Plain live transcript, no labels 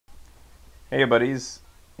Hey buddies,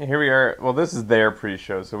 here we are. Well, this is their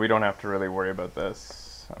pre-show, so we don't have to really worry about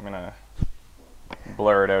this. I'm gonna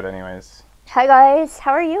blur it out anyways. Hi guys,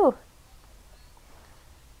 how are you?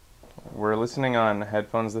 We're listening on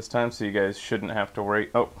headphones this time, so you guys shouldn't have to worry.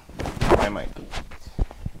 Oh, my mic.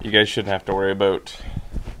 You guys shouldn't have to worry about.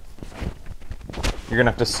 You're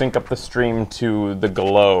gonna have to sync up the stream to the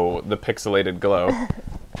glow, the pixelated glow.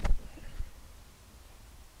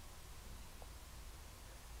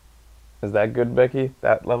 Is that good, Becky?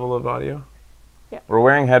 That level of audio? Yeah. We're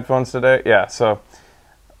wearing headphones today. Yeah, so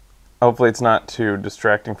hopefully it's not too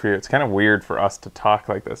distracting for you. It's kind of weird for us to talk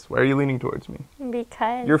like this. Why are you leaning towards me?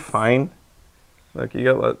 Because You're fine. Look, you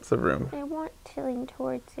got lots of room. I want to lean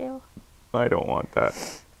towards you. I don't want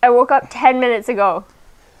that. I woke up 10 minutes ago.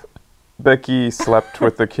 Becky slept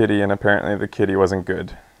with the kitty, and apparently the kitty wasn't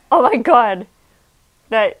good. Oh my god.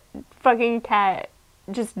 That fucking cat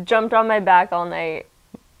just jumped on my back all night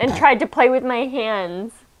and tried to play with my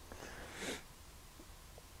hands.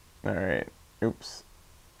 Alright. Oops.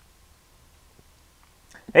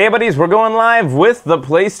 Hey buddies, we're going live with the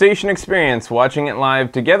PlayStation Experience, watching it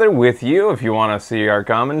live together with you if you want to see our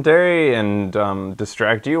commentary and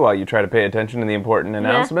distract you while you try to pay attention to the important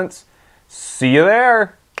announcements. See you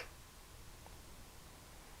there!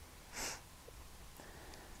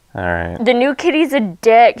 Alright. The new kitty's a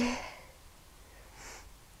dick.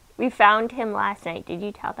 We found him last night. Did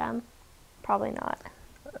you tell them? Probably not.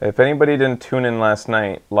 If anybody didn't tune in last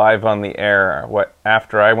night, live on the air,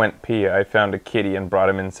 after I went pee, I found a kitty and brought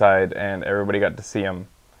him inside, and everybody got to see him.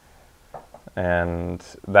 And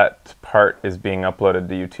that part is being uploaded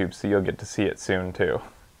to YouTube, so you'll get to see it soon, too.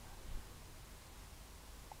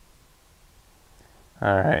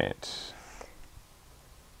 Alright.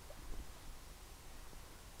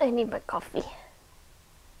 I need my coffee.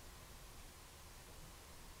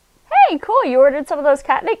 Hey, cool. You ordered some of those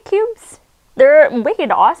catnip cubes? They're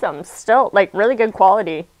wicked awesome. Still, like, really good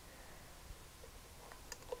quality.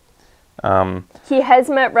 He has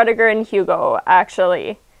met Rudiger and Hugo,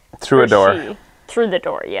 actually. Through a door. Through the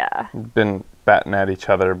door, yeah. Been batting at each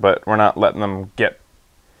other, but we're not letting them get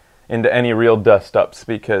into any real dust-ups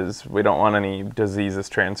because we don't want any diseases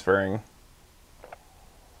transferring.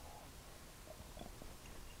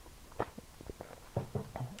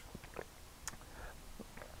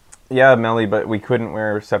 Yeah, Melly, but we couldn't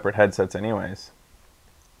wear separate headsets anyways.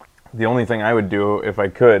 The only thing I would do, if I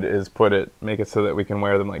could, is make it so that we can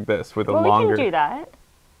wear them like this, with a longer... we can do that.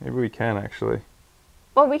 Maybe we can, actually.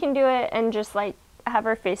 Well, we can do it and just, like, have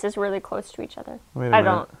our faces really close to each other. Wait a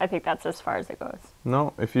minute. I think that's as far as it goes.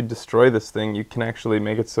 No, if you destroy this thing, you can actually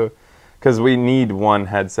make it so... Because we need one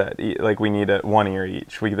headset. Like, we need one ear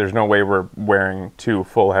each. There's no way we're wearing two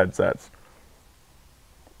full headsets.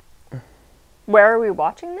 Where are we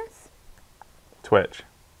watching this? Twitch.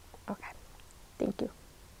 Okay. Thank you.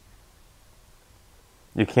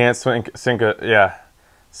 You can't sync it. Yeah.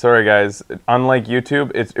 Sorry, guys. Unlike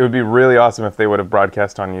YouTube, it would be really awesome if they would have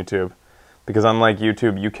broadcast on YouTube. Because unlike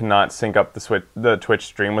YouTube, you cannot sync up the Twitch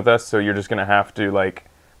stream with us, so you're just going to have to, like,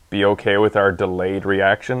 be okay with our delayed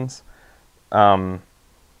reactions. And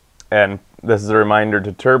this is a reminder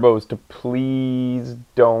to Turbos to please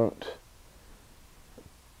don't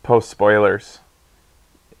post spoilers.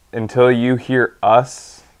 Until you hear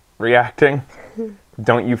us reacting,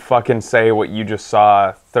 don't you fucking say what you just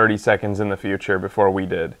saw 30 seconds in the future before we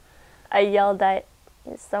did. I yelled at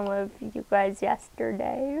some of you guys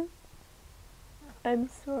yesterday. I'm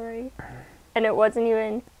sorry. And it wasn't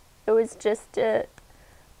even, it was just a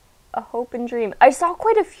hope and dream. I saw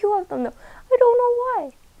quite a few of them though. I don't know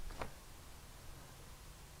why.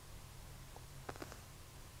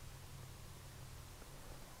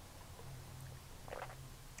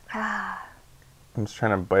 I'm just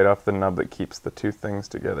trying to bite off the nub that keeps the two things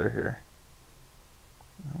together here.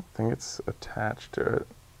 I don't think it's attached to it.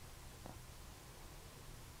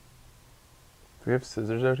 Do we have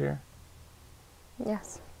scissors out here?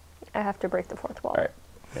 Yes. I have to break the fourth wall. Alright.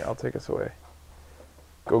 Yeah, I'll take us away.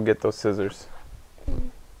 Go get those scissors.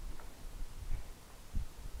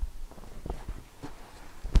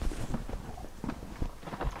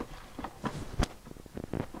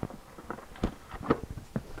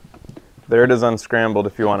 There it is unscrambled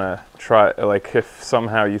if you want to try, like if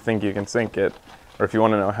somehow you think you can sync it, or if you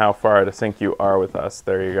want to know how far out of sync you are with us,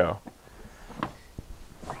 there you go.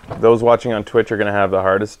 Those watching on Twitch are going to have the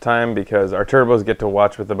hardest time because our turbos get to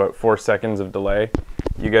watch with about 4 seconds of delay.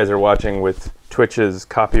 You guys are watching with Twitch's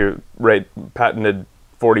copyright patented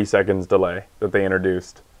 40 seconds delay that they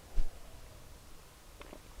introduced.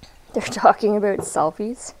 They're talking about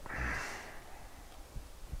selfies.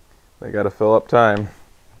 They got to fill up time.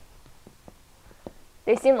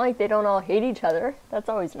 They seem like they don't all hate each other. That's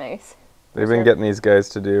always nice. They've been getting these guys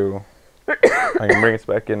to do... I can bring us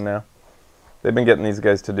back in now. They've been getting these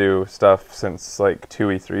guys to do stuff since like 2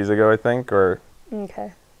 E3s ago, I think, or...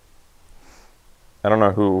 Okay. I don't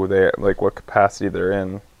know who they... like what capacity they're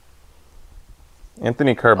in.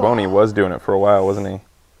 Anthony Carboni was doing it for a while, wasn't he?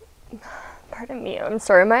 Pardon me. I'm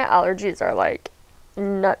sorry. My allergies are like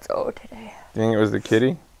nutso today. Do you think it was the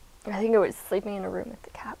kitty? I think it was sleeping in a room with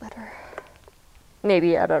the cat litter.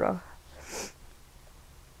 Maybe. I don't know.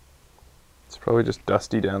 It's probably just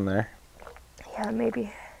dusty down there. Yeah,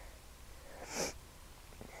 maybe.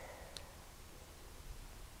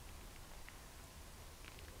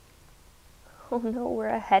 Oh no, we're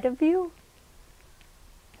ahead of you?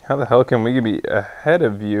 How the hell can we be ahead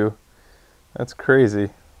of you? That's crazy.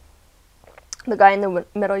 The guy in the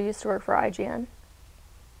middle used to work for IGN.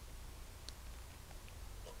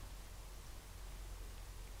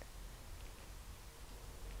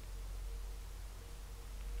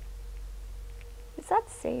 Is that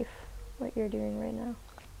safe, what you're doing right now?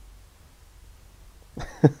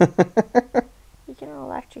 You can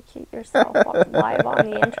electrocute yourself live on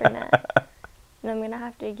the internet. And I'm going to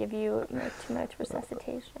have to give you too much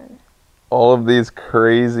resuscitation. All of these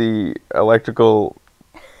crazy electrical...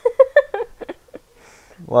 a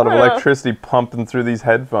lot of electricity pumping through these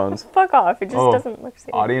headphones. Fuck off, it just doesn't look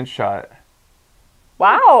safe. Audience shot.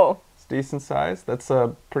 Wow! It's decent size. That's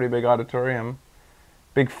a pretty big auditorium.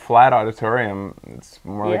 Big flat auditorium. It's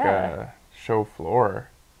more like a show floor.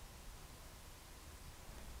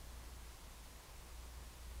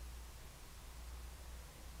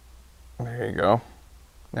 There you go.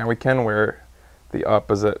 Now we can wear the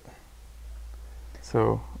opposite.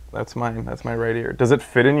 So that's mine. That's my right ear. Does it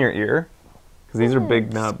fit in your ear? Because these are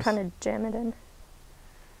big nubs. Just kind of jam it in.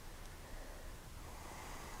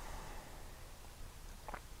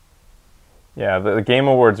 Yeah, the Game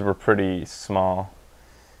Awards were pretty small.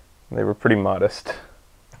 They were pretty modest.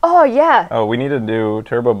 Oh, yeah! Oh, we need to do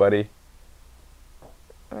Turbo Buddy.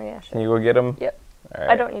 Oh, yeah, sure. Can you go get him? Yep. All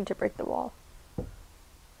right. I don't need to break the wall.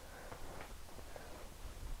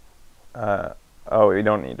 Oh, we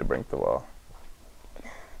don't need to break the wall.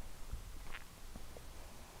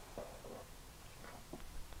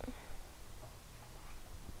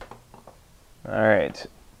 All right.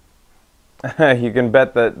 You can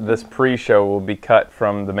bet that this pre-show will be cut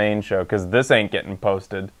from the main show, because this ain't getting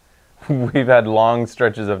posted. We've had long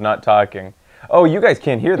stretches of not talking. Oh, you guys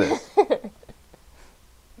can't hear this.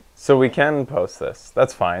 So we can post this.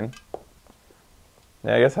 That's fine.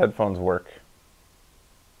 Yeah, I guess headphones work.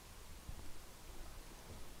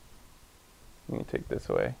 Let me take this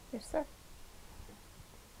away. Yes, sir.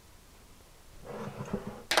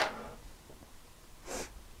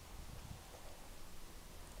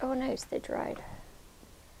 Oh, nice. They dried.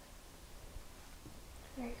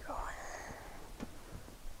 There you go.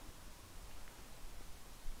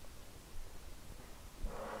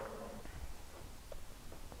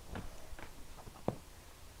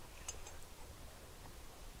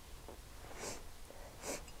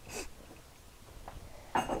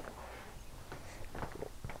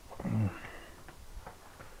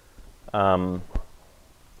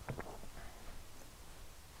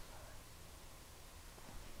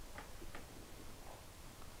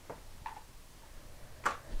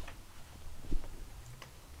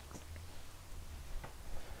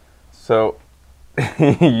 So,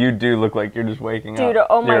 you do look like you're just waking up. Dude,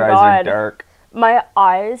 oh my Your eyes God. are dark. My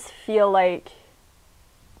eyes feel like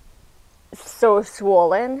so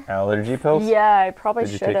swollen. Allergy pills? Yeah, I probably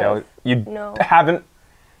Did you should take have. You No. haven't.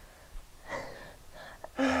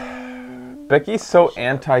 Becky's so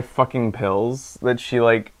anti-fucking pills that she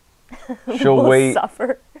like, she'll Will wait.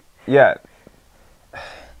 suffer. Yeah.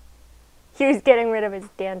 He was getting rid of his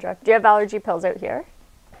dandruff. Do you have allergy pills out here?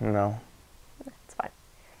 No. It's fine.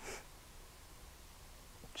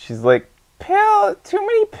 She's like, too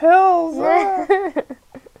many pills. What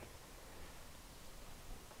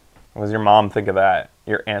does your mom think of that?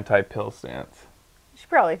 Your anti-pill stance. She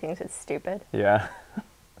probably thinks it's stupid. Yeah.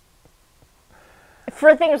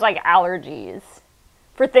 For things like allergies.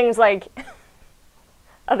 For things like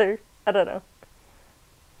I don't know.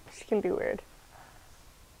 She can be weird.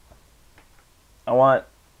 I want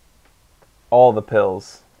all the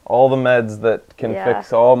pills. All the meds that can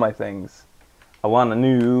fix all my things. I want a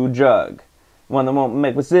new drug. One that won't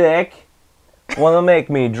make me sick. One that'll make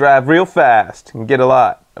me drive real fast and get a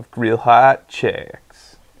lot of real hot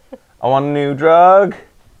chicks. I want a new drug.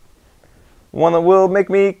 One that will make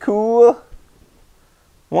me cool.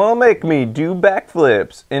 One that'll make me do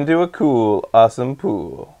backflips into a cool, awesome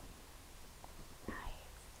pool.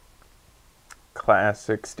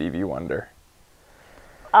 Classic Stevie Wonder.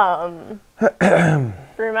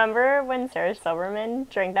 Remember when Sarah Silverman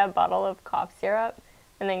drank that bottle of cough syrup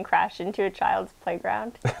and then crashed into a child's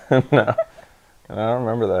playground? No, I don't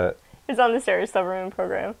remember that. It was on the Sarah Silverman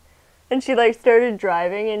program. And she, like, started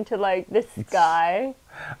driving into, like, the sky.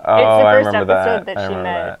 Oh, It's the I first remember episode that. that she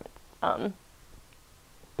met.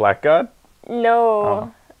 Black God?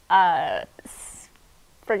 No.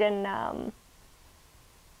 Friggin',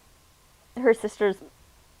 her sister's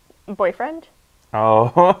boyfriend. Oh.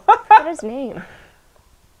 What is his name?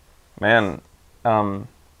 Man,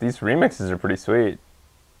 these remixes are pretty sweet.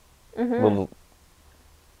 Little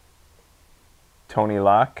Tony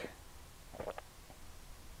Locke.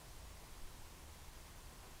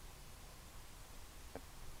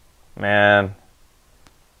 Man,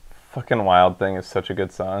 fucking Wild Thing is such a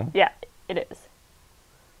good song. Yeah, it is.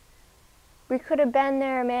 We could have been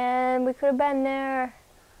there, man. We could have been there.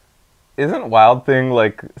 Isn't Wild Thing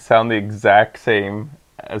like sound the exact same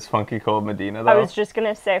as Funky Cold Medina though? I was just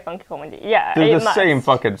gonna say Funky Cold Medina. Yeah, They're it the must. same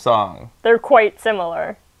fucking song. They're quite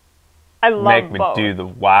similar. I love Make me both. do the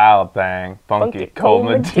wild thing, Funky Cold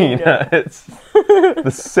Medina. It's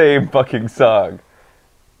the same fucking song.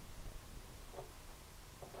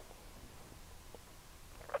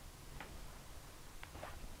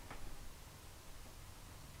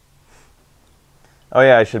 Oh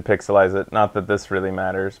yeah, I should pixelize it. Not that this really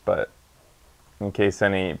matters, but in case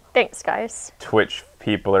any Thanks, guys. Twitch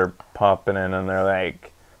people are popping in and they're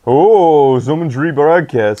like, "Oh, someone's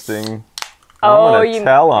rebroadcasting." I'm gonna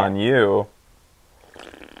tell on you.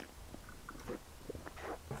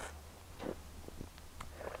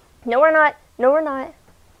 No, we're not. No, we're not.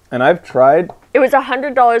 And I've tried. It was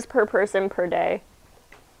 $100 per person per day.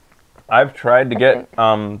 I've tried to get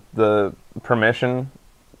the permission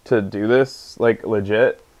to do this, like,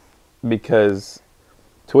 legit, because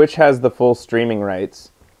Twitch has the full streaming rights,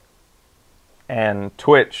 and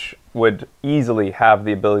Twitch would easily have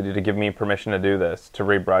the ability to give me permission to do this, to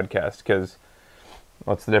rebroadcast, because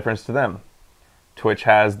what's the difference to them? Twitch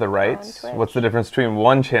has the rights. What's the difference between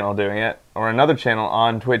one channel doing it or another channel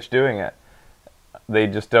on Twitch doing it? They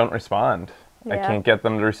just don't respond. Yeah. I can't get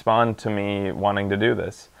them to respond to me wanting to do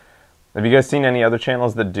this. Have you guys seen any other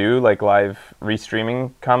channels that do, like, live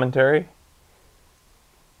restreaming commentary?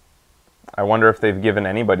 I wonder if they've given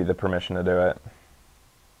anybody the permission to do it.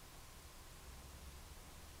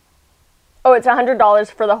 Oh, it's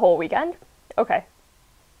 $100 for the whole weekend? Okay.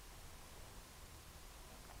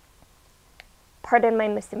 Pardon my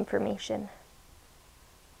misinformation.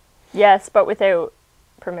 Yes, but without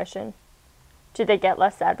permission. Do they get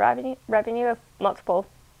less ad revenue if multiple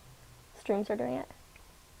streams are doing it?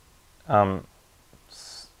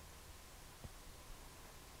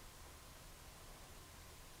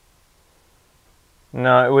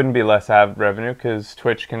 No, it wouldn't be less ad revenue because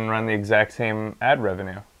Twitch can run the exact same ad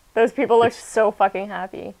revenue. Those people look so fucking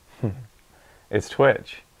happy. It's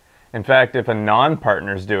Twitch. In fact, if a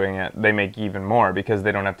non-partner's doing it, they make even more because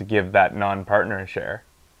they don't have to give that non-partner a share.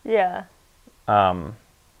 Yeah. I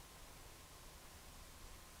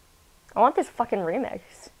want this fucking remix.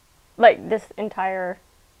 Like, this entire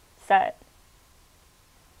set.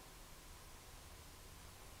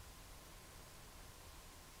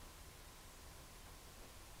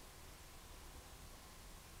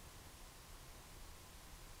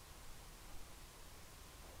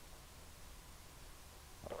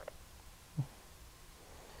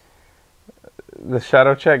 The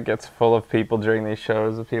shadow check gets full of people during these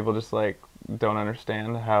shows of people just like don't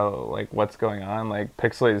understand how, like, what's going on. Like,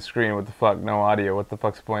 pixelated screen, what the fuck, no audio, what the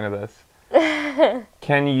fuck's the point of this?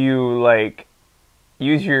 Can you, like,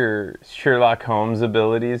 use your Sherlock Holmes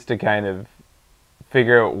abilities to kind of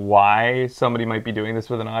figure out why somebody might be doing this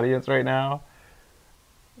with an audience right now?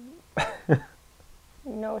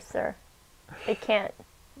 No, sir. I can't.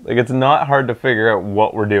 Like, it's not hard to figure out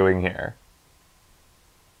what we're doing here.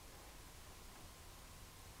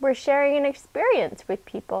 We're sharing an experience with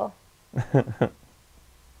people.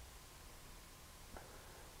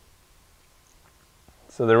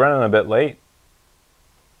 So they're running a bit late.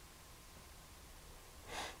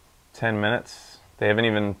 10 minutes. They haven't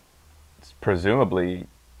even presumably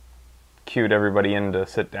queued everybody in to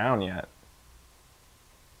sit down yet.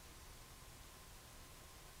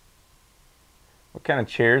 What kind of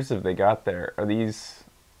chairs have they got there? Are these...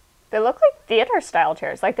 They look like theater-style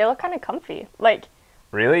chairs. Like, they look kind of comfy. Like...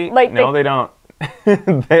 Really? Like no, they don't.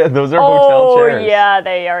 Those are hotel chairs. Oh, yeah,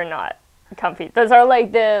 they are not comfy. Those are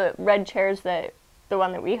like the red chairs that the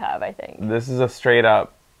one that we have, I think. This is a straight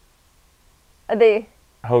up Are they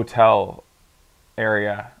hotel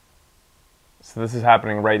area. So this is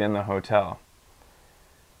happening right in the hotel.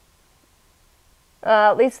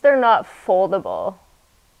 at least they're not foldable.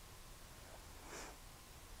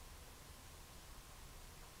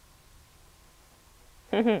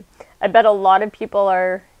 I bet a lot of people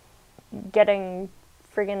are getting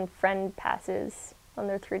friggin' friend passes on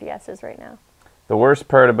their 3DSs right now. The worst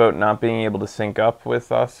part about not being able to sync up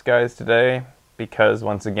with us guys today, because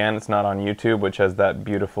once again it's not on YouTube, which has that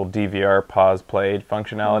beautiful DVR pause played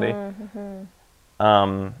functionality.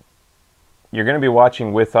 You're going to be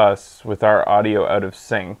watching with us with our audio out of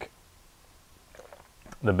sync.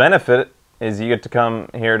 The benefit is you get to come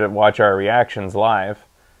here to watch our reactions live,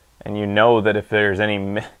 and you know that if there's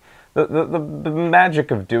any... The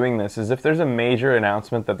magic of doing this is if there's a major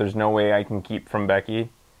announcement that there's no way I can keep from Becky,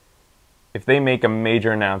 if they make a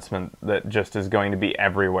major announcement that just is going to be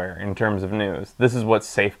everywhere in terms of news, this is what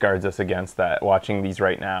safeguards us against that, watching these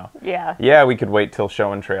right now. Yeah. Yeah, we could wait till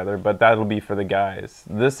show and trailer, but that'll be for the guys.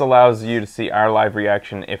 This allows you to see our live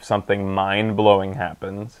reaction if something mind-blowing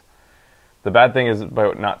happens. The bad thing is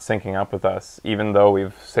about not syncing up with us, even though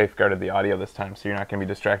we've safeguarded the audio this time, so you're not going to be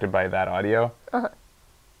distracted by that audio,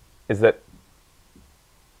 is that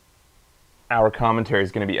our commentary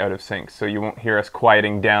is going to be out of sync, so you won't hear us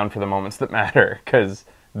quieting down for the moments that matter, because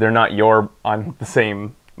they're not on the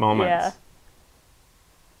same moments. Yeah.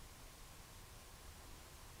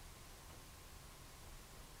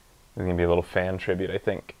 There's going to be a little fan tribute, I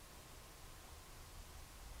think.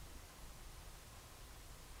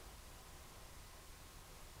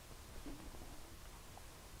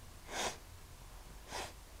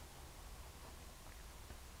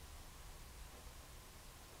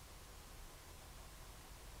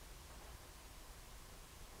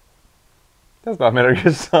 That's not Metal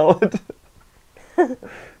Gear Solid.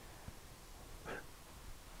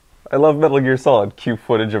 I love Metal Gear Solid. Cue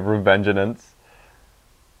footage of Revengeance.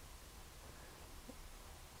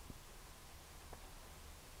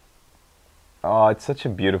 Oh, it's such a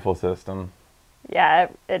beautiful system. Yeah,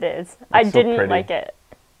 it is. I so didn't pretty. like it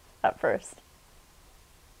at first.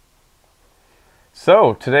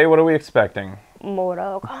 So, today what are we expecting?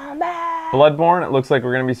 Mortal Kombat! Bloodborne, it looks like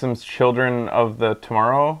we're going to be some Children of the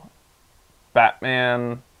Tomorrow.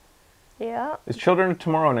 Batman. Yeah. Is Children of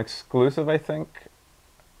Tomorrow an exclusive, I think?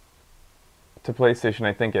 To PlayStation,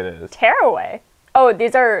 I think it is. Tearaway. Oh,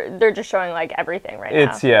 they're just showing like everything right now.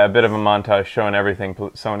 It's, yeah, a bit of a montage showing everything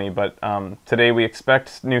Sony, but today we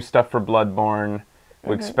expect new stuff for Bloodborne.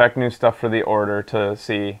 We expect new stuff for The Order to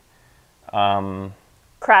see.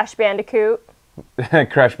 Crash Bandicoot.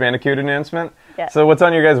 Crash Bandicoot announcement. Yeah. So what's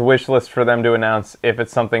on your guys' wish list for them to announce if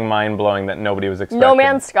it's something mind-blowing that nobody was expecting? No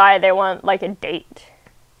Man's Sky, they want like a date.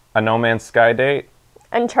 A No Man's Sky date?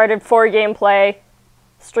 Uncharted 4 gameplay.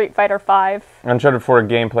 Street Fighter 5. Uncharted 4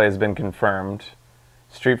 gameplay has been confirmed.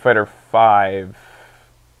 Street Fighter 5...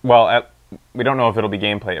 Well, we don't know if it'll be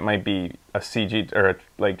gameplay. It might be a CG, or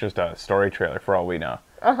like just a story trailer for all we know.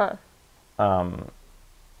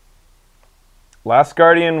 Last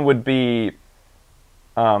Guardian would be...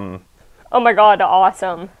 Oh my god,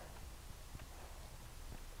 awesome.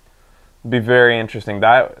 Be very interesting.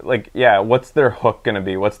 That, like, yeah, what's their hook gonna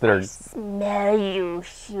be? What's their... Smell you,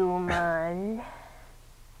 human.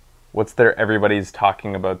 What's their everybody's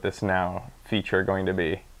talking about this now feature going to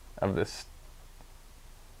be of this?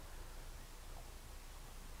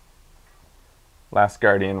 Last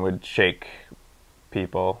Guardian would shake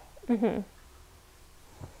people.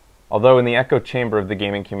 Although in the echo chamber of the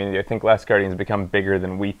gaming community, I think Last Guardian's become bigger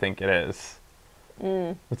than we think it is.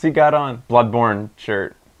 What's he got on? Bloodborne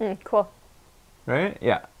shirt. Cool. Right?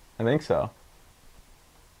 Yeah, I think so.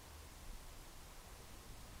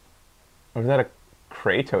 Or is that a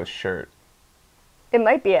Kratos shirt? It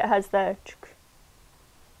might be. It has the...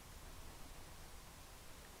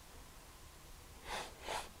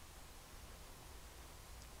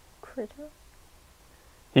 Kratos?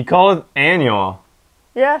 He called it annual.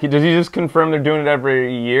 Yeah. Does he just confirm they're doing it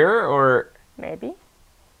every year, or... Maybe.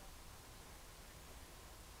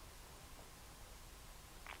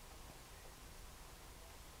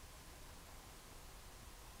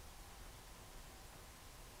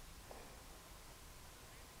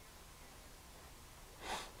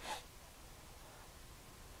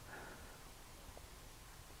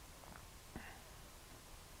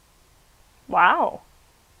 Wow.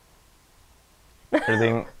 Are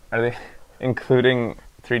they including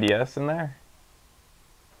 3DS in there?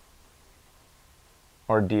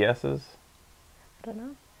 Or DS's? I don't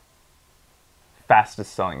know.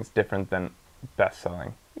 Fastest selling is different than best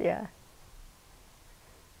selling. Yeah.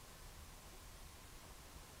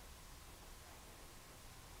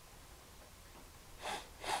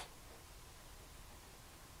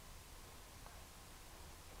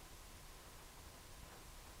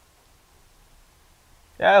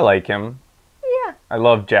 Yeah, I like him. Yeah. I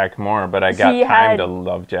love Jack more, but I got He time had to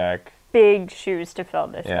love Jack. big shoes to fill,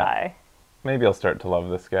 this Yeah. guy. Maybe I'll start to love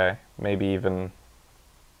this guy. Maybe even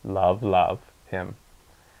love him.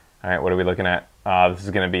 All right, what are we looking at? This is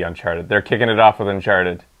going to be Uncharted. They're kicking it off with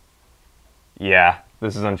Uncharted. Yeah,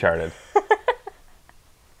 this is Uncharted.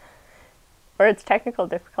 Or it's technical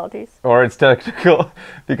difficulties. Or it's technical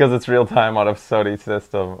because it's real time on a Sony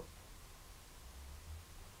system.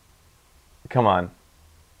 Come on.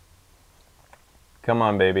 Come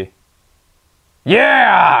on, baby.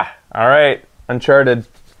 Yeah! All right, Uncharted.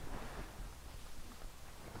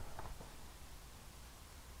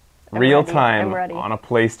 Real time on a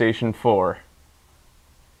PlayStation 4.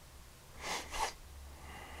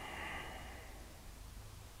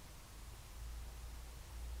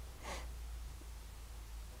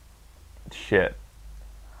 Shit.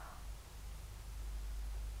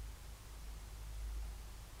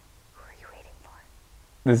 Who are you waiting for?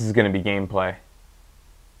 This is going to be gameplay.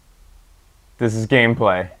 This is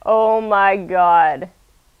gameplay. Oh my god.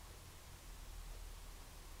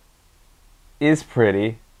 Is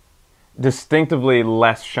pretty. Distinctively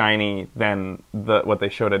less shiny than what they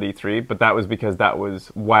showed at E3, but that was because that was,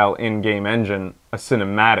 while in-game engine, a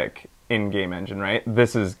cinematic in-game engine, right?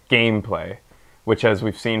 This is gameplay, which, as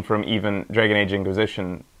we've seen from even Dragon Age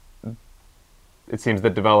Inquisition, it seems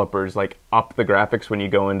that developers like up the graphics when you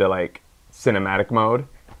go into like cinematic mode.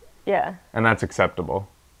 Yeah. And that's acceptable.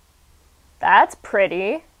 That's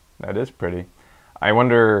pretty. That is pretty. I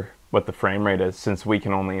wonder what the frame rate is, since we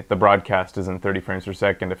can only, the broadcast is in 30 frames per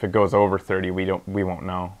second. If it goes over 30, we won't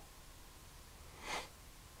know.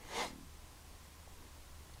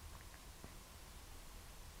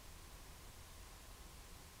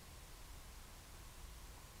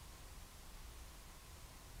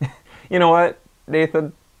 You know what,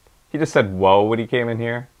 Nathan? He just said whoa when he came in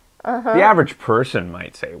here. The average person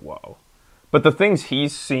might say whoa. But the things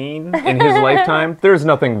he's seen in his lifetime, there's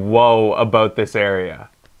nothing whoa about this area.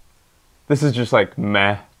 This is just like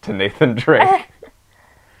meh to Nathan Drake.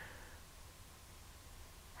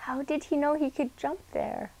 How did he know he could jump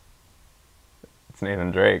there? It's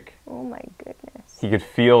Nathan Drake. Oh my goodness. He could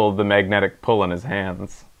feel the magnetic pull in his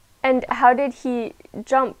hands. And how did he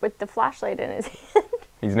jump with the flashlight in his hand?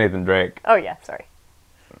 He's Nathan Drake. Oh yeah, sorry.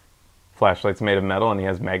 Flashlight's made of metal and he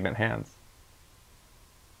has magnet hands.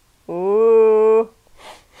 Ooh.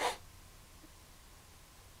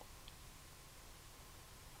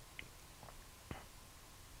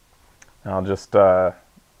 I'll just, for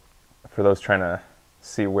those trying to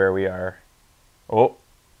see where we are. Oh.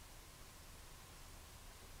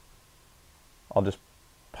 I'll just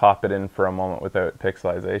pop it in for a moment without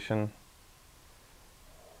pixelization.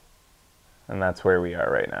 And that's where we are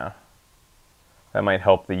right now. That might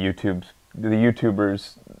help the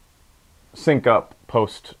YouTubers sync up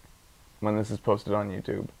post when this is posted on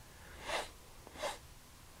YouTube.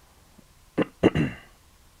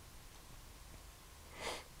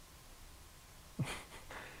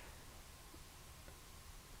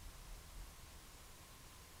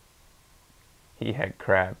 He had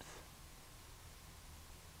crabs.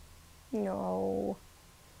 No.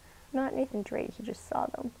 Not Nathan Drake, he just saw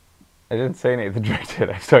them. I didn't say Nathan Drake did.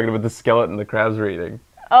 I was talking about the skeleton the crabs were eating.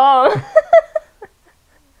 Oh.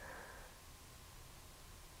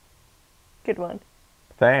 Good one.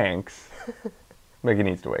 Thanks. Mickey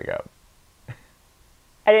needs to wake up.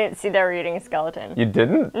 I didn't see they were eating a skeleton. You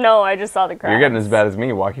didn't? No, I just saw the crabs. You're getting as bad as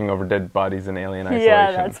me walking over dead bodies in Alien Isolation.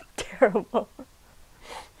 Yeah, that's terrible.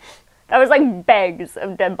 That was like bags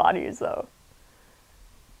of dead bodies, though.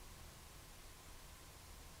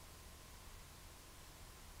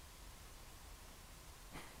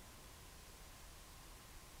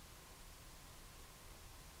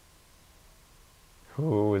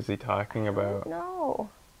 Who is he talking about? No.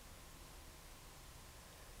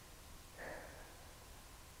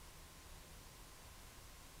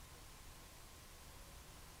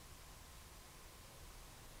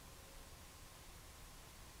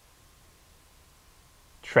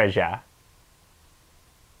 Treasure.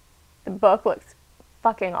 The book looks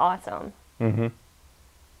fucking awesome. Mm-hmm.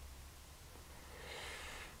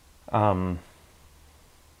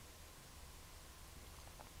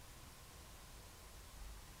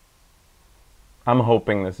 I'm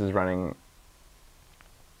hoping this is running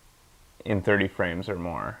in 30 frames or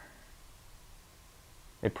more.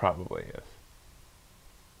 It probably is.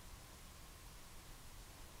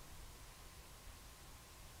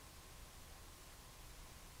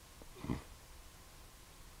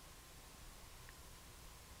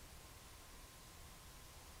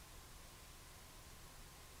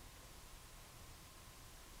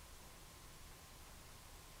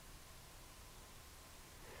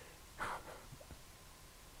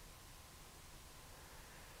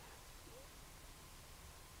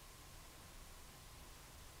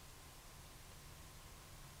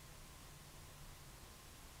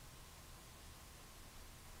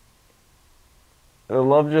 I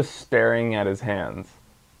love just staring at his hands.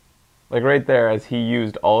 Like right there, as he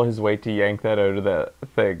used all his weight to yank that out of the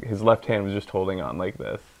thing, his left hand was just holding on like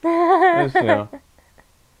this. Just, you know.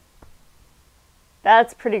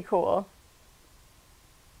 That's pretty cool.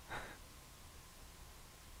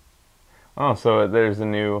 Oh, so there's a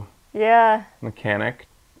new Yeah. mechanic,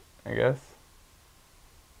 I guess.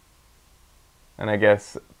 And I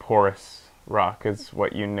guess porous rock is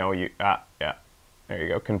what you know you... Ah, yeah. There you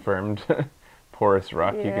go. Confirmed. Porous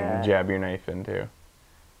rock you Yeah. can jab your knife into.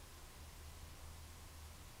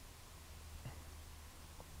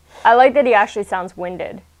 I like that he actually sounds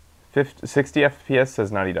winded. 60 FPS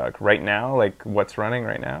says Naughty Dog. Right now? Like, what's running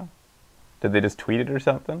right now? Did they just tweet it or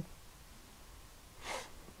something?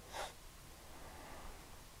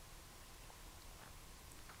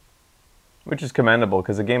 Which is commendable,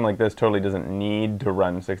 because a game like this totally doesn't need to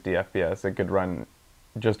run 60 FPS. It could run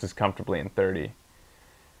just as comfortably in 30.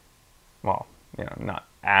 Well, you know,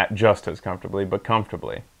 not just as comfortably, but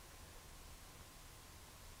comfortably.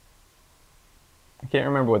 I can't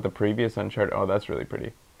remember what the previous Uncharted... Oh, that's really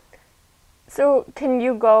pretty. So, can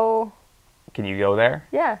you go... Can you go there?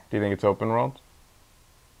 Yeah. Do you think it's open world?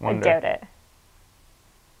 I doubt it.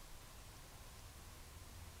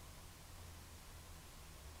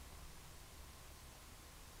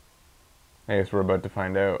 I guess we're about to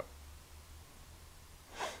find out.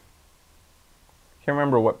 Can't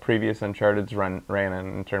remember what previous Uncharted's ran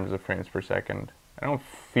in terms of frames per second. I don't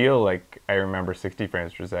feel like I remember 60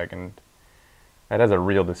 frames per second. That has a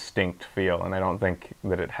real distinct feel, and I don't think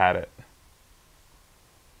that it had it.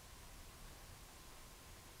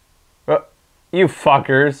 Oh, you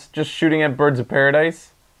fuckers! Just shooting at birds of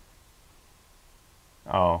paradise?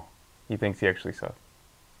 Oh, he thinks he actually saw.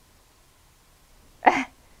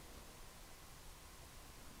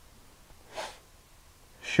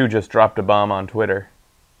 Shu just dropped a bomb on Twitter.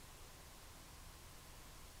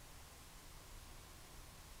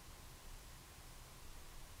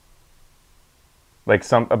 Like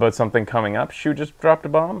about something coming up, Shu just dropped a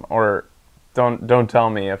bomb? Or don't tell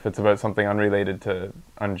me if it's about something unrelated to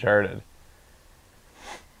Uncharted.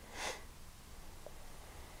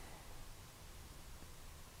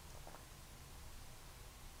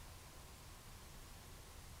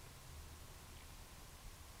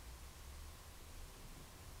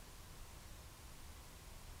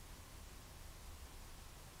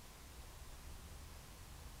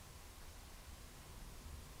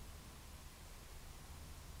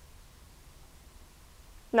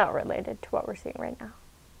 Not related to what we're seeing right now.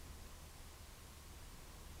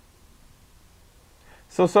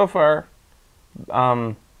 So far,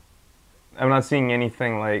 I'm not seeing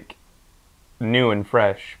anything like new and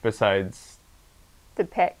fresh besides The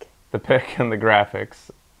pick. the pick and the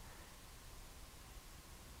graphics.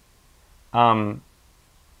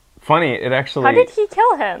 Funny, it actually... How did he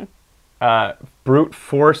kill him? Brute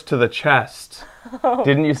force to the chest. Oh.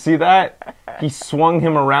 Didn't you see that? He swung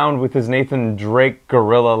him around with his Nathan Drake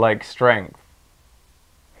gorilla-like strength.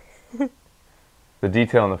 The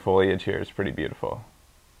detail in the foliage here is pretty beautiful.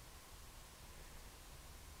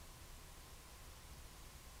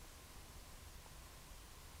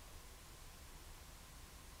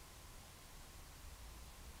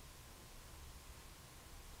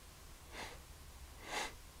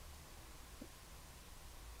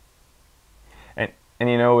 And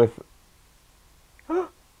you know, with...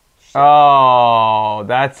 Oh,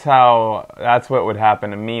 that's what would happen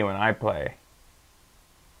to me when I play.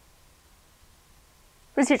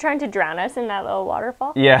 Was he trying to drown us in that little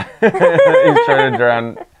waterfall? Yeah, he's trying to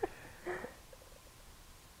drown.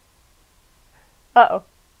 Uh-oh.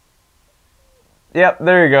 Yep,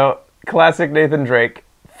 there you go. Classic Nathan Drake.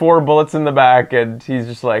 4 bullets in the back, and he's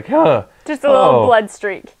just like, huh. Just a little blood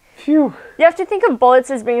streak. Phew. You have to think of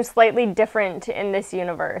bullets as being slightly different in this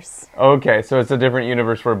universe. Okay, so it's a different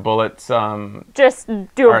universe where bullets Just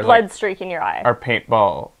do a Are blood like- streak in your eye. are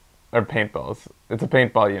paintballs. It's a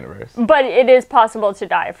paintball universe. But it is possible to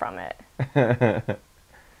die from it.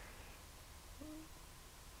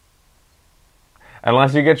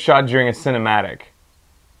 Unless you get shot during a cinematic.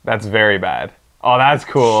 That's very bad. Oh, that's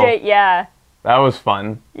cool. Shit, yeah. That was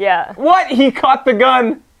fun. Yeah. What? He caught the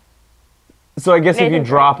gun! So I guess if you Nathan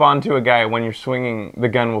drop onto a guy when you're swinging, the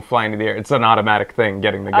gun will fly into the air. It's an automatic thing,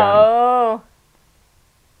 getting the gun. Oh.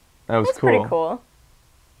 That was That's cool. pretty cool.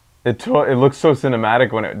 It looks so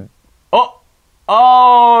cinematic when it... Oh!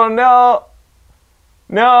 Oh, no!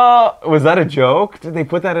 No! Was that a joke? Did they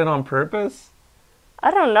put that in on purpose?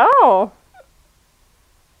 I don't know.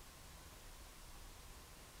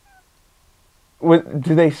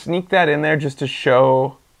 Do they sneak that in there just to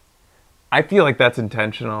show I feel like that's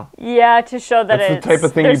intentional. Yeah, to show that That's it's the type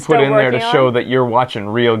of thing they're you put still in there to working show on. that you're watching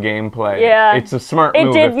real gameplay. Yeah. It's a smart It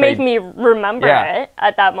move. did if make they, me remember Yeah. it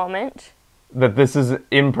at that moment. that this is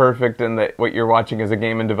imperfect and that what you're watching is a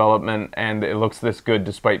game in development and it looks this good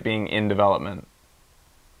despite being in development.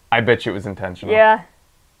 I bet you it was intentional. Yeah.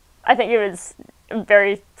 I think it was a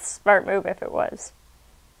very smart move if it was.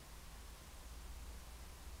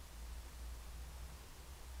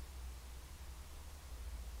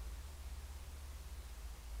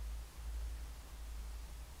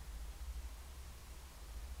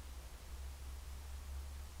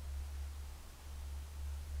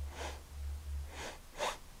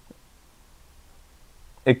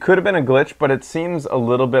 It could have been a glitch, but it seems a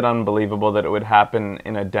little bit unbelievable that it would happen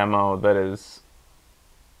in a demo that has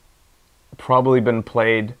probably been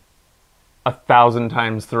played 1,000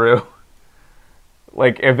 times through.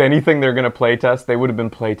 Like, if anything they're going to playtest, they would have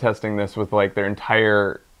been playtesting this with, like, their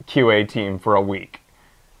entire QA team for a week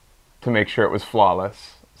to make sure it was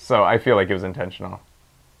flawless. So I feel like it was intentional.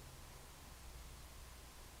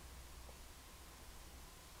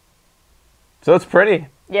 So it's pretty.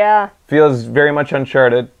 Yeah. Feels very much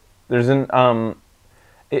Uncharted. There's an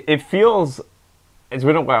it feels, it's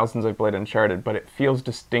been a while since I played Uncharted, but it feels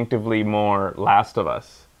distinctively more Last of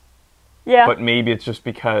Us. Yeah. But maybe it's just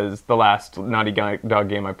because the last Naughty Dog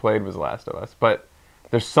game I played was Last of Us. But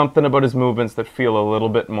there's something about his movements that feel a little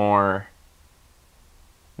bit more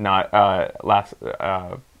not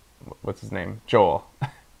what's his name? Joel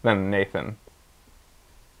than Nathan.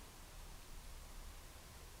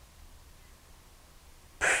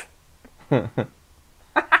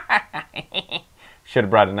 Should have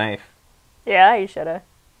brought a knife. Yeah, you should have.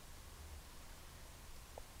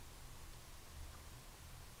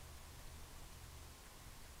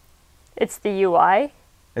 It's the UI.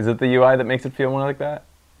 Is it the UI that makes it feel more like that?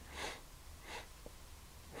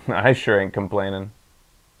 I sure ain't complaining.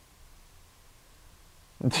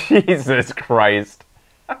 Jesus Christ.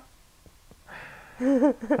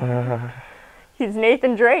 He's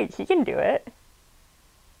Nathan Drake. He can do it.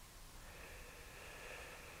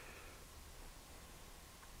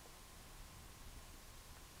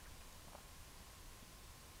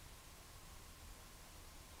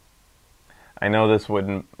 I know this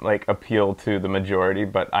wouldn't like appeal to the majority,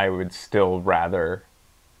 but I would still rather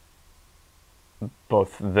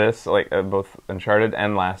both both Uncharted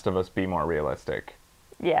and Last of Us be more realistic.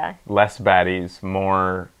 Yeah. Less baddies,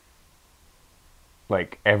 more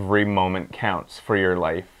like every moment counts for your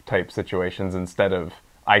life type situations instead of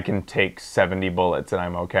I can take 70 bullets and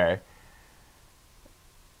I'm okay.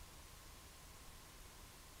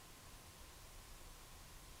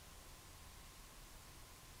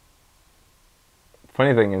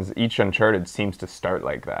 Funny thing is, each Uncharted seems to start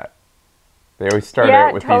like that. They always start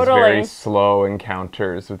out with these very slow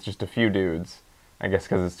encounters with just a few dudes. I guess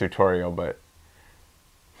because it's tutorial, but...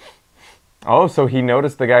 Oh, so he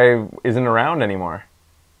noticed the guy isn't around anymore.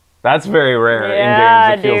 That's very rare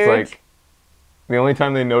in games, it feels like. The only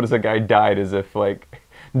time they notice a guy died is if, like...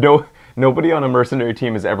 Nobody on a mercenary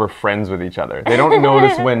team is ever friends with each other. They don't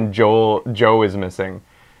notice when Joe is missing.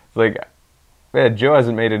 It's like... Yeah, Joe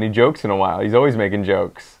hasn't made any jokes in a while. He's always making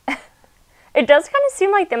jokes. It does kind of seem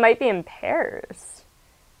like they might be in pairs.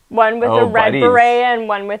 One with a red buddies. beret and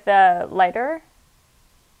one with a lighter.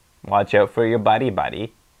 Watch out for your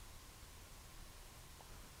buddy.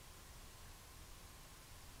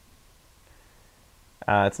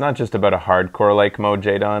 It's not just about a hardcore-like mode,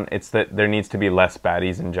 Jadon. It's that there needs to be less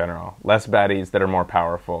baddies in general. Less baddies that are more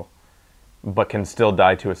powerful, but can still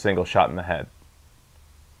die to a single shot in the head.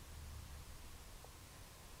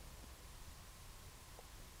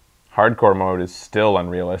 Hardcore mode is still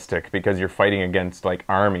unrealistic because you're fighting against like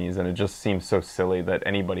armies and it just seems so silly that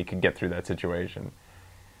anybody could get through that situation.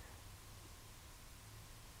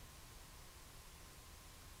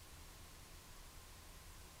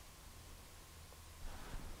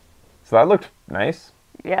 So that looked nice.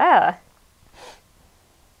 Yeah.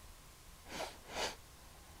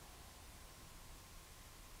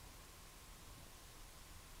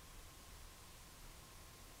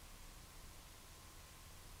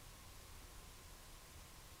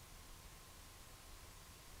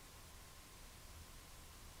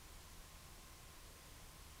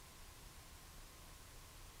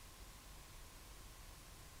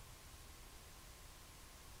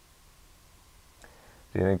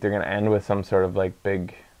 Do you think they're going to end with some sort of like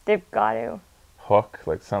big They've got to. hook,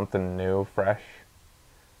 like something new, fresh?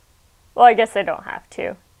 Well, I guess they don't have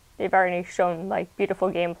to. They've already shown like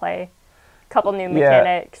beautiful gameplay, couple new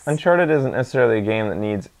mechanics. Yeah, Uncharted isn't necessarily a game that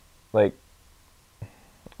needs like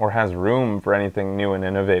or has room for anything new and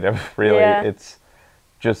innovative. Really, Yeah. it's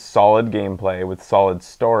just solid gameplay with solid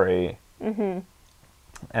story. Mm-hmm.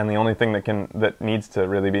 And the only thing that needs to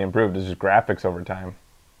really be improved is just graphics over time.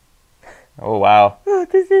 Oh, wow. Oh,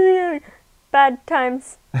 this is bad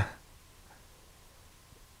times.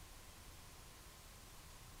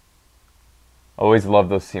 Always love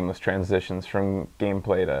those seamless transitions from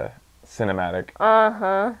gameplay to cinematic.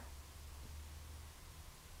 Uh-huh.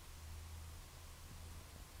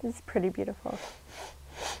 This is pretty beautiful.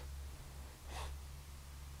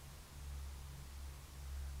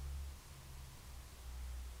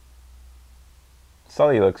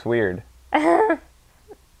 Sully looks weird. Is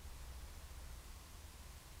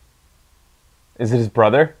it his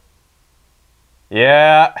brother?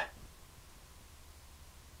 Yeah.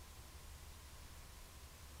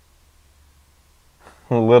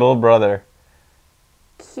 Little brother.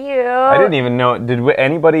 Cute. I didn't even know.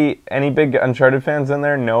 Any big Uncharted fans in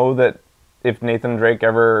there know that if Nathan Drake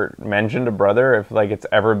ever mentioned a brother, if like it's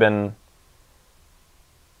ever been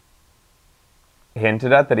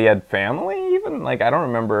hinted at that he had family even? Like, I don't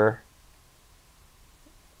remember.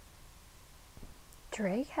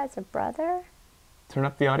 Drake has a brother? Turn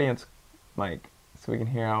up the audience mic so we can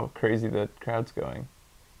hear how crazy the crowd's going.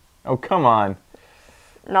 Oh, come on.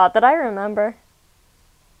 Not that I remember.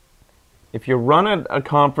 If you run a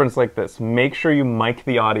conference like this, make sure you mic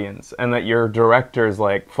the audience and that your director's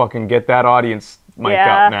like, fucking get that audience mic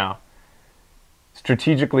up now.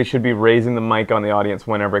 Strategically should be raising the mic on the audience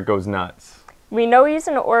whenever it goes nuts. We know he's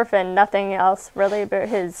an orphan, nothing else really about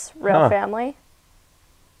his real family.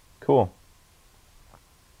 Cool.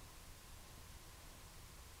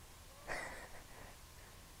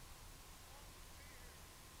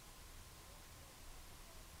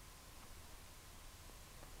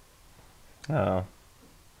 Oh.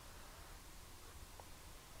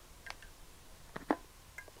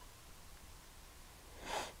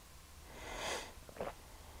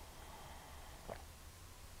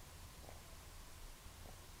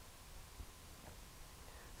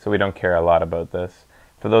 So we don't care a lot about this.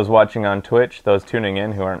 For those watching on Twitch, those tuning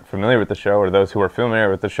in who aren't familiar with the show, or those who are familiar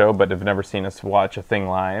with the show but have never seen us watch a thing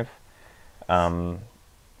live, we're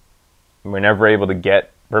never able to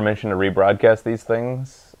get permission to rebroadcast these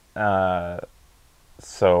things.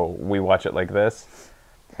 So we watch it like this,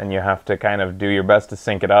 and you have to kind of do your best to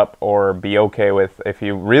sync it up or be okay with, if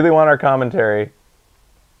you really want our commentary,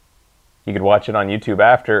 you could watch it on YouTube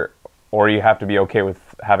after, or you have to be okay with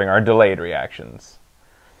having our delayed reactions.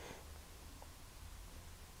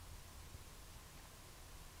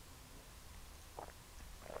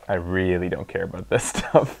 I really don't care about this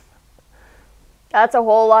stuff. That's a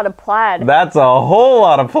whole lot of plaid. That's a whole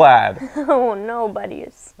lot of plaid. Oh, no,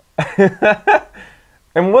 buddies.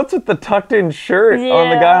 And what's with the tucked in shirt on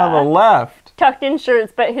the guy on the left? Tucked in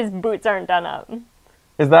shirts, but his boots aren't done up.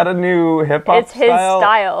 Is that a new hip hop style? It's his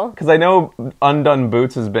style. Because I know undone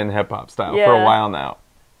boots has been hip hop style for a while now.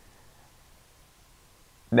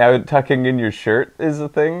 Now tucking in your shirt is a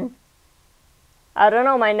thing? I don't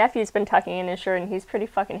know, my nephew's been tucking in his shirt and he's pretty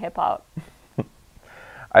fucking hip hop.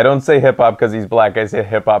 I don't say hip hop because he's black, I say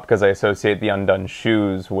hip hop because I associate the undone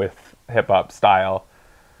shoes with hip hop style.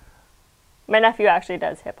 My nephew actually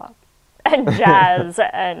does hip hop and jazz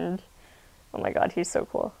and oh my god, he's so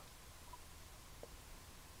cool.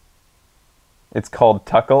 It's called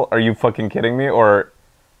tuckle? Are you fucking kidding me? Or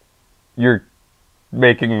you're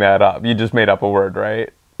making that up? You just made up a word, right?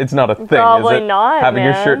 It's not a thing, Probably is it? not, Having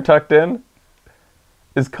your shirt tucked in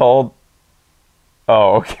is called...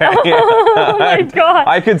 Oh, okay. Oh my god.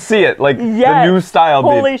 I could see it, like the new style.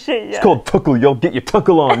 Holy shit, yeah. It's called tuckle, yo. Get your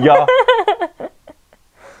tuckle on, y'all.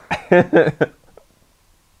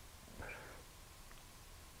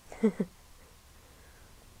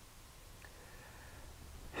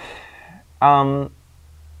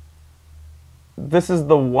 This is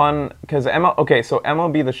the one, because so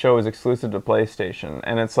MLB The Show is exclusive to PlayStation,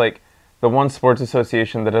 and it's like the one sports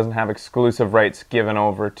association that doesn't have exclusive rights given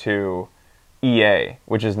over to EA,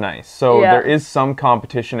 which is nice. So there is some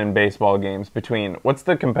competition in baseball games between, what's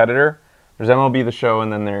the competitor? There's MLB The Show,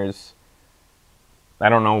 and then there's, I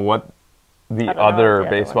don't know what the other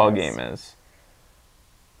baseball game is.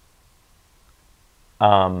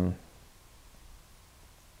 But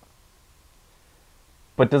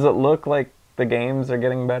does it look like the games are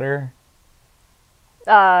getting better?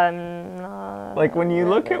 Like when you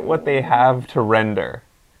look at what they have to render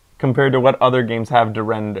compared to what other games have to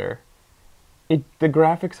render, the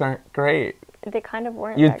graphics aren't great. They kind of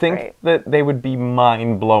weren't. You'd think that they would be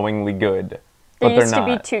mind-blowingly good, but they're not. There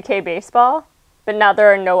used to be 2K Baseball, but now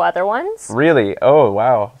there are no other ones. Really? Oh,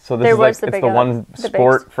 wow. So this is like, it's the one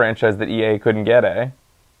sport franchise that EA couldn't get, eh?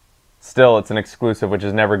 still it's an exclusive, which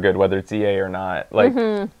is never good, whether it's EA or not. Like,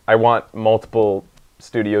 I want multiple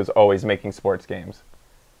studios always making sports games.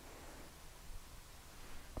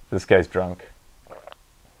 This guy's drunk.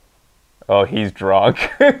 Oh, he's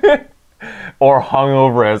drunk. Or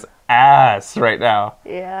hungover as ass right now.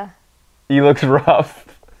 Yeah. He looks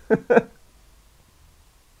rough.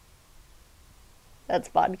 That's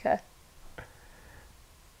vodka.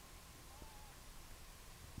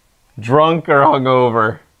 Drunk or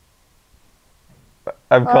hungover?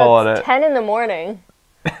 I'm calling it's it. 10 in the morning.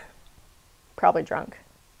 Probably drunk.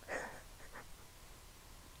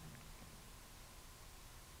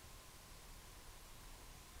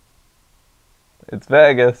 It's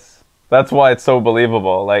Vegas. That's why it's so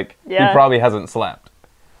believable. Like, Yeah. he probably hasn't slept.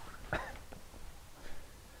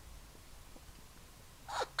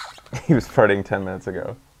 He was partying 10 minutes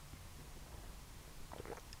ago.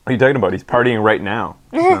 What are you talking about? He's partying right now.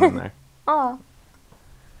 There's none in there. Oh.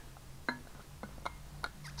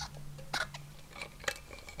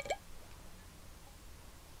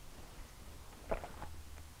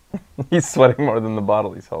 He's sweating more than the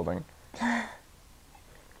bottle he's holding.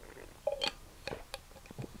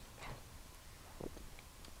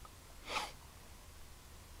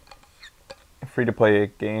 Free to play a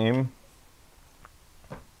game.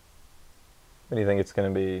 What do you think it's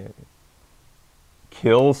going to be?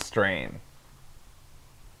 Kill Strain.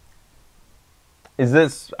 Is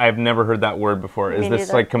this... I've never heard that word before. Is Me this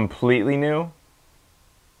neither. like completely new?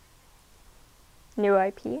 New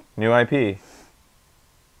IP? New IP.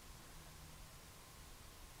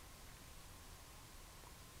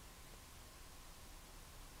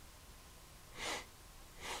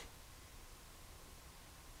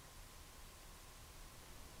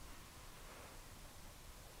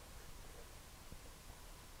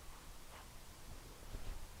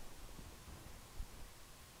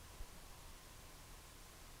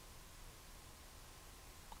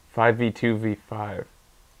 Five v two v5.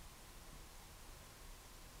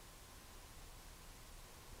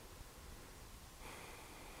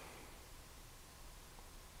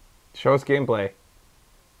 Show us gameplay.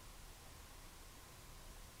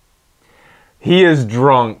 He is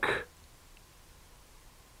drunk.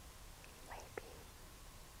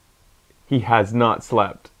 He has not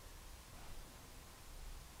slept.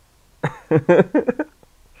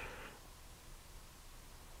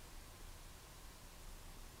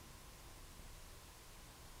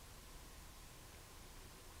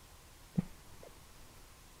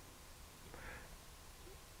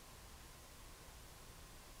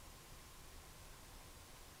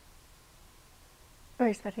 I'm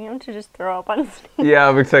expecting him to just throw up on stage. Yeah,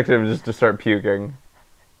 I'm expecting him just to start puking.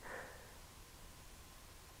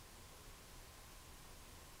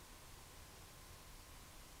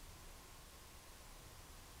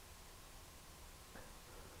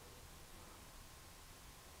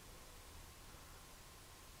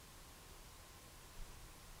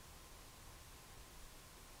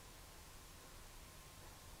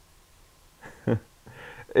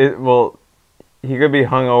 Well, he could be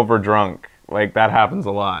hungover drunk. Like, that happens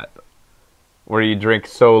a lot. Where you drink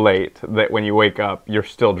so late that when you wake up, you're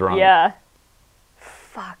still drunk. Yeah.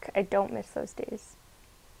 Fuck, I don't miss those days.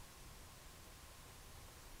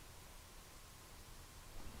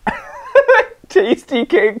 Tasty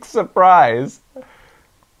cake surprise.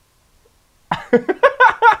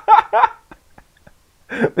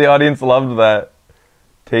 The audience loved that.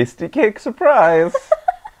 Tasty cake surprise.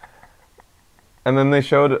 And then they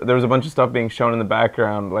showed, there was a bunch of stuff being shown in the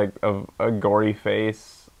background, like of a gory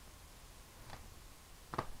face.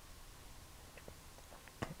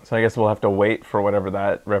 So I guess we'll have to wait for whatever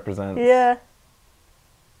that represents. Yeah.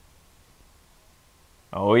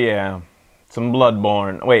 Oh yeah. Some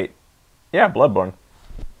Bloodborne. Wait. Yeah, Bloodborne.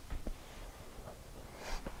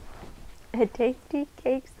 A tasty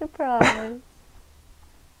cake surprise.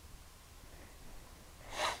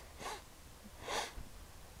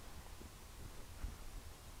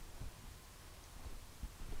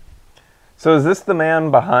 So is this the man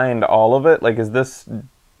behind all of it? Like, is this,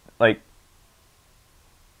 like...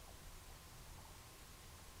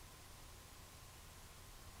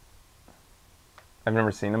 I've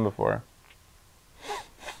never seen him before.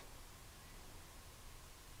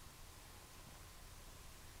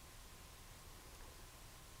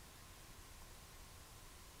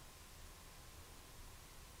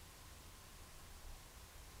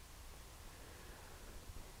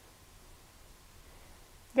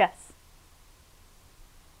 Yes.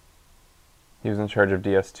 He was in charge of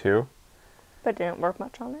DS2. But didn't work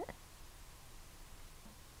much on it.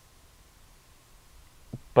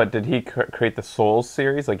 But did he create the Souls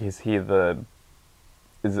series? Like, is he the...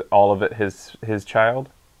 Is all of it his child?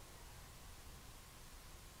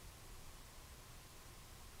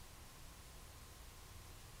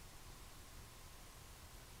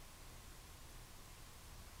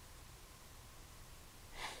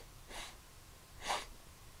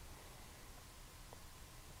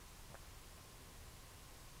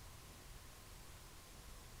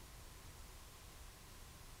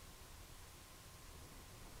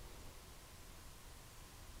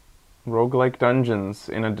 Roguelike dungeons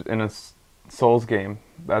in a Souls game.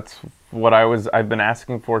 That's what I've been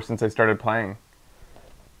asking for since I started playing.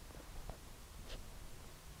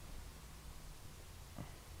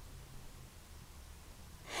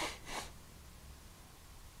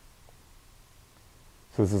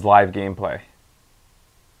 So this is live gameplay.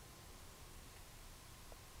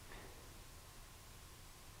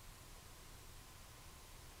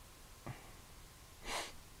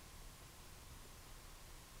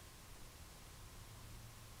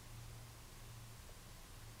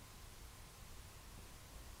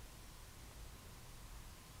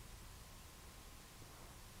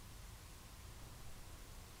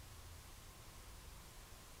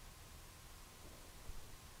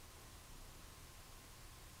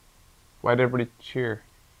 Why'd everybody cheer?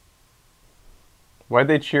 Why'd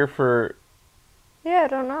they cheer for... Yeah, I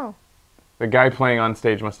don't know. The guy playing on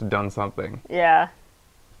stage must have done something. Yeah.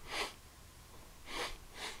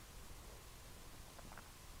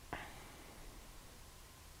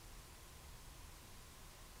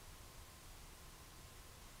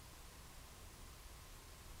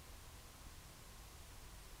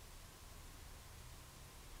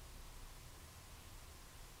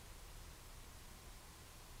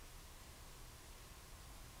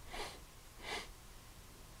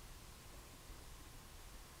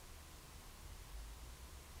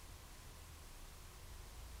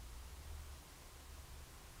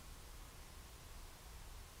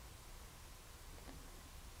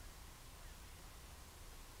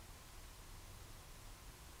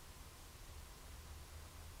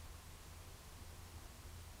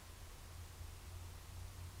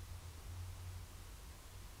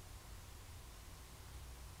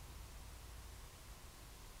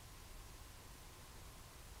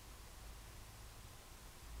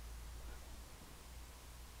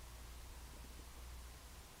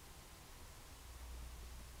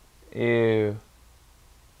 Ew.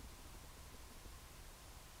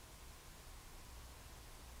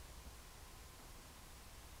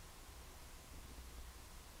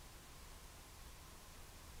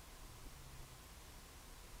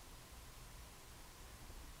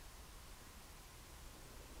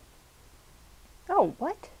 Oh,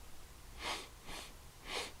 what?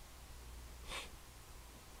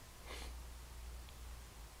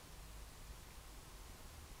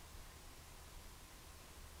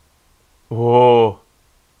 Oh.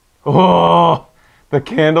 Oh. The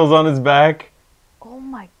candles on his back. Oh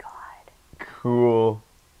my god. Cool.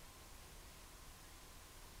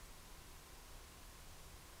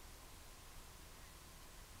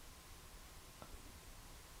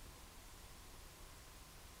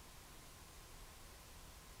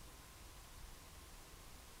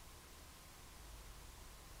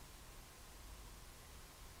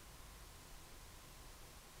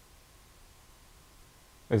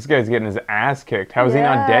 This guy's getting his ass kicked. How is he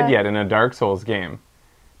not dead Yeah. yet in a Dark Souls game?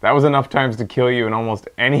 That was enough times to kill you in almost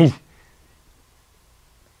any...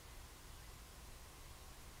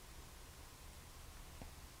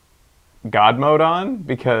 God mode on?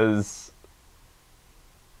 Because...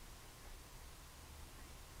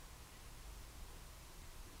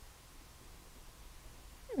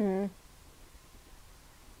 I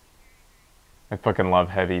fucking love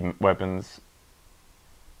heavy weapons.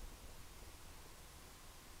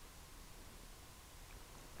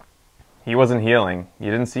 He wasn't healing.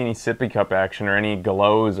 You didn't see any sippy cup action or any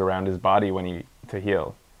glows around his body when he to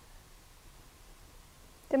heal.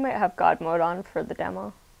 They might have God mode on for the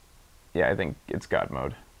demo. Yeah, I think it's God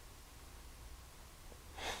mode.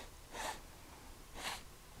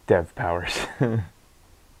 Dev powers.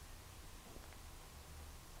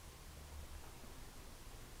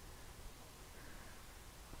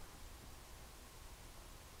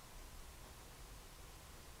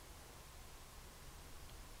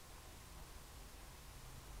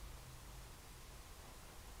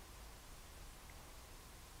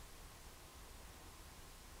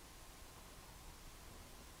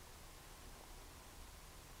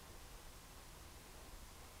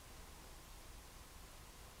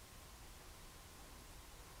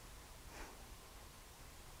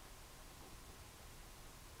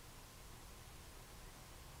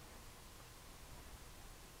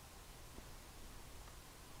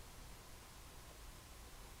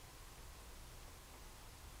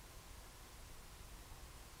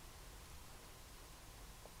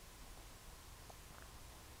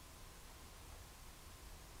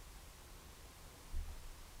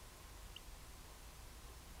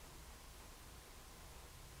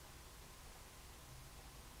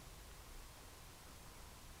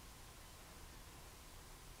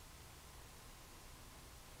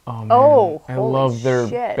 Oh man, Oh, I holy love their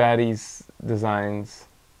shit. baddies designs.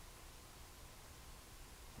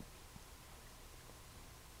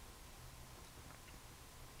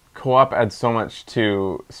 co-op adds so much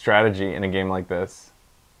to strategy in a game like this.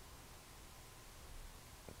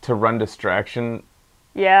 To run distraction.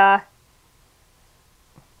 Yeah.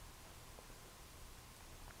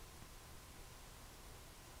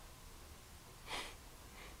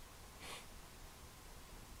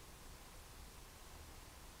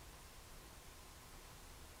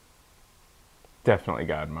 Definitely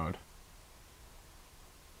God mode.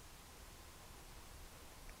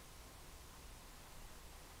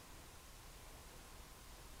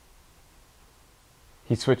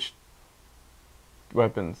 He switched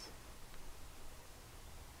weapons.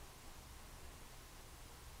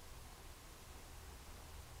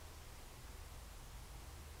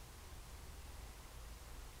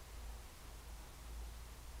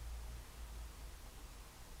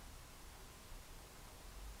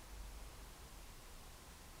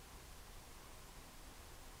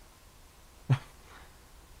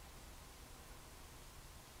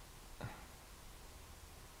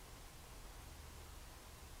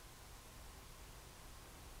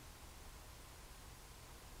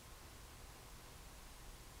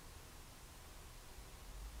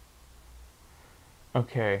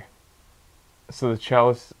 Okay. So the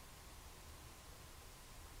chalice.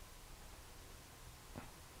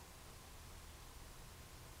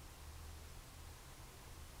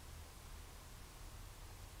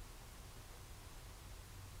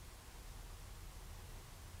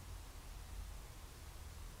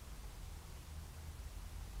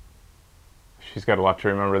 She's got a lot to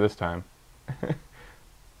remember this time.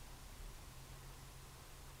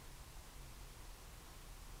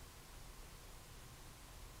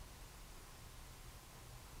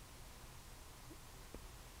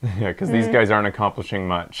 Yeah, because these guys aren't accomplishing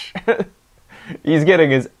much. He's getting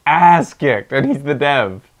his ass kicked, and he's the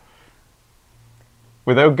dev.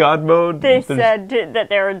 Without God mode, They said that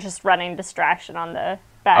they were just running distraction on the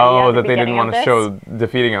baddie oh, at the that they didn't beginning want of to this. show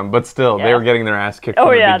defeating him, but still, they Yeah. were getting their ass kicked Oh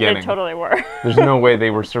from the yeah, beginning. they totally were. There's no way they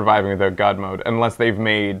were surviving without God mode, unless they've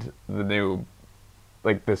made the new,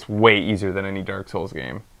 like, this way easier than any Dark Souls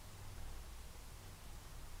game.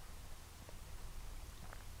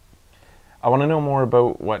 I want to know more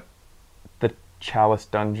about what the Chalice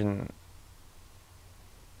Dungeon,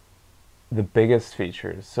 the biggest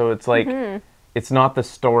features. So it's like, it's not the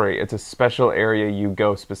story, it's a special area you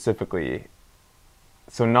go specifically.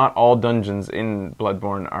 So not all dungeons in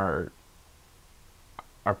Bloodborne are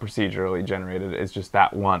procedurally generated, it's just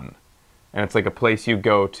that one. And it's like a place you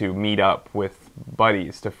go to meet up with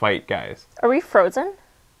buddies to fight guys. Are we frozen?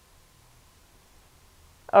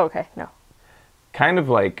 Oh, okay, no. Kind of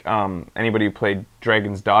like anybody who played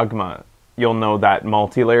Dragon's Dogma, you'll know that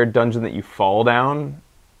multi-layered dungeon that you fall down.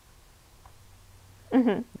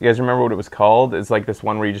 You guys remember what it was called? It's like this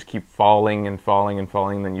one where you just keep falling and falling and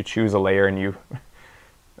falling, and then you choose a layer and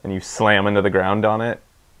you slam into the ground on it.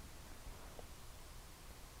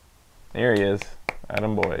 There he is.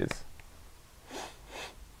 Adam Boys.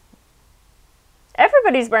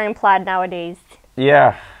 Everybody's wearing plaid nowadays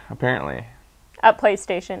Yeah, apparently. at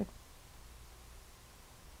PlayStation.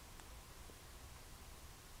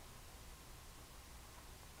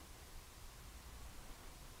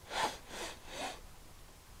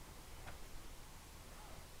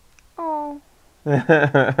 Oh.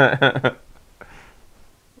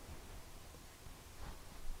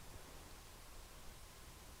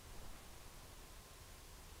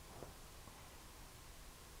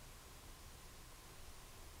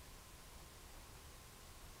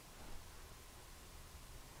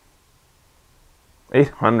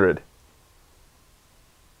 800.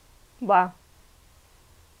 Wow.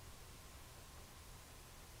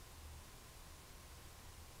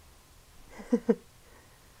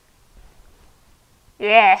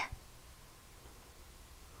 Yeah.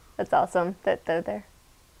 That's awesome that they're there.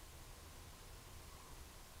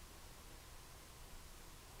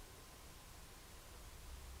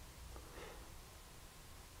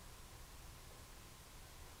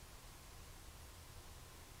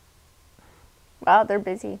 Wow, they're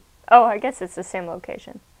busy. Oh, I guess it's the same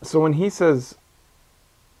location. So when he says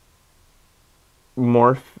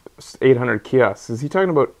Morph 800 kiosks, is he talking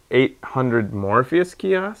about 800 Morpheus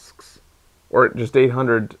kiosks? Or just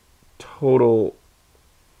 800 total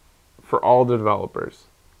for all the developers?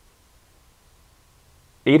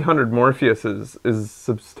 800 Morpheus is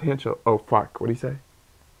substantial. Oh, fuck. What'd he say?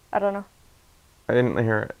 I don't know. I didn't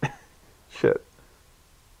hear it. Shit.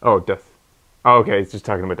 Oh, Death. Oh, okay. He's just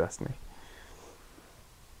talking about Destiny.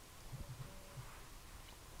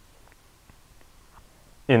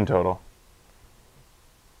 In total.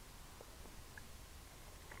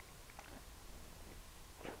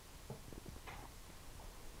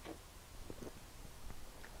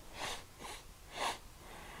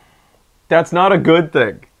 That's not a good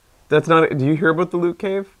thing. That's not. Do you hear about the loot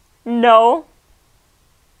cave? No.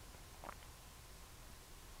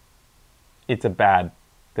 It's a bad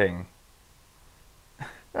thing. Oh,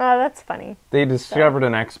 that's funny. They discovered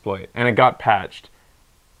an exploit, and it got patched,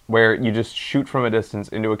 where you just shoot from a distance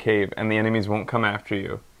into a cave, and the enemies won't come after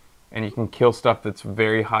you, and you can kill stuff that's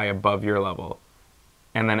very high above your level,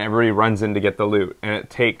 and then everybody runs in to get the loot, and it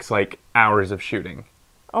takes like hours of shooting.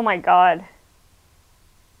 Oh my god.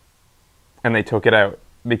 And they took it out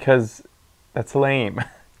because that's lame.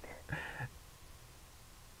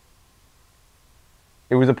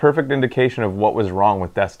 It was a perfect indication of what was wrong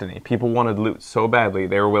with Destiny. People wanted loot so badly,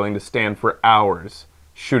 they were willing to stand for hours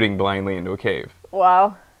shooting blindly into a cave.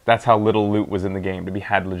 Wow. That's how little loot was in the game to be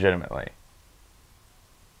had legitimately.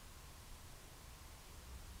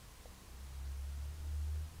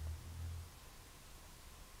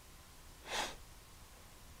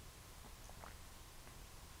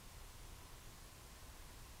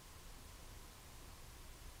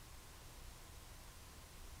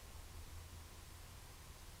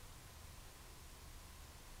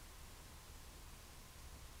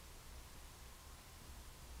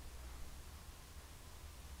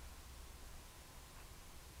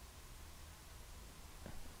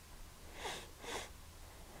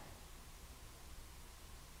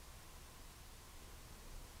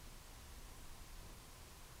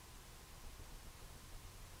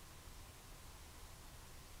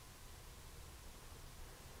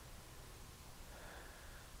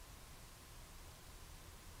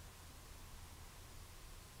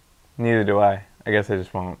 Neither do I. I guess I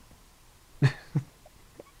just won't.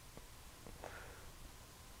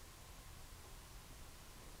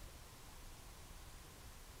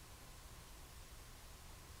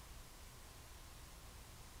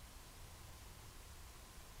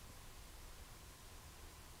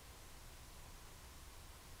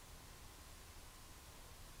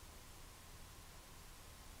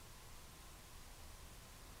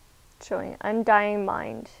 Showing Undying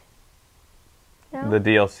Mind. No? The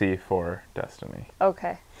DLC for Destiny.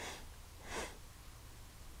 Okay.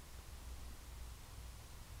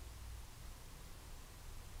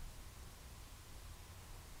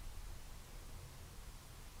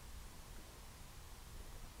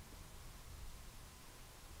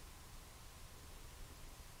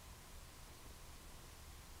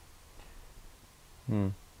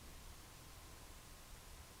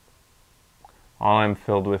 All I'm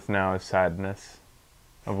filled with now is sadness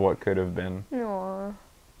of what could have been. Aww.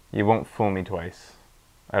 You won't fool me twice.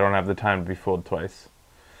 I don't have the time to be fooled twice.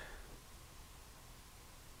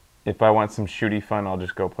 If I want some shooty fun, I'll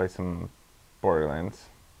just go play some Borderlands.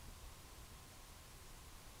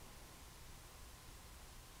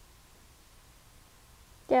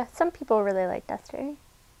 Yeah, some people really like Destiny.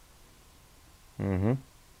 Mm-hmm.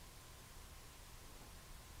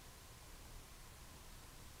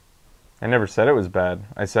 I never said it was bad.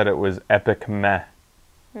 I said it was epic meh.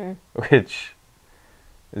 Which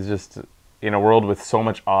is just, in a world with so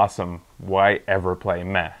much awesome, why ever play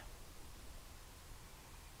meh?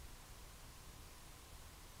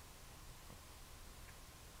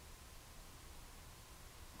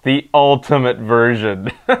 The ultimate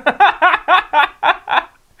version.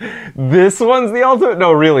 This one's the ultimate?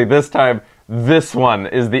 No, really, this time, this one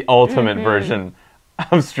is the ultimate version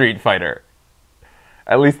of Street Fighter.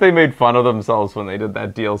 At least they made fun of themselves when they did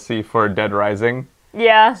that DLC for Dead Rising.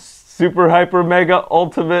 Yeah. Super Hyper Mega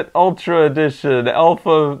Ultimate Ultra Edition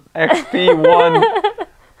Alpha XP1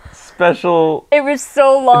 Special. It was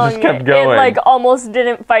so long. It just kept going. It like almost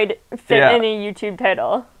didn't fit Yeah. in a YouTube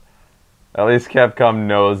title. At least Capcom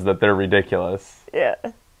knows that they're ridiculous. Yeah.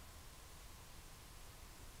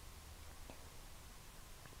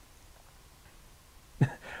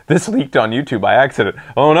 This leaked on YouTube by accident.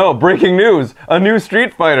 Oh no, breaking news! A new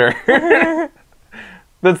Street Fighter!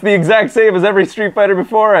 That's the exact same as every Street Fighter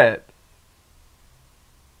before it!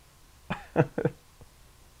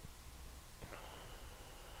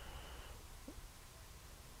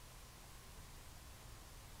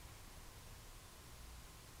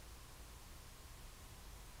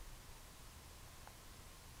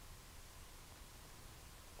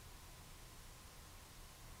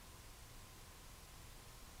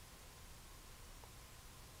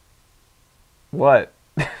 What?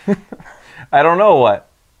 I don't know what.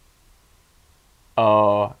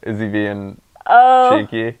 Oh, is he being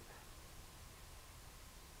cheeky?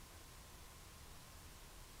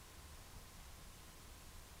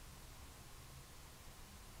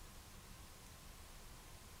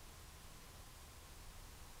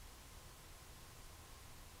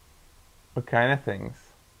 What kind of things?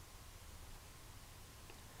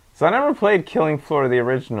 So I never played Killing Floor the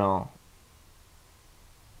original.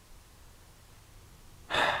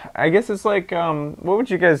 I guess it's like, what would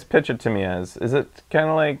you guys pitch it to me as? Is it kind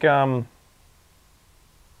of like a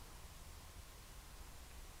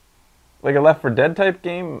Left 4 Dead type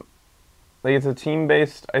game? Like it's a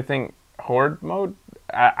team-based, I think, horde mode?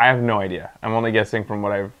 I have no idea. I'm only guessing from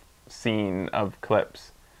what I've seen of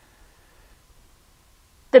clips.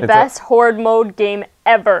 The best horde mode game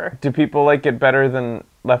ever. Do people like it better than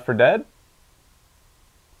Left 4 Dead?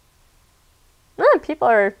 People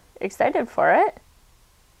are excited for it.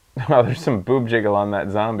 Well, there's some boob jiggle on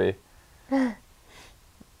that zombie.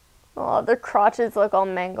 Oh, their crotches look all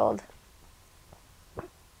mangled.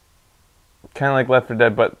 Kind of like Left 4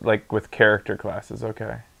 Dead, but like with character classes.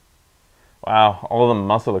 Okay. Wow, all the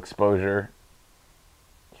muscle exposure.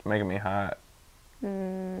 It's making me hot.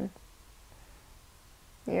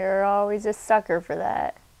 You're always a sucker for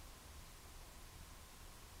that.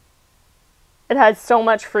 It had so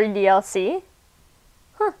much free DLC.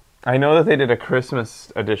 I know that they did a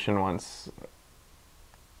Christmas edition once.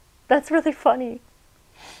 That's really funny.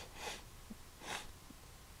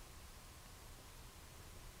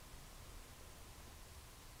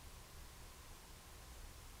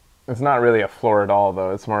 It's not really a floor at all,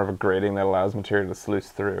 though. It's more of a grating that allows material to sluice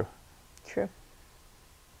through. True.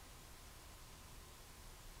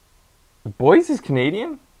 Boys is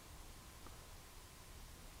Canadian?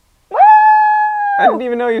 Woo! I didn't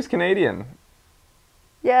even know he was Canadian.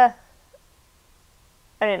 Yeah.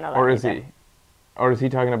 I didn't know that. Or is either. he? Or is he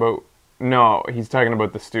talking about... No, he's talking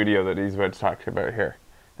about the studio that he's about to talk about here.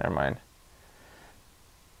 Never mind.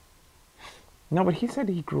 No, but he said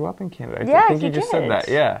he grew up in Canada. Yeah, I think he he just did. said that,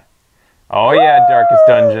 yeah. Oh yeah, Darkest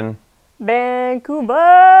Dungeon.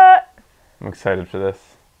 Vancouver! I'm excited for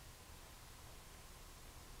this.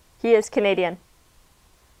 He is Canadian.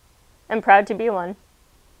 And proud to be one.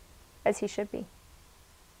 As he should be.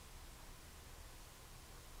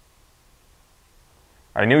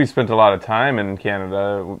 I knew he spent a lot of time in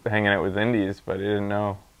Canada hanging out with indies, but I didn't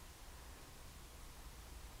know.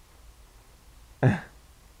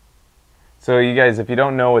 So you guys, if you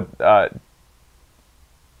don't know what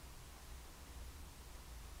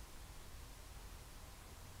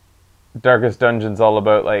Darkest Dungeon's all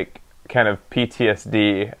about, like kind of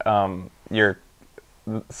PTSD, your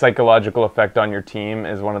psychological effect on your team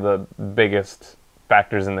is one of the biggest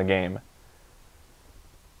factors in the game.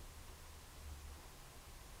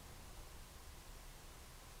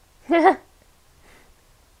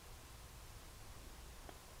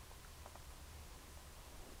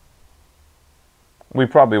 We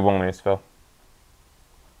probably won't, Aceville.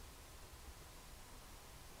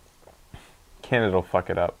 Canada'll fuck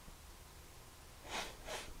it up.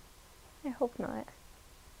 I hope not.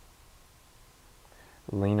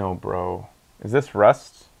 Lino, bro. Is this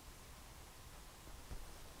Rust?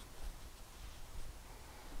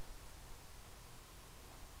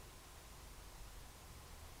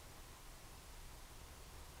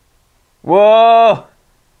 Whoa!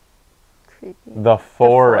 Creepy. The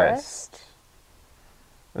forest.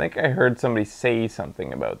 I think I heard somebody say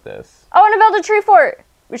something about this. I want to build a tree fort!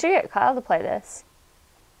 We should get Kyle to play this.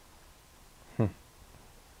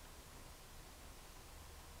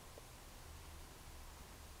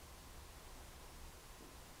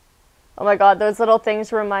 Oh my god, those little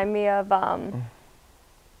things remind me of,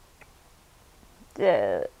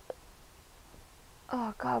 the...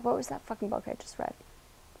 Oh god, what was that fucking book I just read?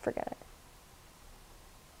 Forget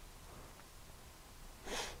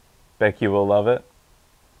it. Becky will love it.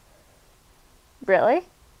 Really?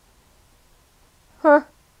 Huh.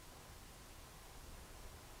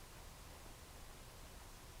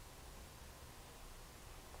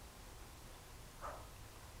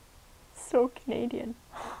 So Canadian.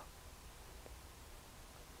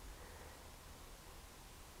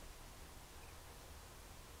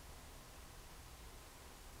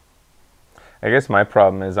 I guess my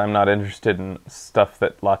problem is I'm not interested in stuff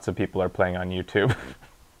that lots of people are playing on YouTube.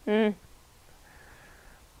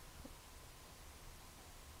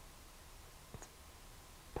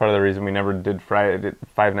 Part of the reason we never did Five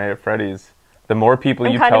Nights at Freddy's. The more people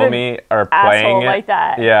I'm you kind of tell an me are playing it, like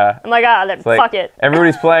that. yeah, I'm like, ah, then it's like, fuck it.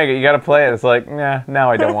 everybody's playing it. You got to play it. It's like, nah,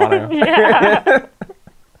 now I don't want to. Yeah.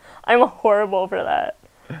 I'm horrible for that.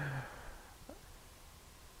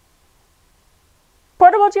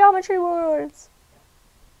 Portable Geometry Wars.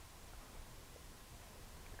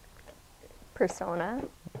 Persona.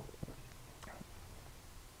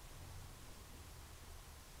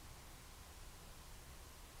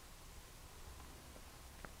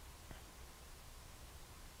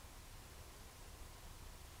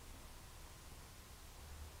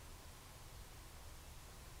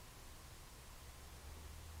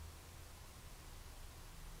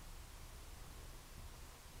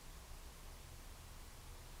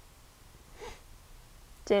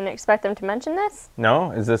 Didn't expect them to mention this.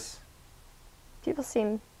 No? Is this... People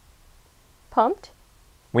seem pumped.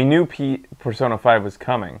 We knew Persona 5 was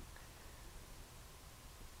coming.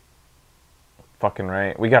 Fucking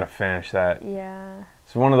right. We gotta finish that. Yeah.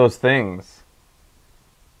 It's one of those things.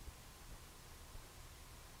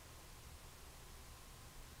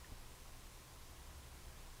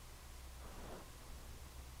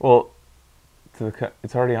 Well,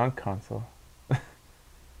 it's already on console.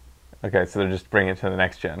 Okay, so they're just bringing it to the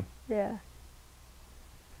next gen. Yeah.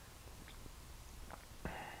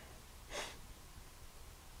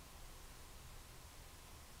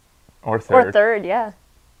 Or third. Or third, yeah.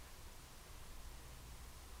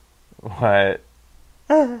 What?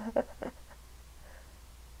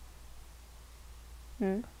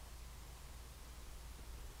 Hmm.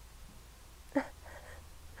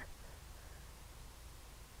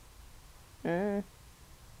 Mm.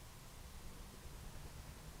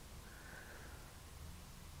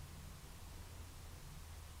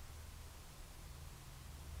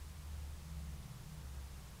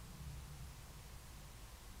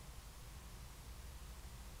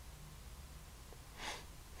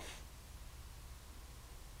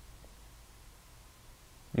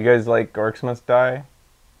 You guys like Orcs Must Die?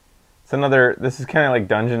 It's another... This is kind of like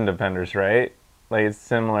Dungeon Defenders, right? Like, it's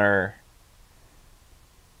similar...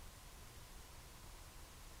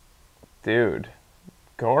 Dude.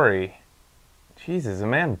 Gory. Jesus, a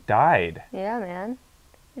man died. Yeah, man.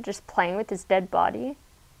 You're just playing with his dead body.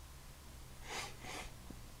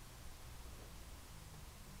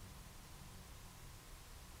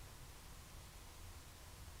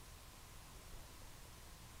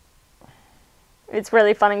 It's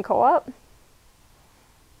really fun in co-op.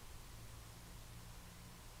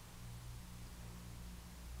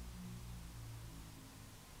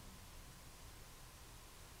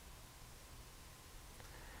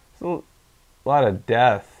 It's a lot of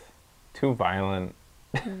death. Too violent.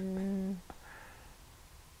 Mm.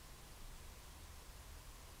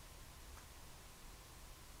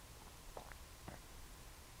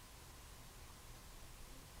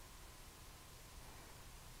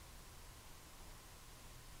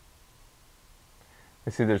 I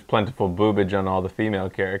see there's plentiful boobage on all the female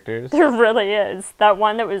characters. There really is. That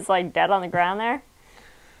one that was like dead on the ground there.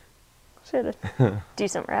 Should have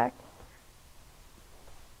decent rack.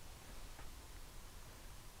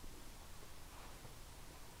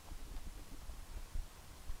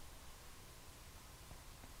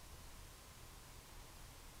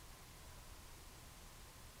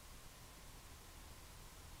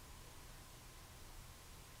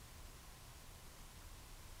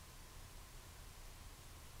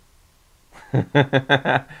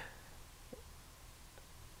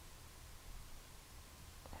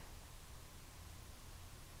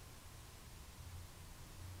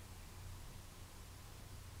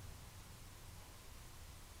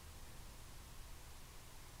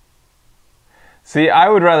 See, I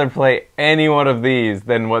would rather play any one of these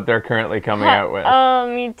than what they're currently coming out with.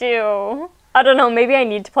 Me too. I don't know, maybe I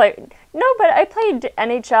need to play... No, but I played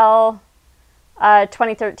NHL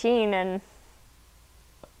 2013 and...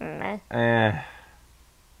 meh.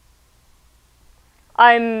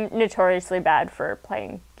 I'm notoriously bad for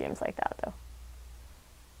playing games like that, though.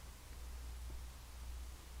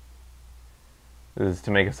 This is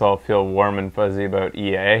to make us all feel warm and fuzzy about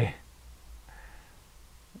EA.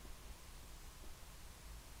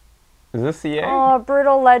 Is this EA? Oh,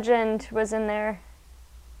 Brutal Legend was in there.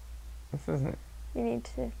 This isn't... You need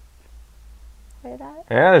to play that?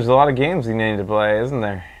 Yeah, there's a lot of games we need to play, isn't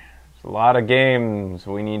there? There's a lot of games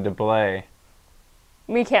we need to play.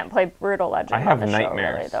 We can't play Brutal Legend I have on the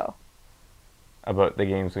nightmares show, really, though. about the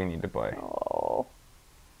games we need to play. Oh.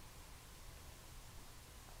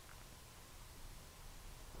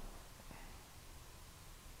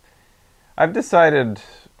 I've decided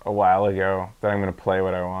a while ago that I'm going to play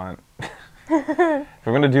what I want. If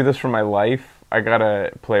I'm going to do this for my life, I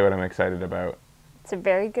gotta play what I'm excited about. It's a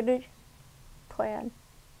very good plan.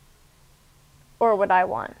 Or what I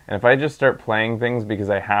want. And if I just start playing things because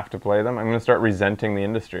I have to play them, I'm going to start resenting the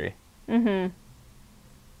industry. Mm-hmm.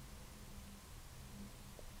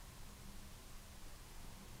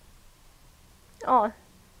 Oh.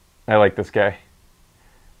 I like this guy.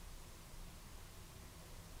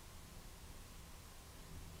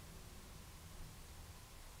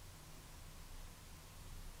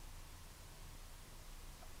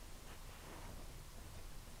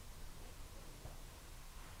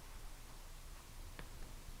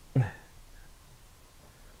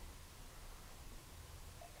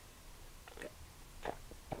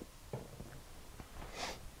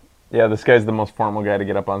 Yeah, this guy's the most formal guy to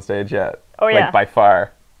get up on stage yet. Oh, yeah. Like, by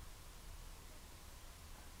far.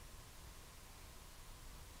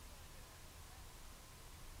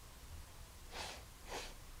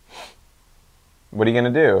 What are you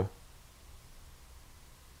gonna do?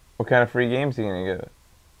 What kind of free games are you gonna get?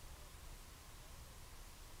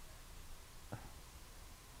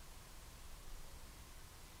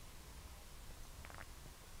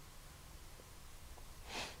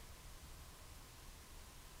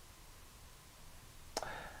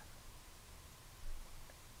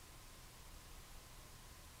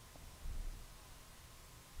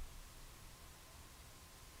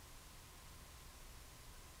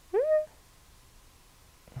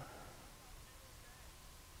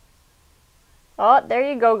 Oh, there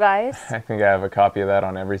you go, guys. I think I have a copy of that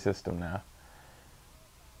on every system now.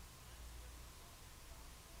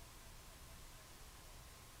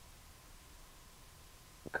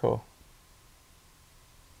 Cool.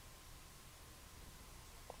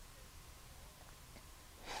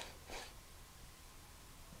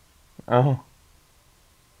 Oh.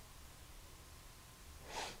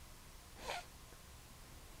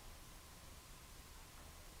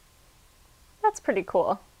 That's pretty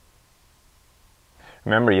cool.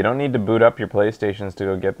 Remember, you don't need to boot up your PlayStations to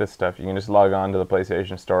go get this stuff. You can just log on to the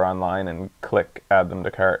PlayStation Store online and click add them to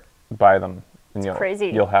cart, buy them, and crazy.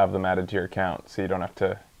 You'll have them added to your account, so you don't have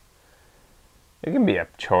to. It can be a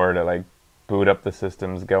chore to like boot up the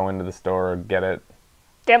systems, go into the store, get it.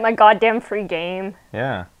 Get my goddamn free game.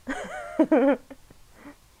 Yeah.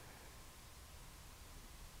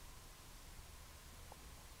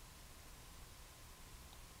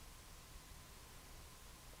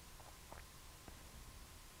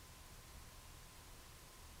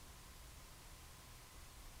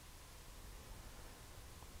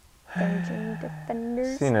 Dungeon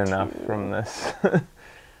Defenders. Seen enough 2. from this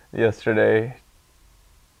yesterday.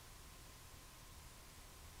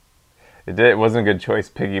 It wasn't a good choice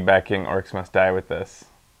piggybacking Orcs Must Die with this.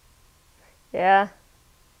 Yeah.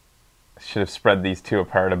 Should have spread these two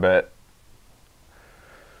apart a bit.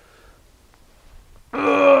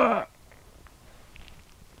 Oh,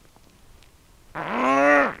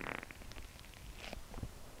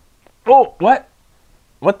 what?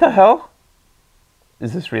 What the hell?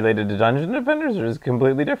 Is this related to Dungeon Defenders or is it a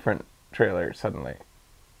completely different trailer suddenly?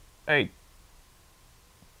 Hey.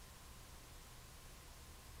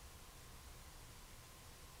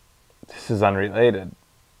 This is unrelated.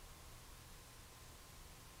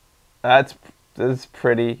 That's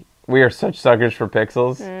pretty. We are such suckers for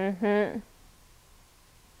pixels. Mm-hmm.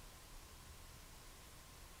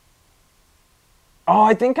 Oh,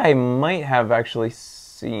 I think I might have actually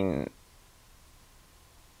seen.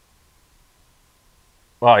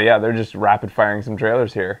 Well, yeah, they're just rapid firing some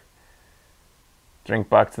trailers here. Drink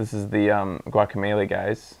Bucks, this is the Guacamelee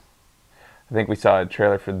guys. I think we saw a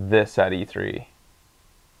trailer for this at E3.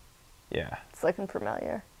 Yeah. It's looking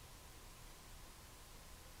familiar.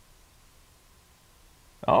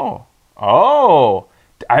 Oh. Oh!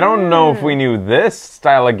 I don't know if we knew this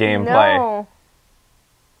style of gameplay. No.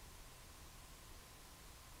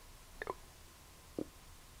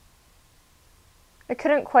 I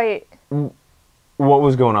couldn't quite. What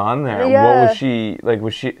was going on there? Yeah. What was she like?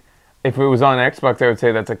 Was she? If it was on Xbox, I would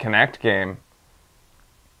say that's a Kinect game.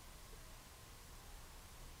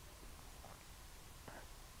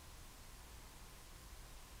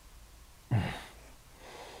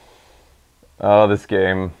 Oh, this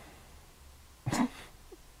game.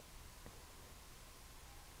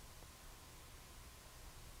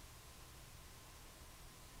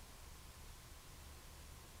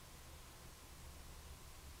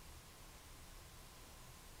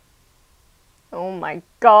 Oh my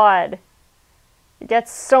god. It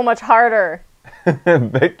gets so much harder.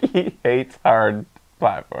 Becky hates hard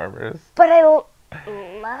platformers. But I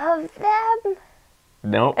love them.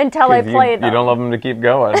 Nope. Until I 'cause play them. You don't love them to keep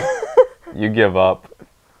going. You give up.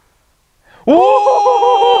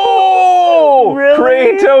 Whoa! Really?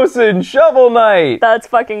 Kratos and Shovel Knight! That's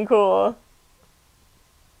fucking cool.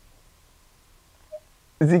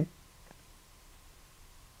 Is he...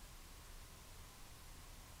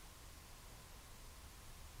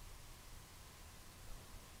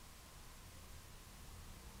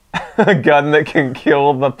 A gun that can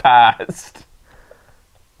kill the past.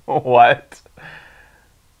 What?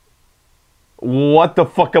 What the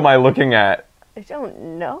fuck am I looking at? I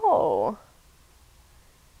don't know.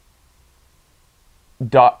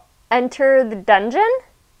 Enter the dungeon?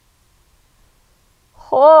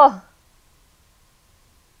 Oh.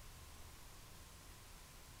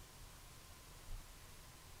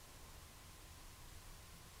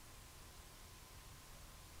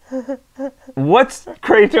 What's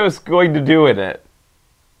Kratos going to do in it?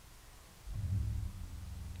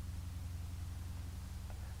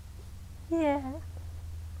 Yeah.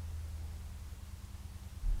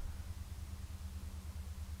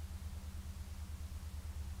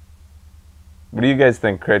 What do you guys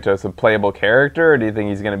think, Kratos? A playable character, or do you think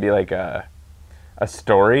he's going to be like a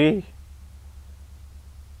story?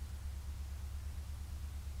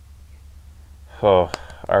 Oh,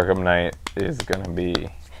 Arkham Knight is going to be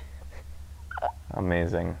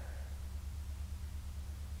amazing.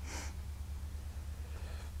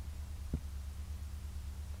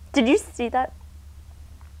 Did you see that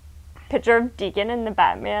picture of Deacon in the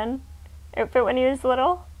Batman outfit when he was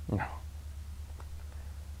little? No.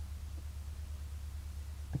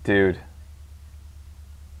 Dude.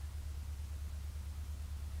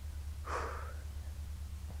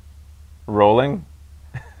 Rolling?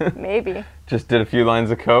 Maybe. Just did a few lines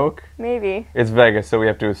of coke? Maybe. It's Vegas, so we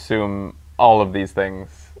have to assume all of these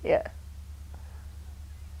things. Yeah.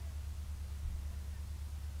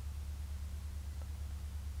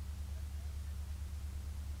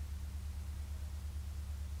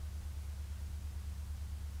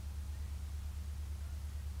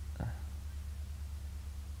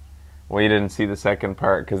 Well, you didn't see the second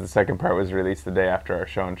part because the second part was released the day after our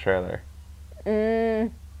show and trailer.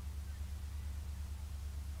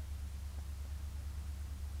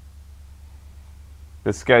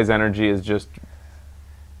 This guy's energy is just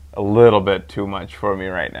a little bit too much for me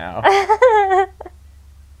right now.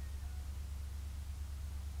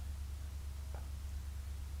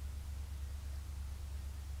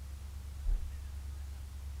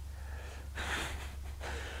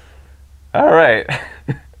 All right.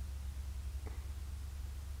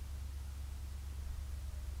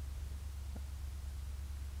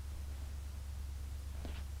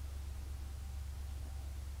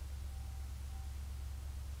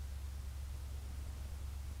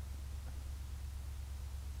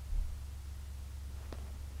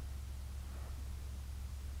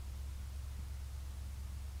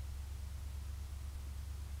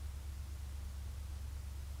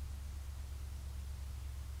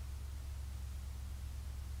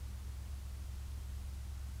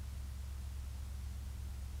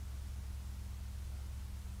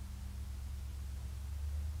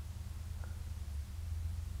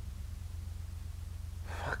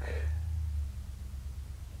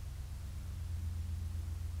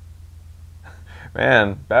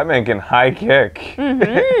 Man, Batman can high kick.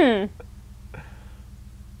 Mm-hmm.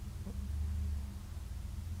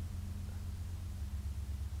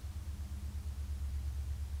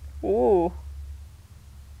 Ooh.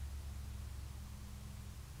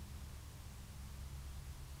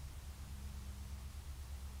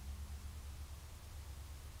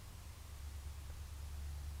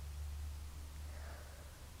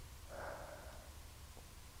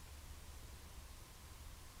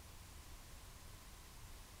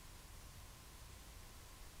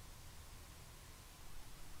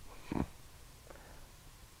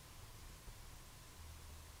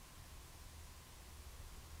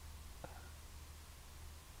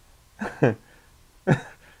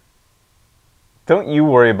 Don't you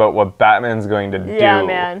worry about what Batman's going to do. Yeah,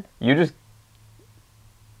 man. You just...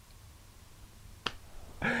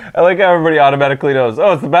 I like how everybody automatically knows,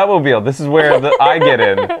 oh, it's the Batmobile. This is where I get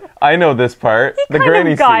in. I know this part. He the kind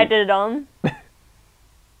granny of guided him.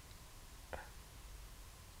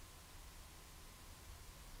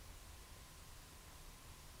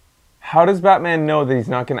 How does Batman know that he's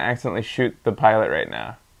not going to accidentally shoot the pilot right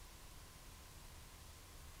now?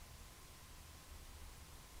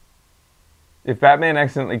 If Batman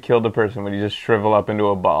accidentally killed a person, would he just shrivel up into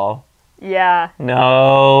a ball? Yeah.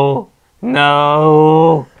 No.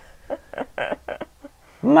 No.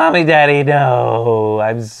 Mommy, Daddy, no.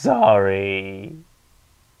 I'm sorry.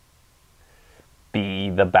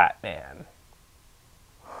 Be the Batman.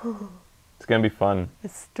 It's going to be fun. The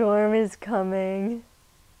storm is coming.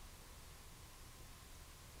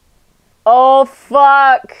 Oh,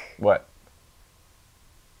 fuck. What?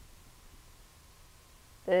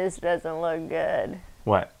 This doesn't look good.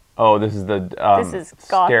 What? Oh, this is the This is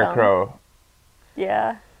Gotham. Scarecrow.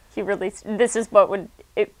 Yeah. He released... This is what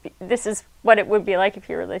it would be like if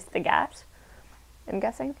he released the gas, I'm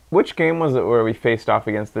guessing. Which game was it where we faced off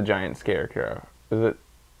against the giant Scarecrow? Is it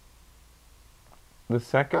the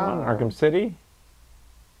second one? Arkham City?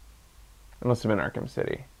 It must have been Arkham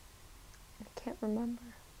City. I can't remember.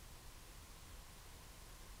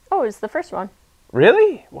 Oh, it was the first one.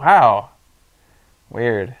 Really? Wow.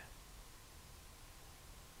 Weird.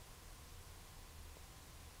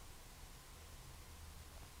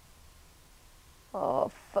 Oh,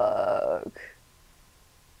 fuck.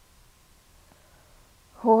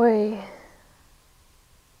 Hoy.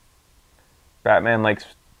 Batman likes...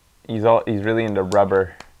 He's really into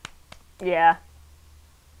rubber. Yeah.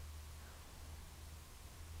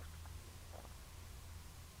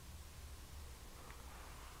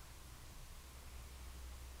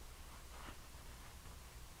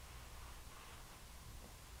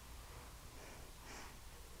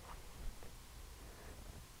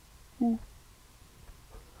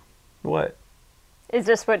 what? Is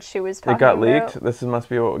this what she was talking It got about? leaked? This must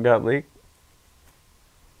be what got leaked?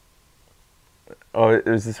 Oh,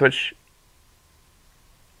 is this what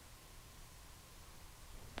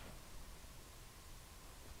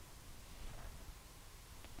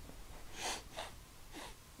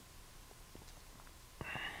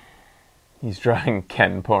He's drawing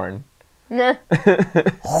Ken porn. Nah.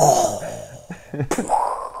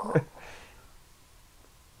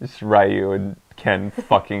 Just Ryu and Ken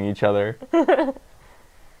fucking each other.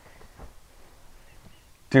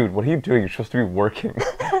 Dude, what are you doing? You're supposed to be working.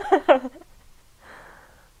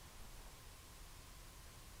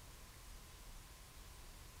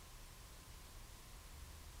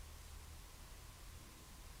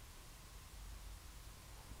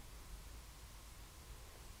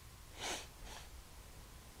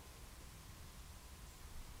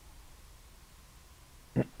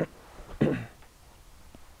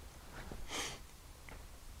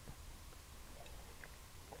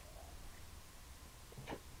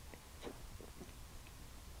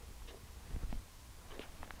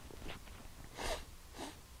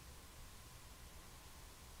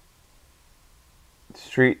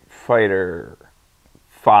 Street Fighter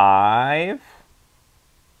 5?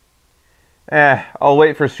 I'll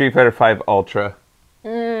wait for Street Fighter 5 Ultra.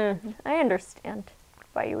 I understand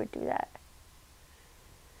why you would do that.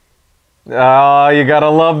 Oh, you gotta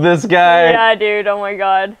love this guy. Yeah, dude. Oh my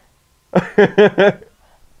god.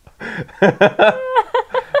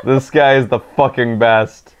 This guy is the fucking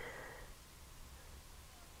best.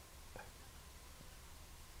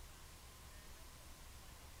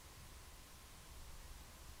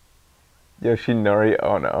 Yoshinori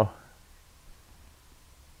Ono.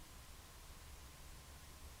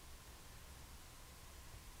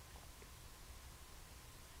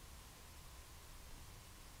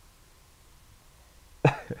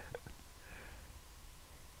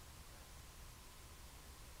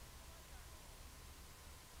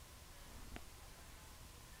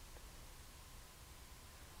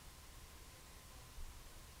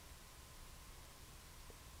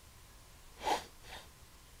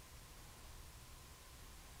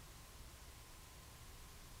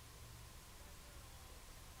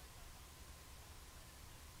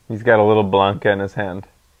 He's got a little Blanca in his hand.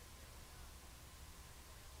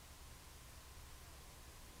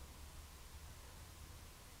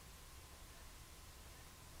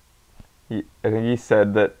 I think he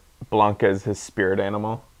said that Blanca is his spirit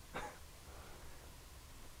animal.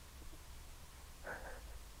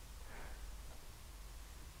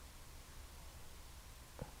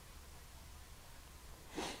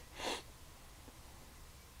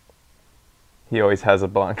 He always has a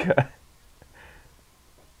Blanca.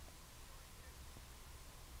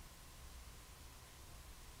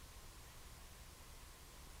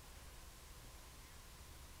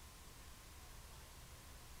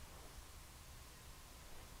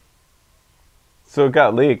 So it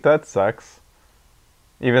got leaked. That sucks.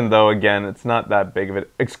 Even though, again, it's not that big of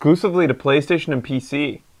it. Exclusively to PlayStation and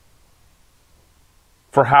PC.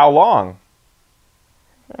 For how long?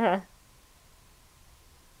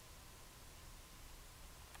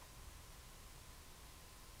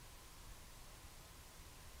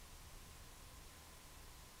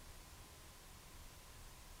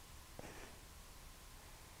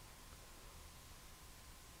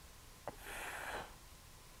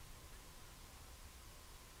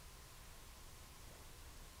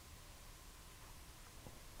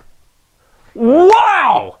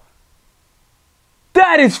 Wow!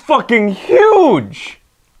 That is fucking huge!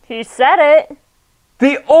 He said it.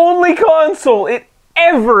 The only console it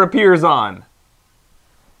ever appears on.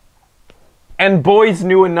 And Boys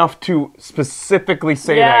knew enough to specifically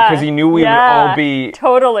say that because he knew we would all be...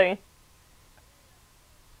 Totally.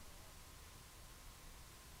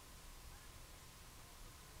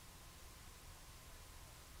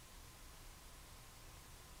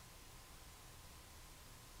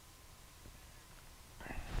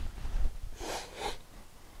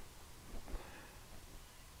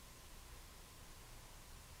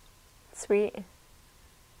 Sweet.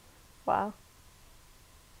 Wow.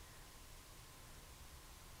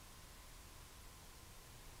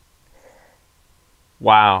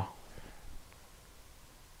 Wow.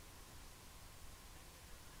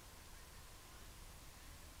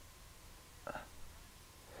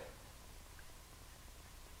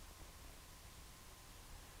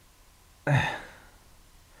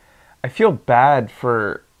 I feel bad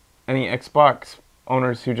for any Xbox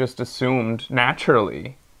owners who just assumed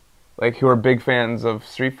naturally, like who are big fans of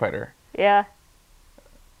Street Fighter. Yeah.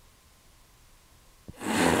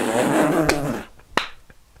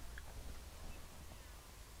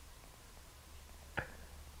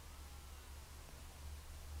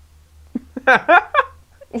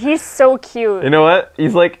 He's so cute. You know what?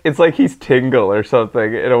 It's like he's Tingle or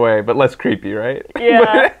something in a way, but less creepy, right?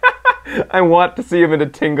 Yeah. I want to see him in a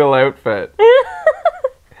Tingle outfit.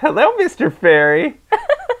 Hello, Mr. Fairy.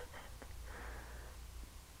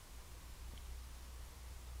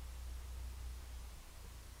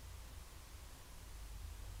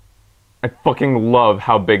 I fucking love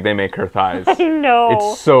how big they make her thighs. I know.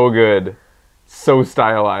 It's so good. So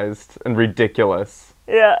stylized and ridiculous.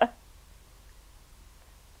 Yeah.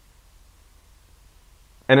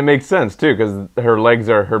 And it makes sense, too, because her legs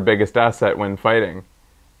are her biggest asset when fighting.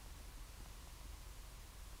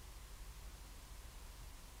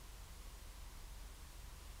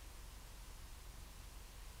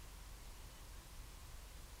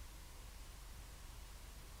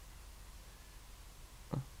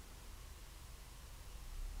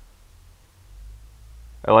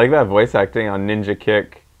 I like that voice acting on Ninja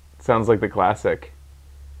Kick. It sounds like the classic.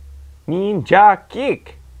 Ninja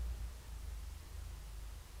Kick!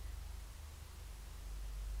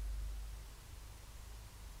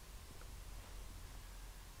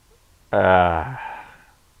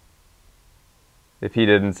 If he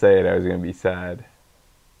didn't say it, I was going to be sad.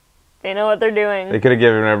 They know what they're doing. They could have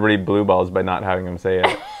given everybody blue balls by not having him say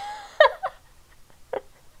it.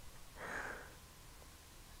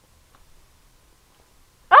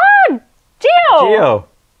 Geo!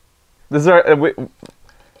 This is our...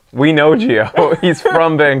 we know Geo. He's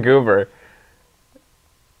from Vancouver.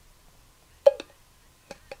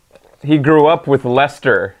 He grew up with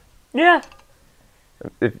Lester. Yeah.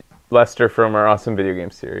 Lester from our awesome video game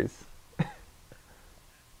series.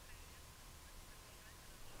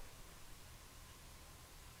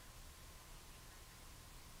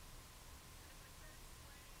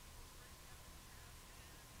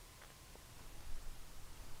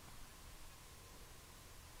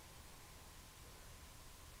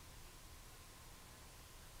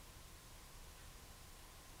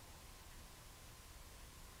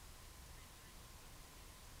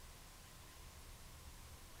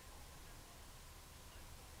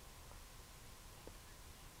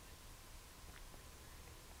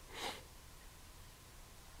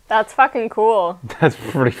 That's fucking cool. That's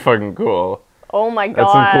pretty fucking cool. Oh my god.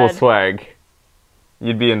 That's some cool swag.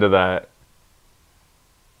 You'd be into that.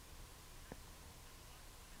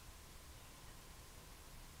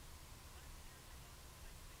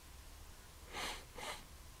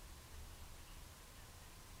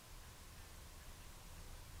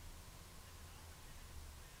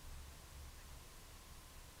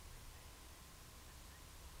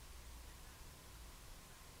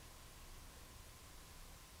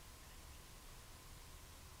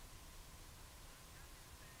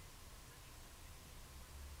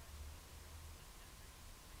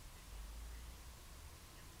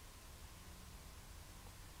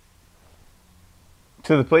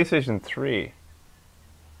 To the PlayStation 3.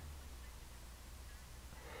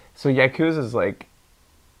 So Yakuza is like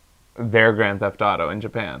their Grand Theft Auto in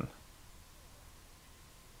Japan.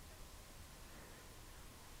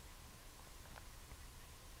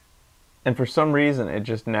 And for some reason, it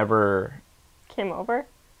just never... Came over?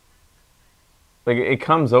 Like, it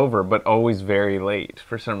comes over, but always very late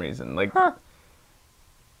for some reason. Like, huh.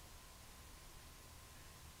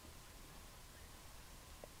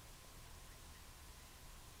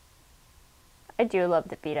 I do love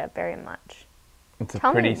the beat up very much. It's a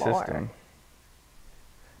Tell pretty me more. system.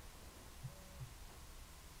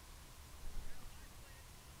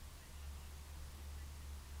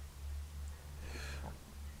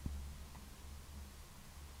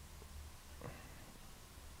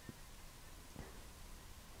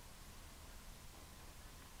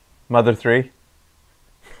 Mother 3?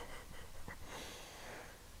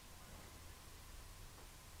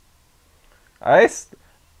 I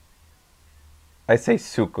say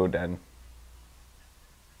Suikoden.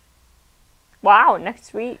 Wow,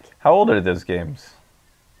 next week. How old are those games?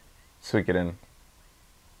 Suikoden.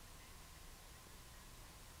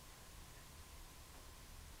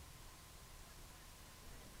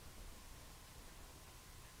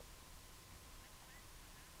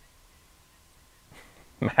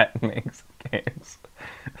 Matt makes games.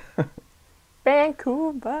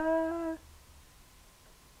 Vancouver.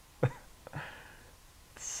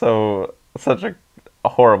 Such a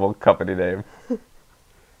horrible company name.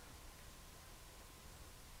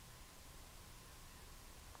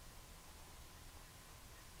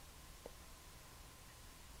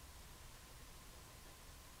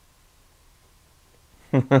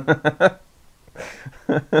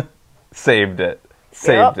 Saved it.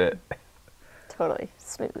 Saved it. Totally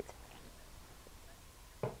smooth.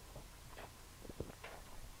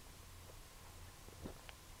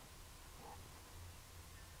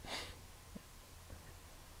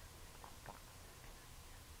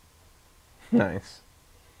 Nice.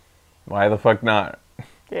 Why the fuck not?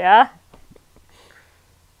 Yeah.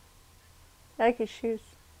 I like his shoes.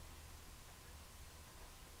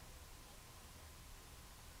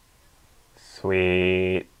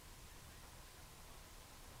 Sweet.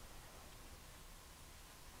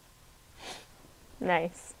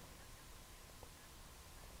 Nice.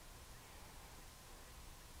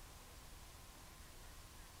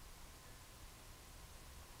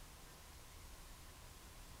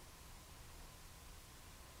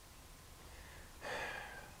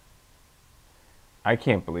 I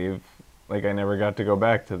can't believe, like, I never got to go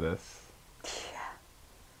back to this.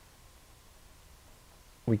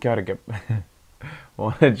 We gotta get...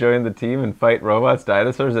 Want to join the team and fight robots,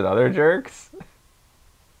 dinosaurs, and other jerks?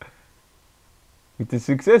 With the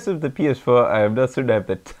success of the PS4, I am not certain I have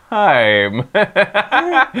the time. But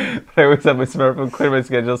I always have my smartphone, clear my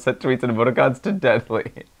schedule, set tweets and emoticons to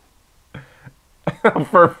deadly.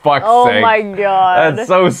 For fuck's Oh sake. my god. That's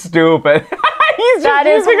so stupid. He's That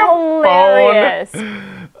just is using hilarious. a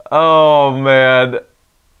phone. Oh, man.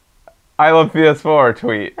 I love PS4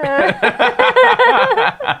 tweet.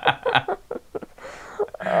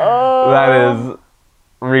 Oh. That is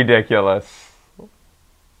ridiculous.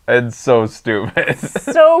 And so stupid.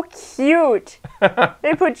 So cute.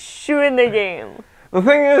 They put shoe in the game. The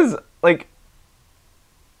thing is, like,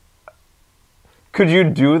 could you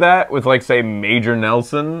do that with, like, say, Major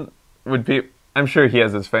Nelson? I'm sure he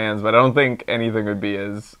has his fans, but I don't think anything would be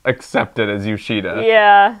as accepted as Yoshida.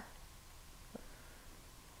 Yeah.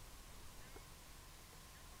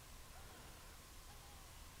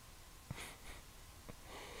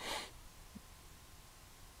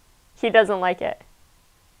 He doesn't like it.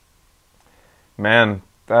 Man,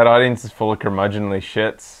 that audience is full of curmudgeonly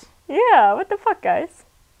shits. Yeah, what the fuck, guys?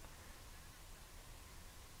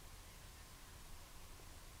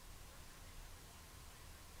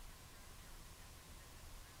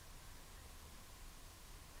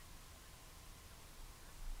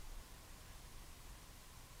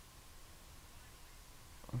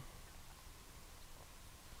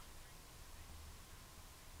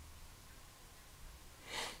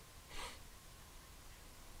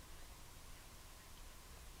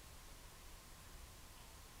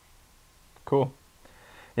 Cool.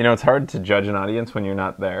 You know, it's hard to judge an audience when you're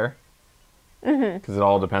not there. Because it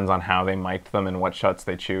all depends on how they mic'd them and what shots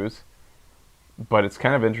they choose. But it's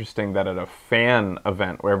kind of interesting that at a fan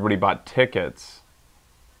event where everybody bought tickets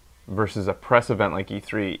versus a press event like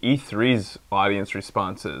E3, E3's audience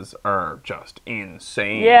responses are just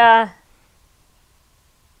insane. Yeah.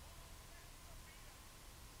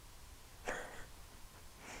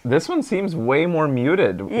 This one seems way more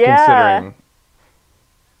muted, Yeah. considering.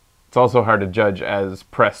 It's also hard to judge as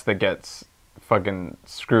press that gets fucking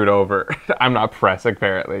screwed over. I'm not press,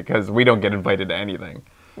 apparently, because we don't get invited to anything.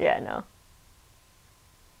 Yeah, no.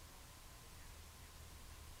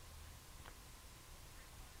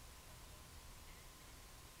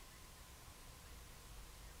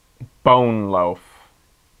 Bone Loaf.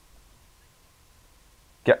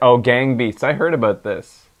 Gang Beasts. I heard about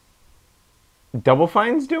this. Double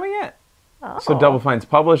Fine's doing it? Oh. So Double Fine's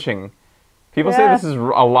publishing. People say Yeah. this is a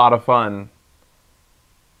lot of fun.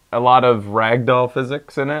 A lot of ragdoll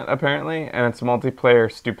physics in it, apparently, and it's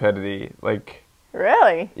multiplayer stupidity. Like,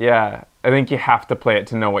 Really? yeah, I think you have to play it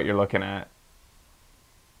to know what you're looking at.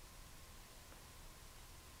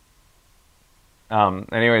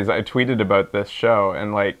 Anyways, I tweeted about this show,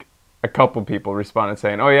 and like a couple people responded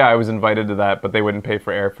saying, "Oh yeah, I was invited to that, but they wouldn't pay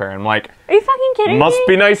for airfare." I'm like, Are you fucking kidding must me?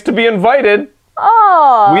 be nice to be invited.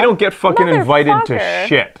 Oh. We don't get fucking invited to motherfucker.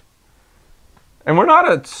 shit. And we're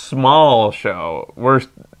not a small show. We're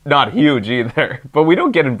not huge either, but we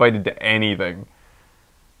don't get invited to anything.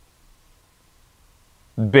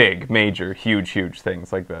 Big, major, huge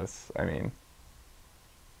things like this. I mean,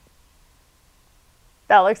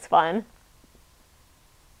 That looks fun.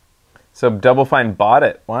 so Double Fine bought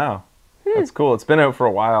it. Wow. That's cool. It's been out for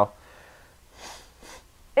a while.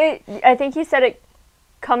 I think you said it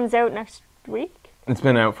comes out next week. It's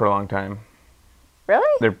been out for a long time.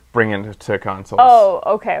 Really? They're bringing it to consoles. Oh,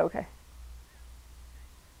 okay.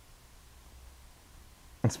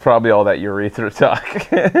 It's probably all that urethra talk.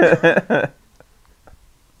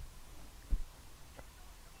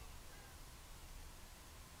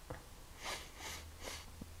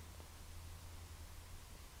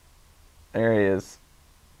 There he is.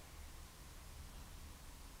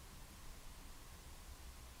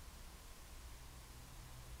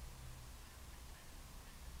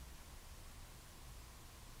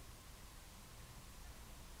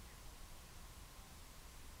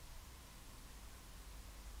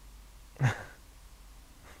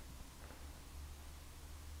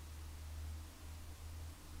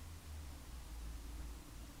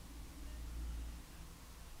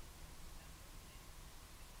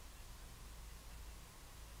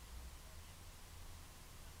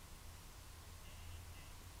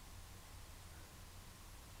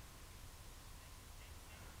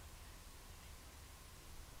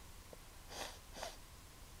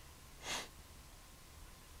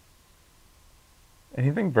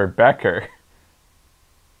 Anything for Becker.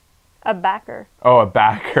 A backer. Oh, a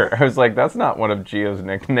backer. I was like, that's not one of Gio's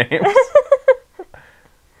nicknames.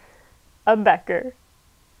 A Becker.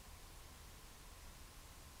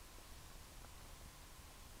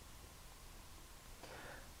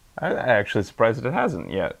 I'm actually surprised it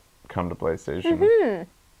hasn't yet come to PlayStation.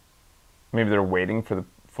 Maybe they're waiting for the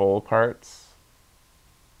full parts.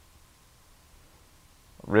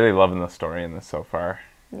 Really loving the story in this so far.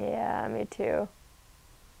 Yeah, me too.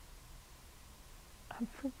 Up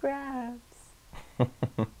for grabs.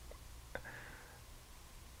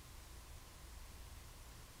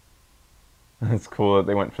 It's cool that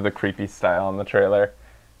they went for the creepy style in the trailer.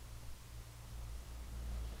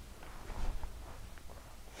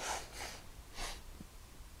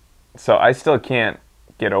 So I still can't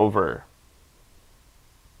get over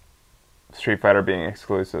Street Fighter being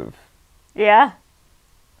exclusive. Yeah.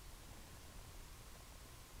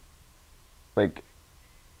 Like,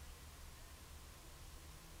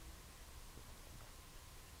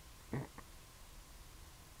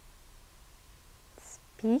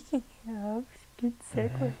 Speaking of, good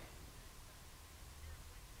segue.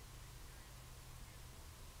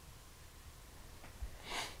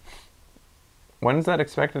 when's that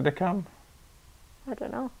expected to come? I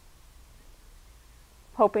don't know.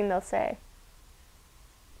 Hoping they'll say.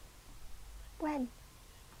 When?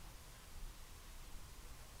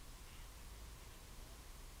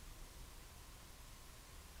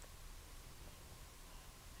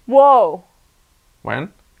 Whoa!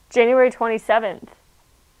 When? January 27th.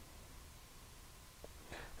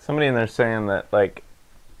 Somebody in there saying that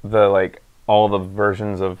all the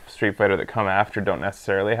versions of Street Fighter that come after don't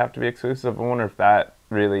necessarily have to be exclusive. I wonder if that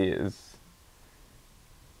really is.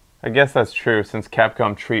 I guess that's true, since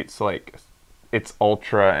Capcom treats like its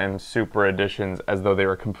Ultra and Super editions as though they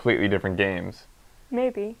were completely different games.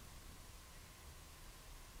 Maybe.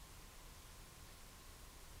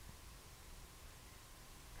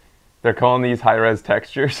 They're calling these high-res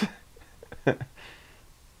textures.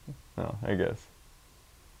 Oh, I guess.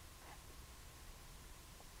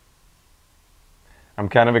 I'm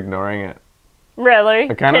kind of ignoring it. Really?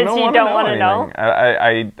 I kind of Because don't you don't want to know?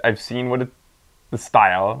 I've seen the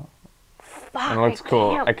style, Fuck, and it looks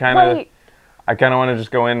cool. can't I kind of wait. want to just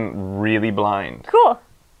go in really blind. Cool.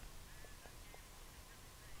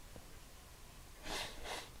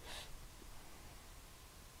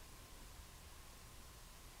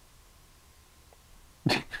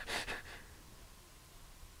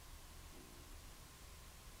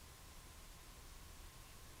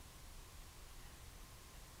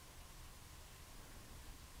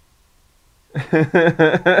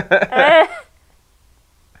 Eh.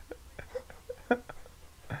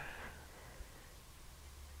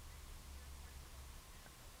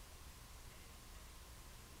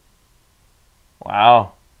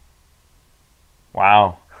 Wow.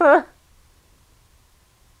 Wow. Huh.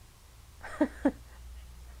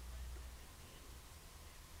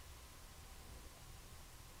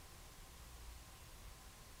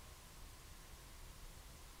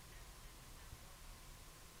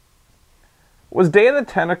 Was Day of the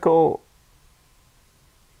Tentacle...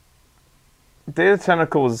 Day of the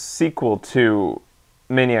Tentacle was sequel to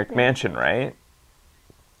Maniac Mansion, right?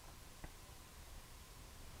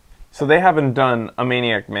 So they haven't done a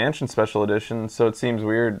Maniac Mansion special edition, so it seems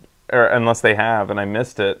weird, or unless they have and I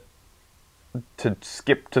missed it, to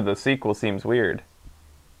skip to the sequel seems weird.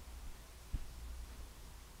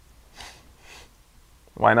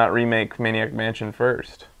 Why not remake Maniac Mansion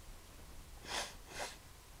first?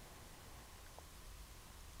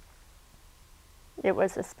 It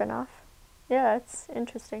was a spin-off. Yeah, that's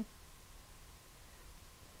interesting.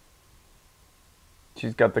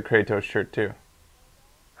 She's got the Kratos shirt too.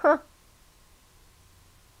 Huh.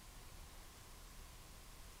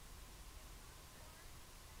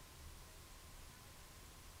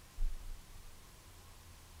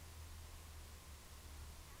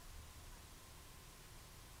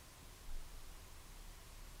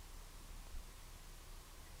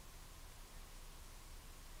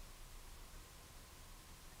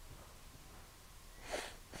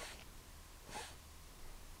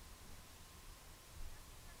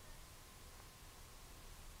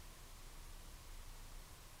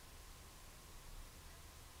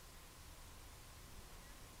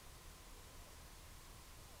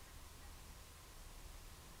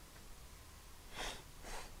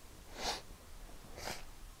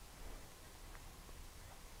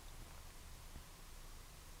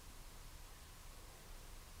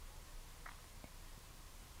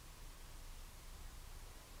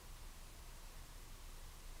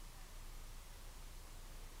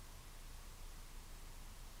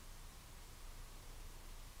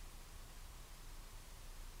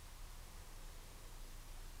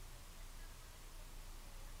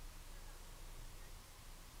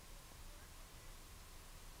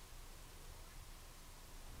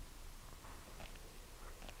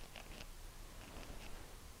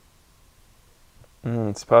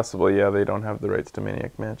 It's possible, yeah, they don't have the rights to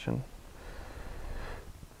Maniac Mansion.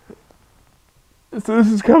 So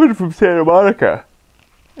this is coming from Santa Monica.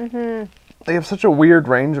 Mm-hmm. They have such a weird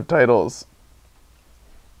range of titles.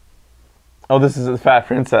 Oh, this is the Fat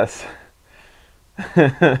Princess.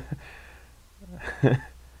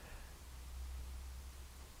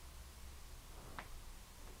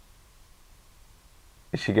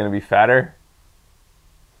 Is she gonna be fatter?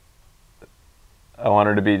 I want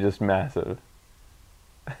her to be just massive.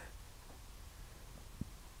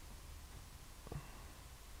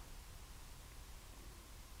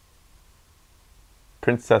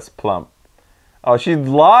 Princess Plump. Oh, she's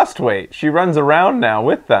lost weight. She runs around now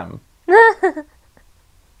with them.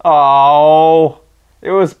 Oh, it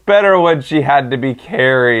was better when she had to be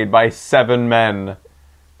carried by 7 men.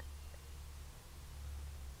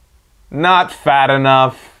 Not fat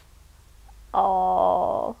enough.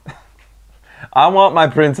 Oh. I want my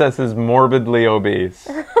princesses morbidly obese.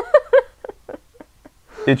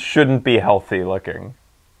 It shouldn't be healthy looking.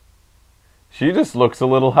 She just looks a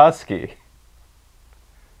little husky.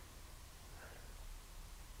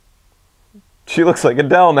 She looks like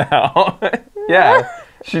Adele now. Yeah,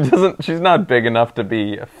 she's not big enough to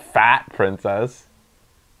be a fat princess.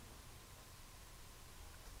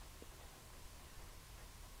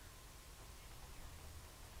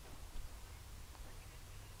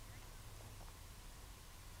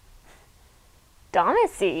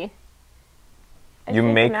 Damacy. You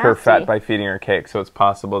make her fat by feeding her cake, so it's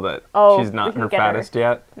possible that she's not her fattest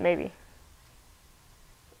yet. Maybe.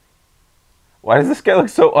 Why does this guy look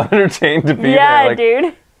so unentertained to be there? Yeah, Like,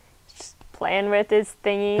 dude. Just playing with his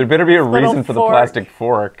thingy. there better be a his little reason for the fork. plastic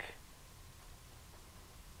fork.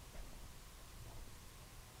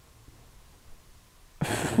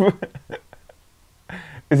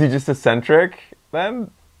 Is he just eccentric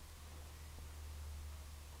then?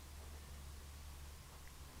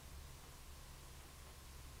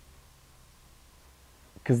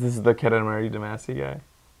 Because this is the Katamari Damacy guy.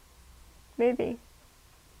 Maybe.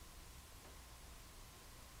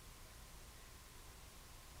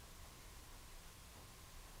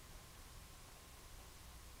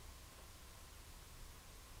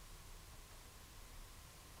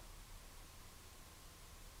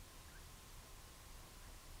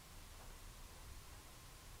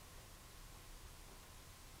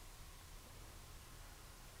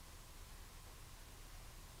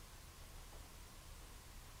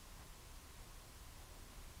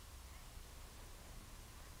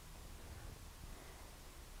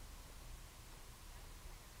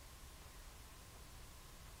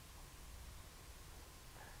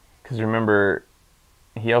 Because remember,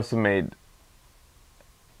 he also made...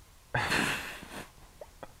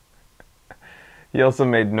 he also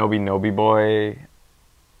made Nobi Nobi Boy.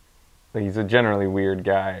 Like, he's a generally weird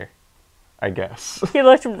guy, I guess. He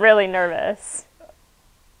looked really nervous.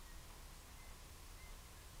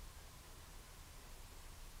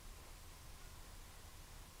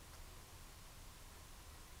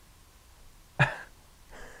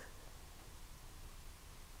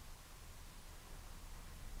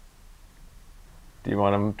 Do you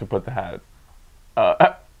want him to put the hat?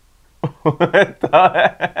 What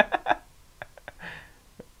the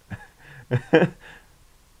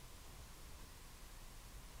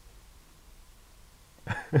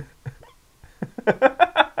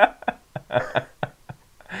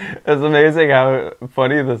It's amazing how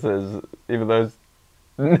funny this is, even though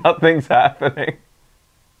nothing's happening.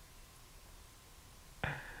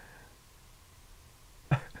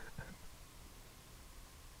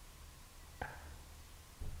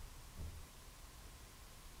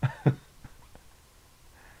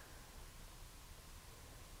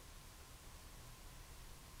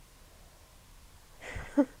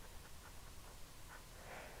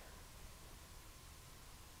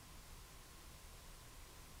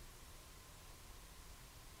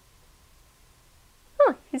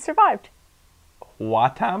 Huh, he survived.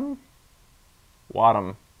 Watam?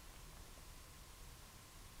 Watam.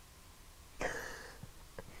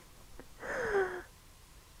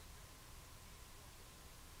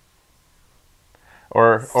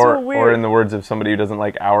 Or in the words of somebody who doesn't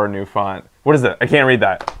like our new font. What is that? I can't read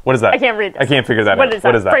that. What is that? I can't read this. I can't figure that out. What is that?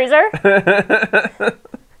 What is that? Fraser?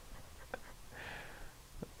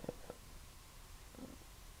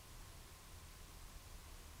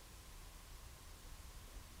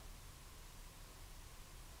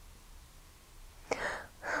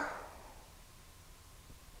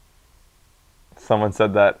 Someone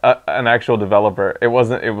said that an actual developer. It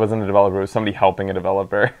wasn't a developer. It was somebody helping a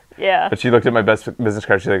developer. Yeah. But she looked at my best business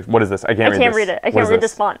card. She's like, "What is this? I can't read it. I can't read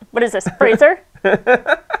this font. What is this? Fraser?"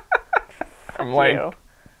 I'm like,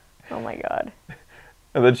 Oh my god.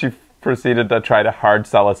 And then she proceeded to try to hard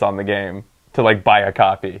sell us on the game to like buy a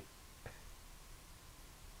copy.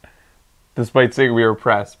 Despite saying we were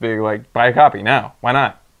pressed, being like, buy a copy now. Why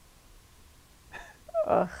not?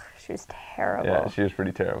 Ugh, she was terrible. Yeah, she was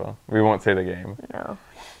pretty terrible. We won't say the game. No.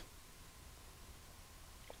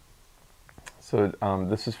 So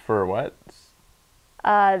this is for what?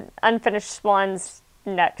 Unfinished Swans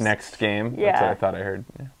Next game? Yeah. That's what I thought I heard.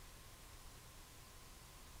 Yeah.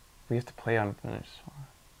 We have to play Unfinished Swan.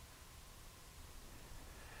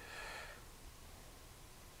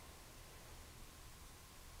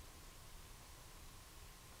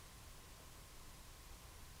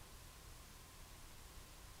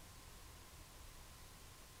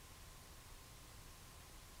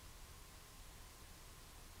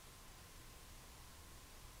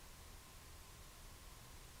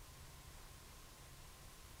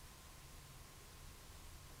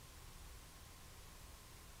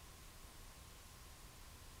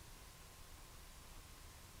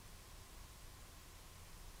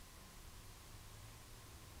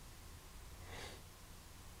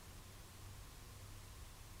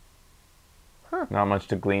 Huh. Not much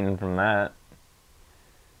to glean from that.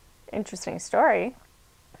 Interesting story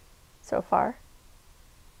so far.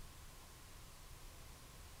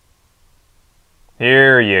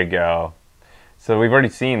 Here you go. So we've already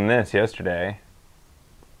seen this yesterday.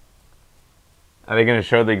 Are they going to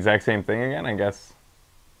show the exact same thing again, I guess?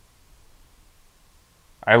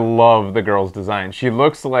 I love the girl's design. She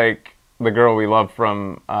looks like the girl we love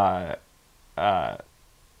from Downton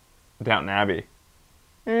Abbey.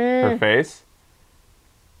 Her face.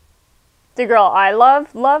 The girl I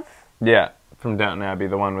love? Yeah, from Downton Abbey,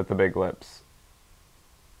 the one with the big lips.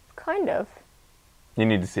 Kind of. You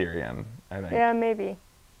need to see her again, I think. Yeah, maybe.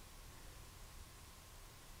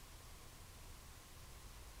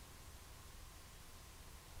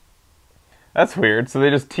 That's weird. So they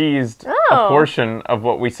just teased a Oh. portion of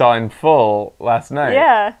what we saw in full last night.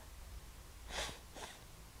 Yeah.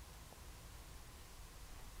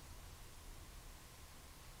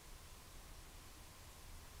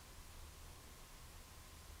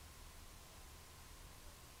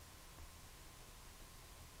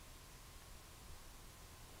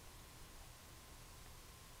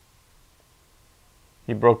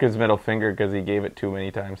 He broke his middle finger because he gave it too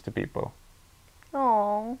many times to people.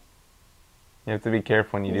 Oh. You have to be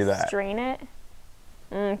careful when you do that. Strain it.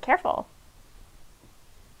 Careful.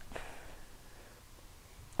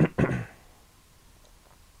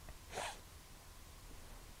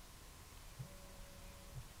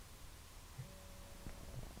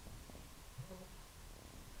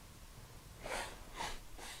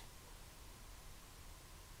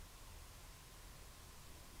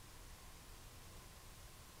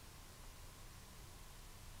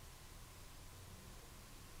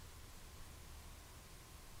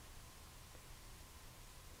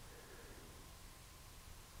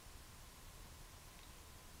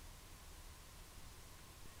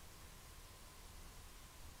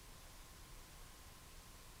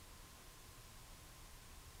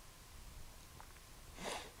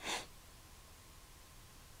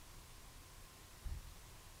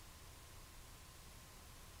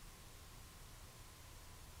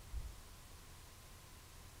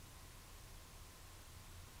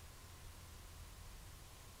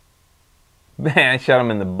 Man, I shot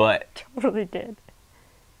him in the butt. Totally did.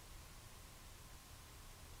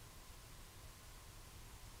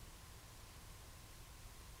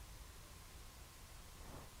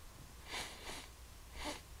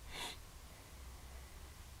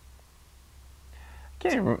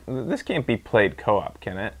 This can't be played co-op,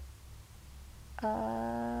 can it?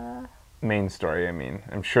 Uh, Main story, I mean.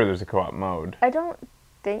 I'm sure there's a co-op mode. I don't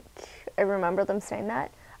think I remember them saying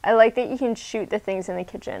that. I like that you can shoot the things in the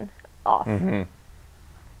kitchen off. Mm-hmm.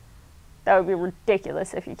 That would be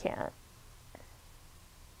ridiculous if you can't.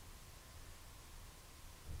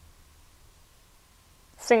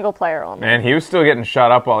 Single player only. Man, he was still getting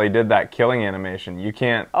shot up while he did that killing animation. You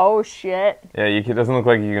can't... Oh, shit. Yeah, it doesn't look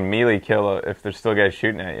like you can melee kill if there's still guys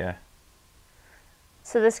shooting at you.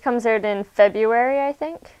 So this comes out in February, I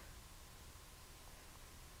think?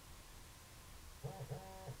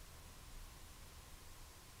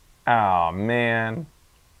 Oh, man.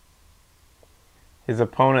 His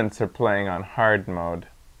opponents are playing on hard mode.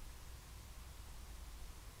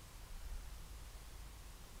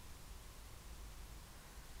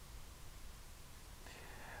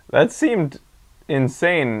 That seemed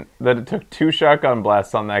insane that it took 2 shotgun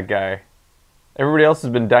blasts on that guy. Everybody else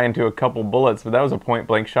has been dying to a couple bullets, but that was a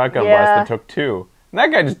point-blank shotgun blast that took 2. And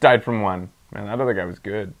that guy just died from 1. Man, that other guy was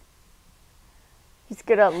good. He's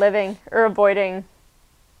good at living or avoiding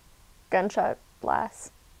gunshot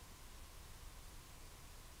Blast.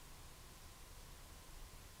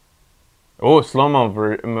 Oh,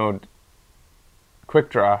 slow-mo mode. Quick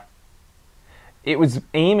draw. It was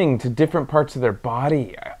aiming to different parts of their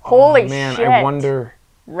body. Holy man, shit. I wonder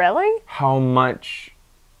Really? how much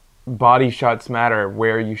body shots matter,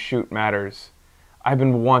 where you shoot matters. I've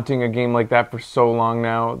been wanting a game like that for so long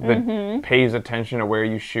now that pays attention to where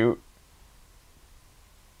you shoot.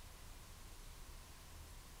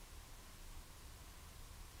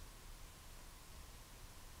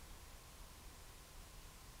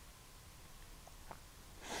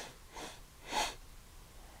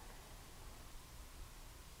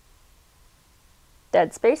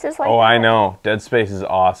 Dead Space is like Oh, that? I know. Dead Space is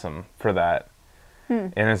awesome for that.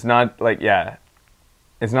 And it's not like,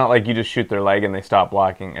 it's not like you just shoot their leg and they stop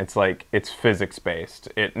walking. It's like, it's physics-based.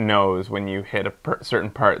 It knows when you hit a certain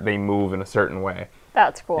part, they move in a certain way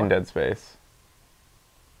That's cool. in Dead Space.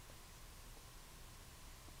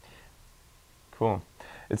 Cool.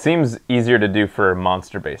 It seems easier to do for a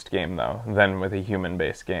monster-based game, though, than with a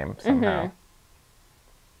human-based game, somehow.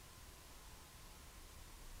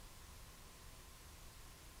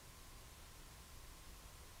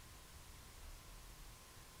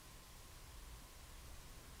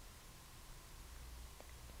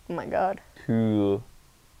 Oh my god. Cool.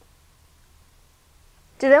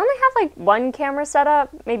 Do they only have like one camera set up?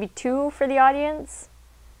 Maybe two for the audience?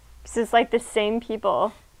 Because it's like the same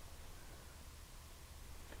people.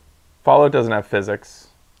 Fallout doesn't have physics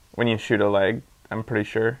when you shoot a leg, I'm pretty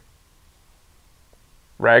sure.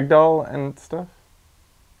 Ragdoll and stuff?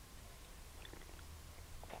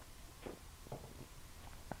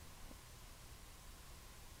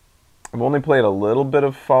 I've only played a little bit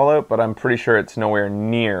of Fallout, but I'm pretty sure it's nowhere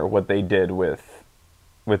near what they did with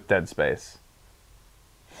Dead Space.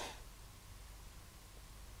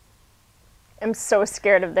 I'm so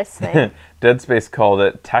scared of this thing. Dead Space called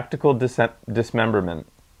it tactical dismemberment.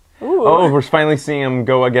 Ooh. Oh, we're finally seeing him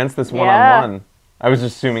go against this one-on-one. I was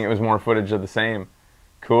just assuming it was more footage of the same.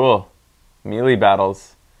 Cool. Melee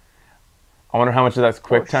battles. I wonder how much of that's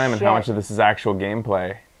quick time and how much of this is actual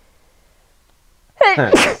gameplay.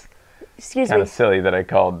 Excuse Kind me. of silly that I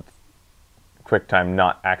called quick time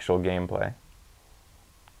not actual gameplay.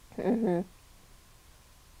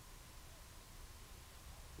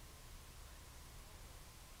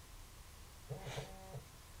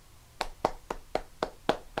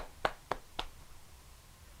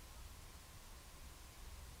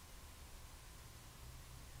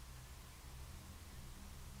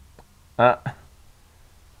 Uh.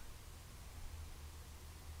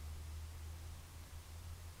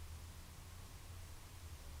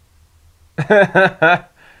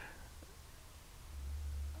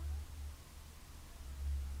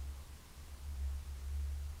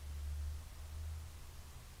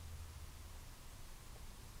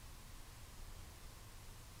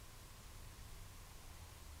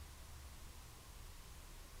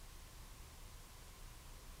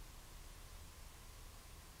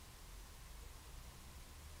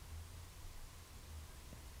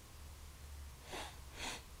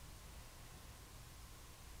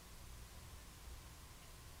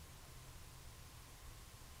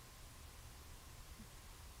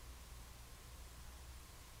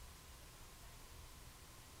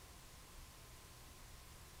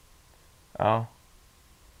 Oh.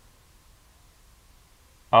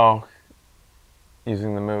 Oh.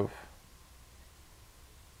 Using the Move.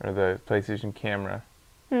 Or the PlayStation camera.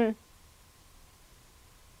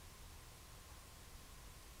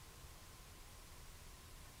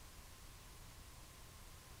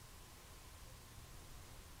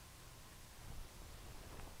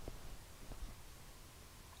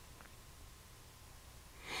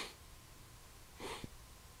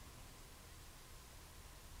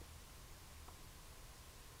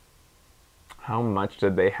 How much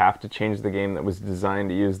did they have to change the game that was designed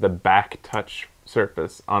to use the back touch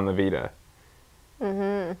surface on the Vita?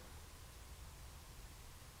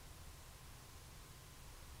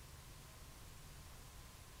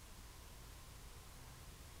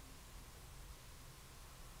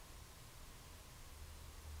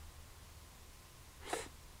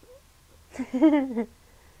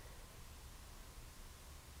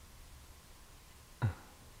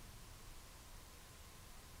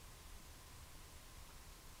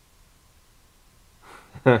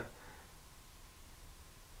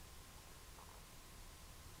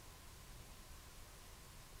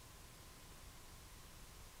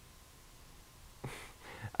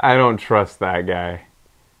 I don't trust that guy.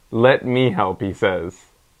 Let me help, he says.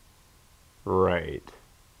 Right.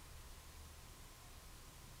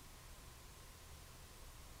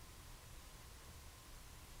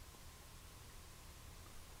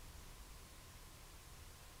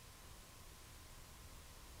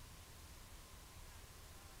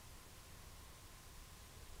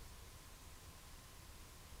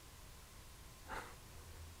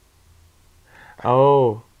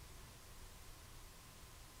 Oh.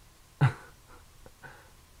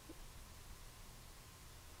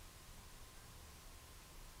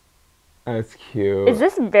 That's cute. Is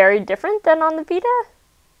this very different than on the Vita?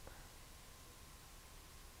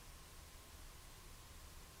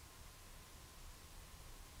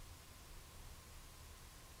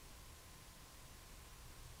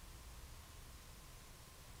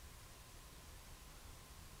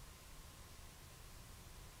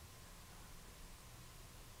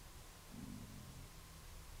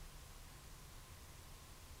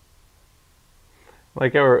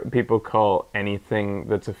 Like how people call anything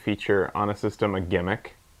that's a feature on a system a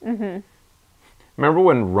gimmick. Mm-hmm. Remember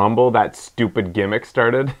when Rumble, that stupid gimmick,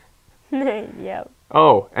 started? Yep.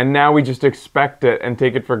 Oh, and now we just expect it and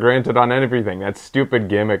take it for granted on everything. That stupid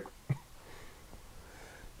gimmick.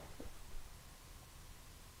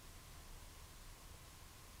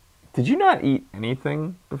 Did you not eat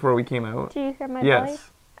anything before we came out? Do you hear my Yes. belly?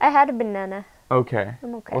 I had a banana. Okay.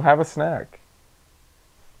 I'm okay. We'll have a snack.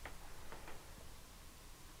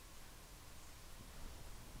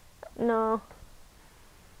 No.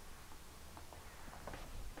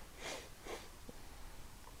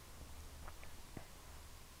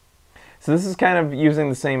 So this is kind of using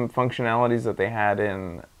the same functionalities that they had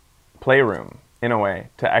in Playroom, in a way,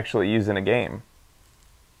 to actually use in a game.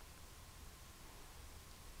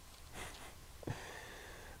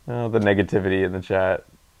 Oh, the negativity in the chat.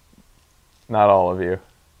 Not all of you.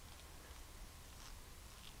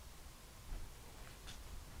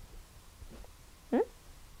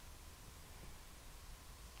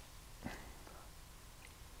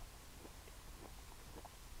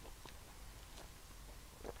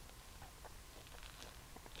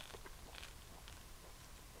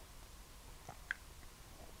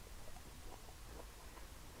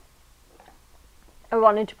 I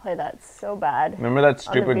wanted to play that so bad. Remember that On the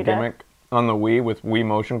stupid Vita? gimmick on the Wii with Wii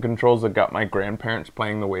motion controls that got my grandparents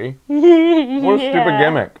playing the Wii? Yeah. What a stupid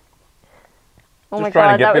gimmick. Oh Just my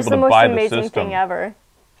trying to god, get that was people the to most buy the amazing system. thing ever.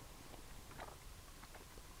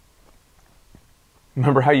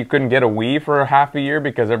 Remember how you couldn't get a Wii for half a year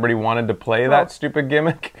because everybody wanted to play Oh. that stupid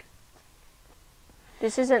gimmick?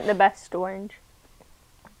 This isn't the best orange.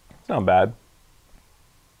 It's not bad.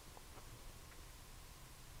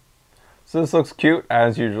 So this looks cute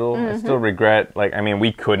as usual. I still regret, like, I mean,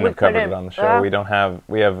 we couldn't We have covered it couldn't, on the show. We don't have,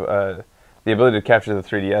 we have the ability to capture the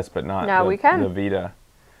 3DS, but not Now the, we can. the Vita.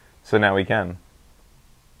 So now we can.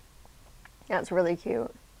 That's really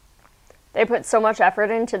cute. They put so much effort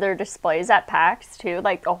into their displays at PAX too.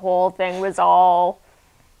 Like the whole thing was all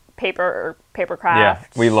paper Yeah,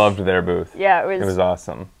 craft. we loved their booth. Yeah, It was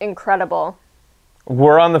awesome. incredible.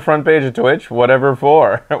 We're on the front page of Twitch, whatever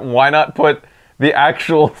for. Why not put the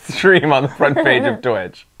actual stream on the front page of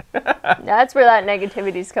Twitch? That's where that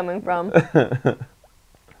negativity's coming from.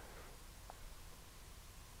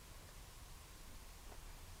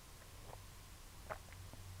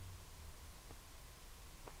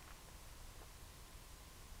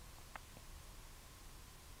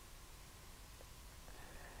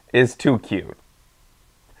 Is too cute.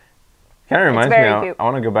 Kind of reminds me, very cute. I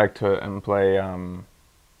want to go back to and play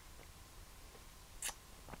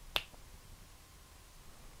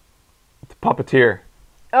the Puppeteer.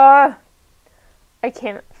 I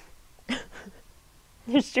can't.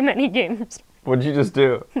 There's too many games. What'd you just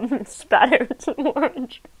do? Spat out some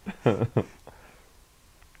orange.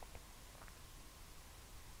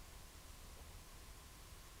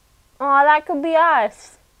 Aw, that could be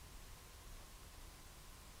us.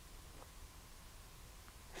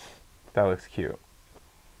 That looks cute.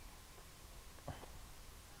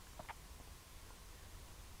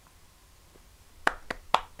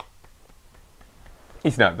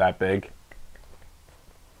 He's not that big.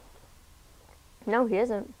 No, he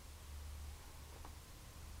isn't.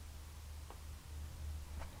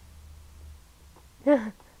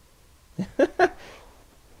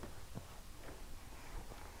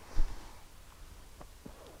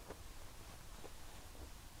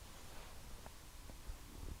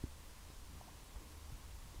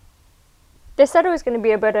 They said it was going to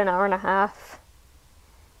be about an hour and a half.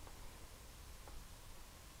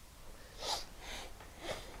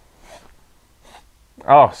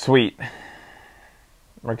 Oh, sweet.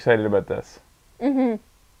 We're excited about this. Mm-hmm.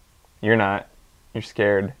 You're not. You're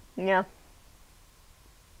scared. Yeah.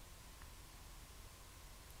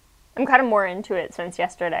 I'm kind of more into it since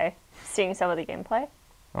yesterday, seeing some of the gameplay.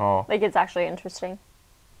 Oh. Like, it's actually interesting.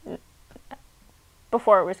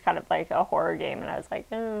 Before it was kind of like a horror game, and I was like,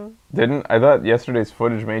 Didn't? I thought yesterday's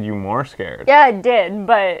footage made you more scared. Yeah, it did,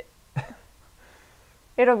 but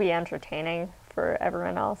it'll be entertaining for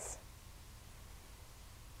everyone else.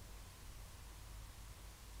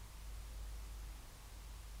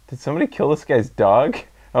 Did somebody kill this guy's dog?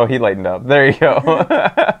 Oh, he lightened up. There you go.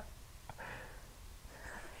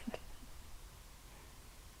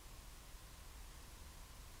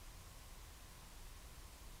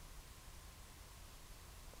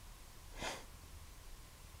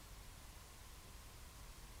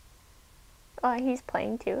 Oh, he's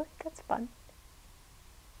playing too. That's fun.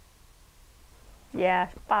 Yeah,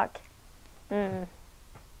 fuck.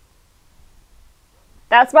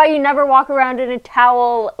 That's why you never walk around in a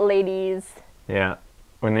towel, ladies. Yeah.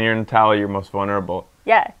 When you're in a towel, you're most vulnerable.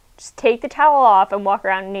 Yeah, just take the towel off and walk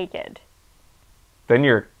around naked. Then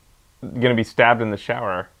you're gonna be stabbed in the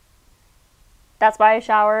shower. That's why I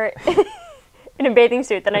shower in a bathing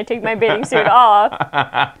suit. Then I take my bathing suit off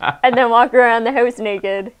and then walk around the house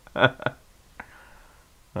naked.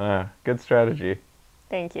 Good strategy.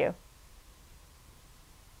 Thank you.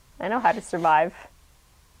 I know how to survive.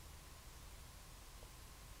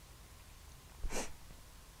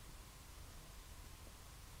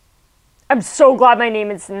 I'm so glad my name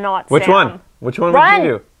is not Which Sam. one? Which one Run! would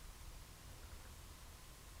you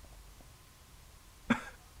do?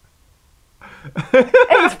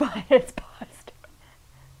 It's fine. It's paused.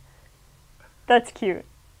 That's cute.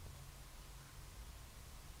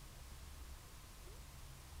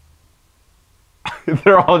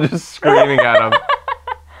 They're all just screaming at him.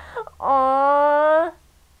 Aww.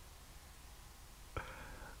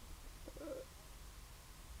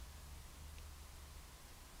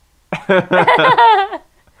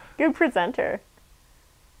 Good presenter.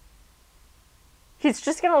 He's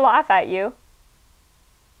just gonna laugh at you.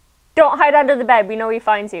 Don't hide under the bed. We know he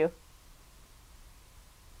finds you.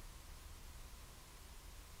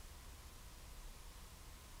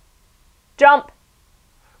 Jump.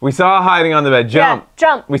 We saw it hiding on the bed. Jump. Yeah,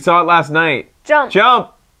 jump. We saw it last night. Jump.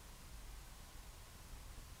 Jump.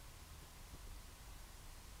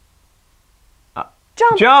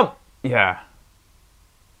 Jump. Jump. Yeah.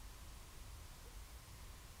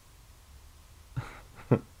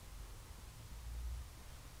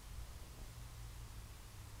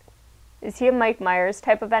 Is he a Mike Myers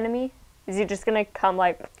type of enemy? Is he just gonna come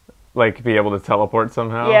like... Like be able to teleport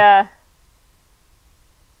somehow? Yeah.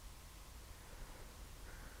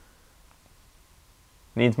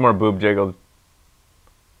 Needs more boob jiggle.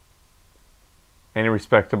 Any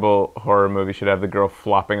respectable horror movie should have the girl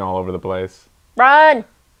flopping all over the place. Run!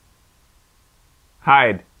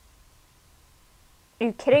 Hide. Are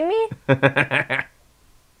you kidding me?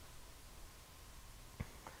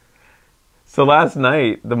 So last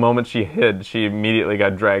night, the moment she hid, she immediately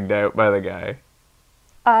got dragged out by the guy.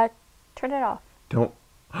 Turn it off. Don't.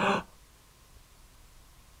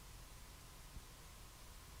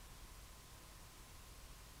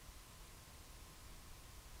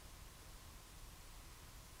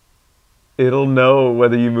 It'll know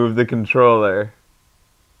whether you move the controller.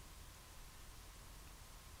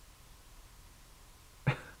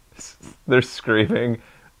 They're screaming,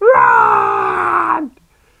 "Run!"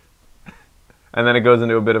 And then it goes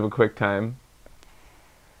into a bit of a quick time.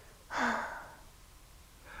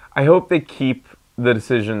 I hope they keep the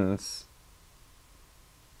decisions.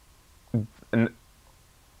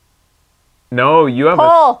 No, you have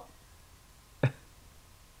Pull!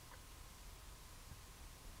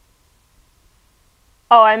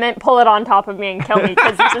 Oh, I meant pull it on top of me and kill me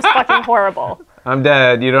because it's just fucking horrible. I'm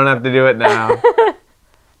dead. You don't have to do it now.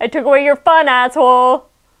 I took away your fun, asshole.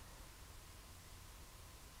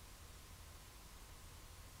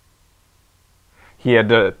 He had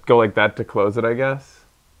to go like that to close it, I guess.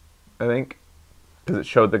 I think. Because it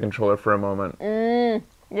showed the controller for a moment.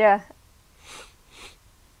 Yeah.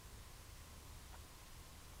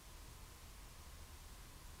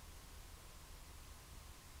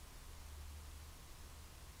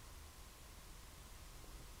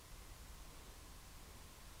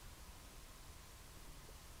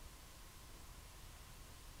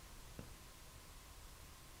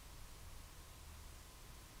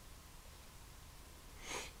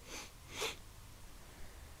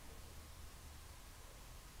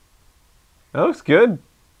 That looks good.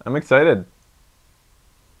 I'm excited.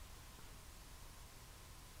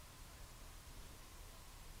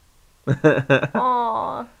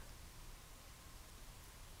 Aww.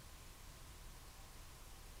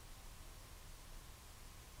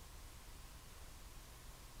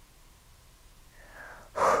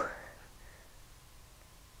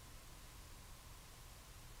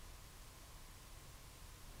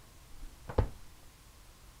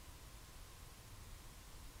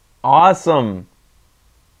 Awesome.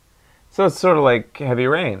 So it's sort of like Heavy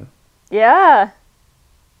Rain. Yeah.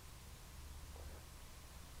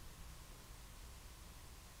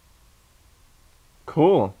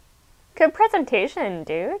 Cool. Good presentation,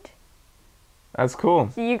 dude. That's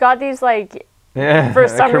cool. You got these, like, Yeah, for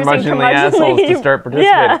some reason, curmudgeonly assholes to start participating.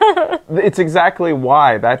 Yeah. It's exactly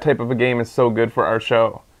why that type of a game is so good for our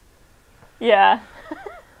show. Yeah.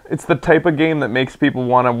 It's the type of game that makes people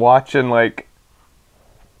want to watch and, like,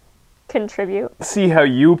 Contribute. see how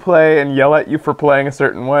you play and yell at you for playing a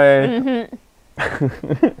certain way.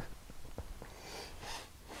 Mm-hmm.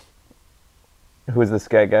 Who is this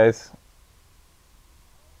guy, guys?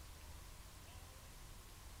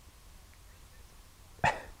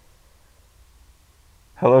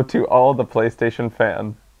 Hello to all the PlayStation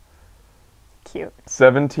fan. Cute.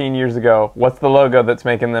 17 years ago. What's the logo that's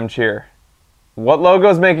making them cheer? What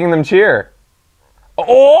logo's making them cheer?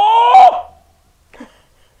 Oh!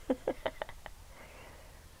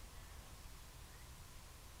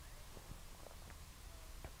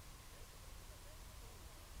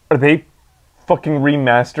 Are they fucking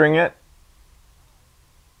remastering it?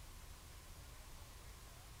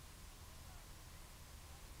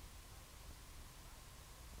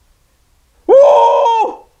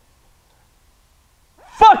 Woo!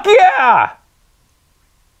 Fuck yeah!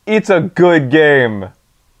 It's a good game.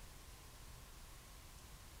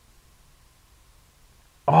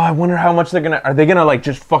 Oh, I wonder how much they're gonna... Are they gonna, like,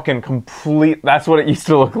 just fucking complete... That's what it used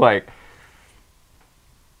to look like.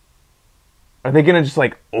 Are they gonna just,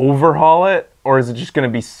 like, overhaul it? Or is it just gonna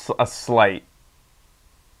be a slight?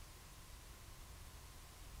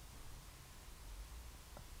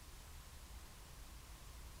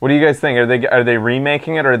 What do you guys think? Are they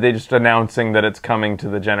remaking it, or are they just announcing that it's coming to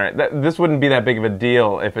the This wouldn't be that big of a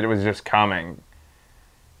deal if it was just coming.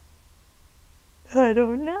 I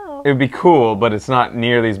don't know. It would be cool, but it's not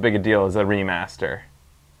nearly as big a deal as a remaster.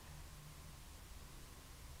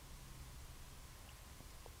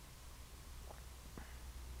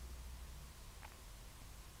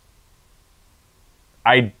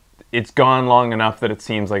 It's gone long enough that it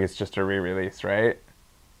seems like it's just a re-release, right?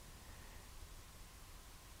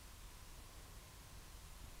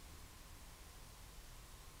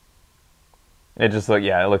 It just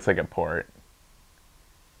it looks like a port.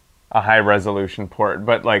 A high resolution port,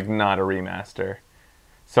 but like not a remaster.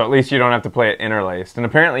 So at least you don't have to play it interlaced. And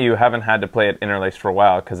apparently you haven't had to play it interlaced for a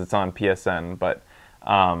while because it's on PSN, but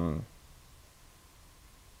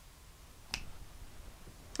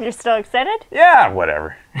You're still excited? yeah,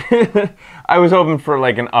 whatever. I was hoping for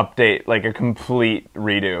like an update, like a complete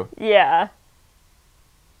redo. Yeah.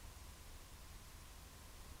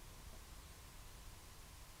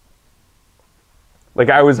 Like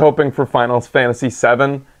I was hoping for Final Fantasy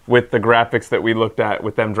VII with the graphics that we looked at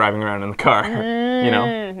with them driving around in the car, you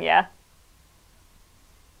know? Yeah.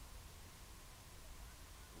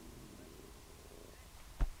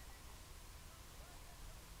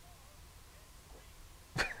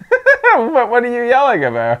 What are you yelling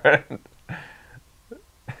about?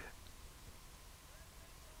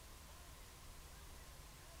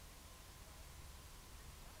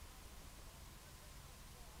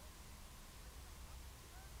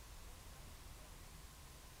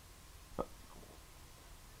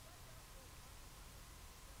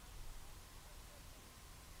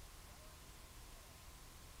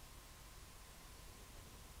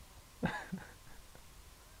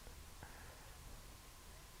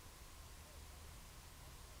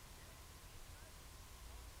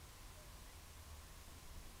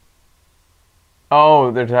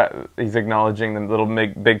 Oh, he's acknowledging the Little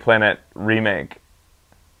Big Planet remake.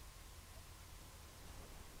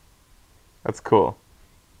 That's cool.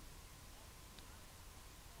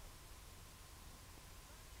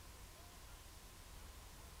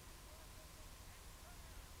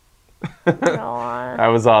 That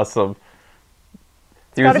was awesome.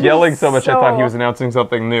 He was yelling so much I thought he was announcing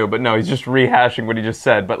something new, but no, he's just rehashing what he just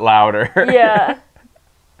said, but louder. Yeah.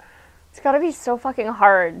 It's gotta be so fucking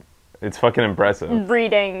hard. It's fucking impressive.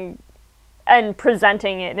 Reading and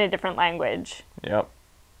presenting it in a different language. Yep.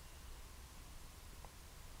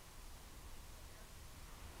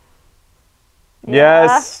 Yeah.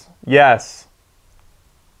 Yes. Yes.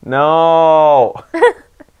 No.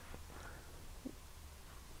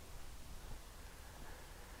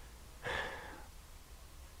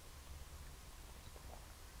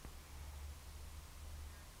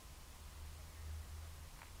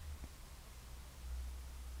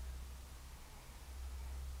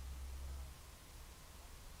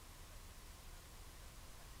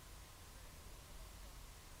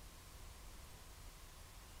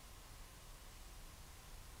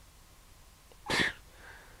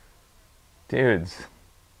 Dudes.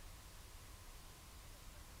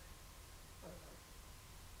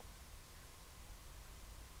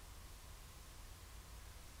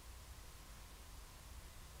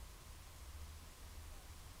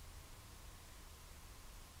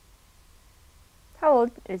 How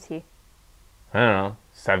old is he? I don't know,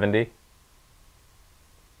 70? I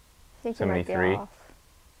think he might be 73. off.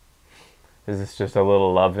 Is this just a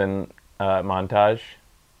little lovin' montage?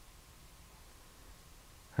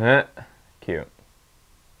 Huh? Cute.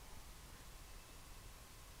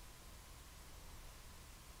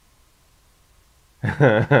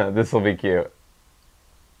 This will be cute.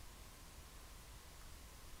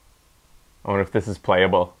 I wonder if this is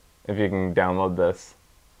playable. If you can download this.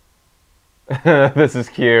 This is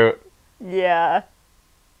cute. Yeah.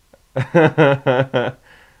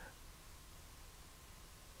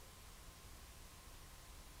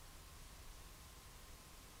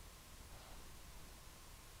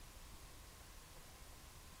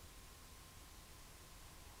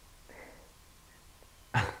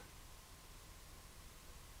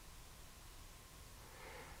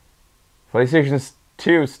 PlayStation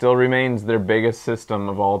 2 still remains their biggest system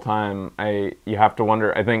of all time. You have to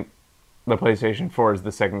wonder. I think the PlayStation 4 is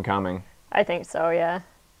the second coming. I think so, yeah.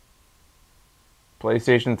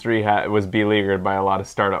 PlayStation 3 was beleaguered by a lot of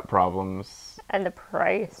startup problems. And the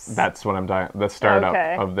price. That's what I'm talking. The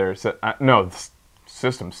startup of their no, the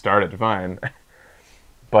system started fine,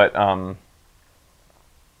 but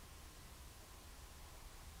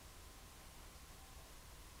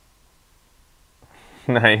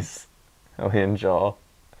nice, Ellie and Joel.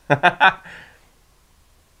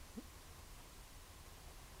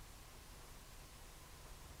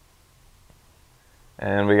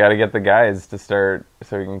 And we got to get the guys to start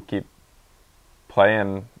so we can keep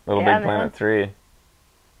playing Little Big Planet 3.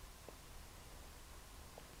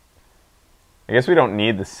 I guess we don't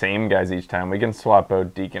need the same guys each time. We can swap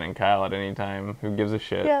out Deacon and Kyle at any time. Who gives a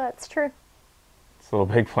shit? Yeah, that's true. It's Little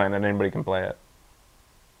Big Planet. Anybody can play it.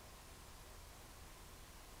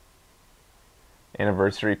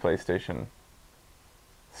 Anniversary PlayStation.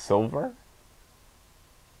 Silver?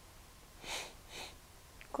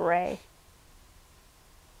 Gray.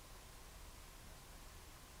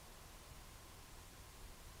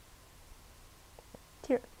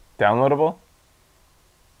 Downloadable?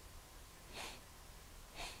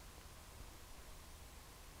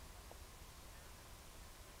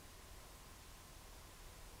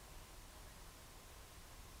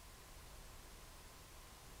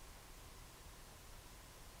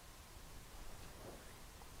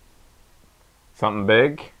 Something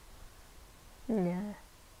big? Yeah.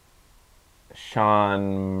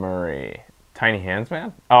 Sean Murray. Tiny Hands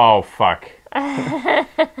Man? Oh, fuck.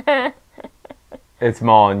 It's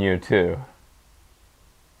mauling you, too.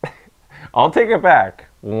 I'll take it back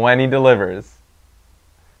when he delivers.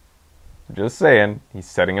 Just saying, he's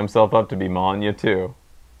setting himself up to be mauling you, too.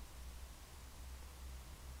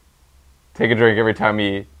 Take a drink every time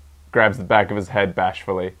he grabs the back of his head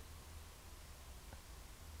bashfully.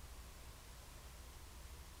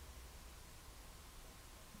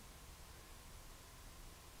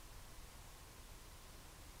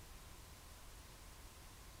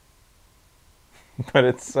 But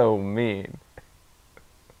it's so mean.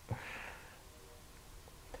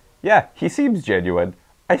 Yeah, he seems genuine.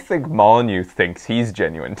 I think Molyneux thinks he's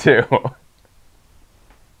genuine too.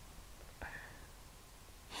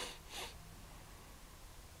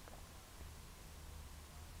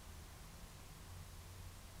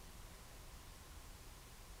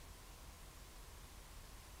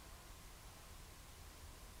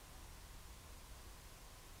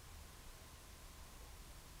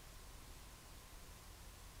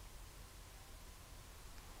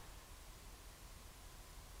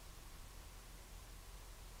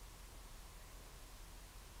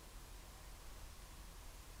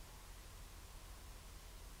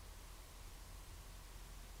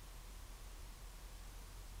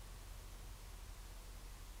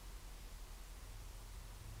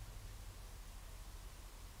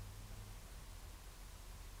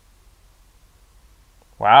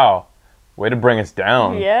 Wow. Way to bring us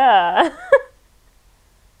down. Yeah.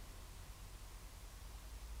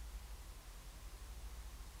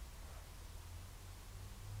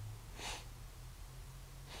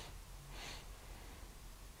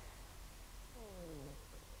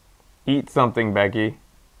 Eat something, Becky.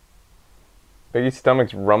 Becky's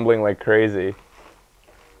stomach's rumbling like crazy.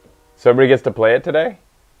 So everybody gets to play it today?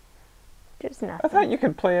 There's nothing. I thought you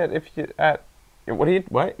could play it if you at.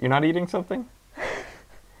 What? You're not eating something?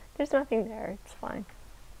 There's nothing there. It's fine.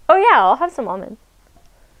 Oh yeah, I'll have some almond.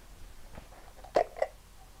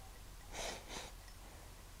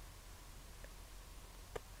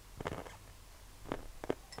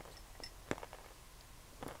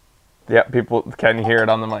 Yeah, people can hear it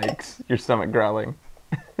on the mics. Your stomach growling.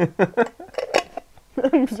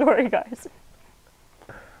 I'm sorry, guys.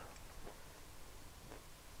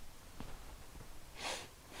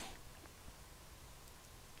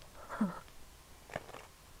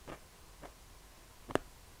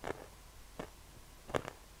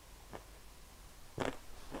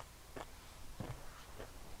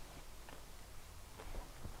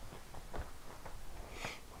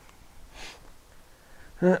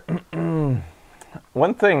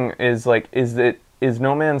 One thing is like, is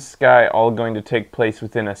No Man's Sky all going to take place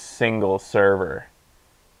within a single server?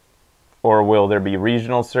 Or will there be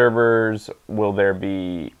regional servers? Will there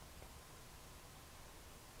be...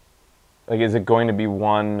 Like, is it going to be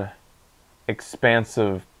one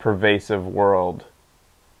expansive, pervasive world?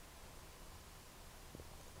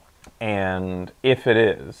 And if it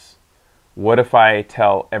is, what if I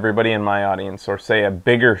tell everybody in my audience, or say a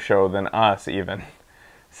bigger show than us even,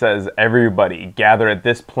 says, everybody, gather at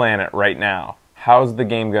this planet right now. How's the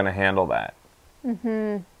game going to handle that?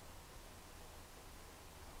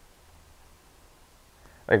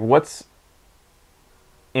 Like, what's...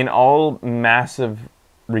 In all massive,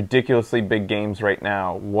 ridiculously big games right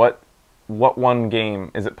now, what one game...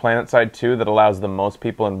 Is it PlanetSide 2 that allows the most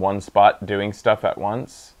people in one spot doing stuff at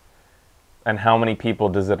once? And how many people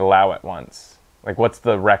does it allow at once? Like, what's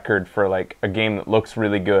the record for, like, a game that looks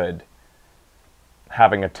really good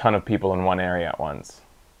having a ton of people in one area at once?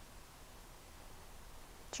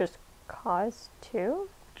 Just Cause 2?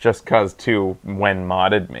 Just Cause 2 when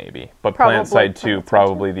modded, maybe. But PlanetSide 2,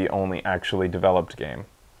 probably the only actually developed game.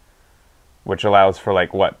 Which allows for,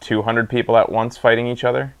 like, what, 200 people at once fighting each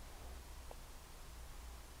other?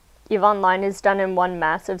 EVE Online is done in one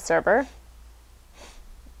massive server.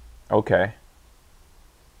 Okay.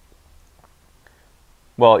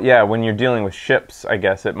 Well, yeah, when you're dealing with ships, I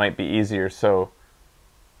guess it might be easier, so...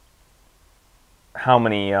 How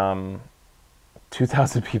many,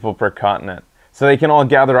 2,000 people per continent. So they can all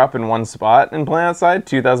gather up in one spot in PlanetSide,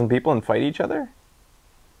 2,000 people, and fight each other?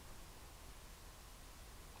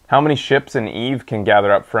 How many ships in EVE can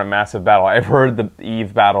gather up for a massive battle? I've heard the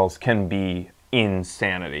EVE battles can be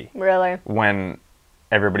insanity. Really? When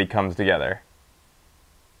everybody comes together.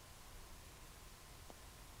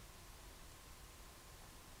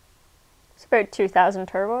 It's about 2,000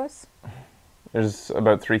 turbos. There's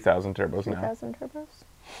about 3,000 turbos now. 3,000 turbos?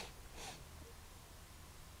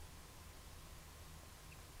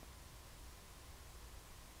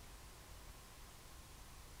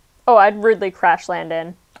 Oh, I'd rudely crash land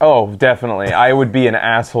in. Oh, definitely. I would be an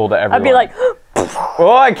asshole to everyone. I'd be like...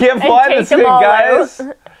 Oh, I can't fly this thing, guys!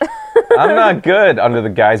 I'm not good. Under the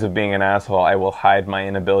guise of being an asshole, I will hide my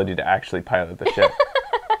inability to actually pilot the ship.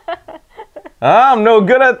 I'm no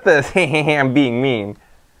good at this. I'm being mean.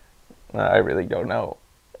 I really don't know.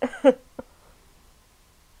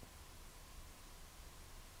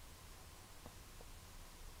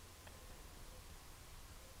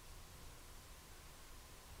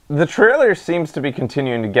 The trailer seems to be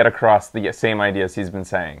continuing to get across the same ideas he's been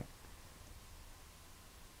saying.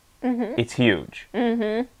 It's huge.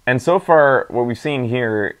 And so far, what we've seen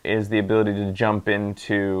here is the ability to jump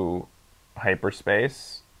into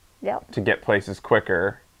hyperspace Yep. to get places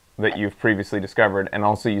quicker that you've previously discovered, and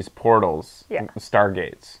also use portals, Yeah.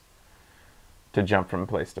 stargates, to jump from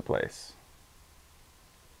place to place.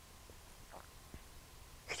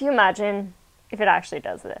 Could you imagine if it actually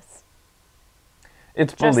does this?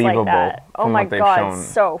 It's Just believable like that. Oh from my what they've god, shown.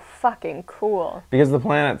 so fucking cool. Because the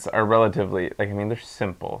planets are relatively, like, I mean, they're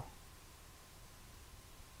simple.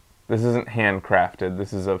 This isn't handcrafted.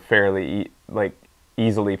 This is a fairly,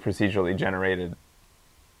 easily procedurally generated.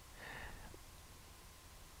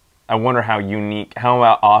 I wonder how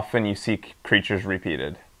often you see creatures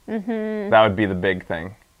repeated. That would be the big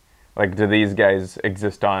thing. Like, do these guys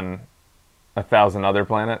exist on 1,000 other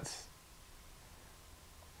planets?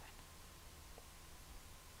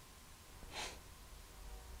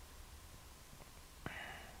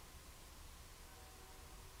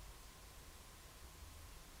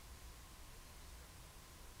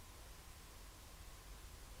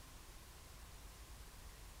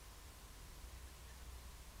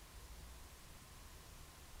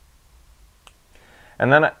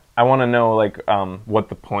 And then I want to know, like, what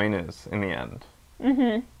the point is in the end.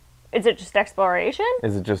 Is it just exploration?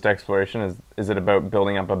 Is it just exploration? Is it about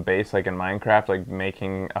building up a base, like in Minecraft, like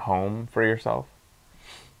making a home for yourself?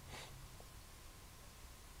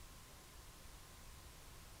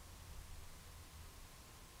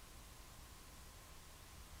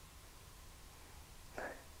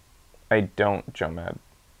 I don't, Jomad.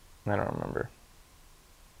 I don't remember.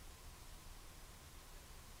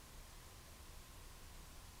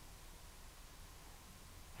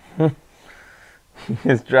 He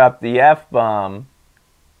just dropped the F-bomb.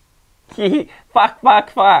 Fuck, fuck,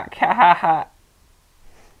 fuck. Ha ha ha.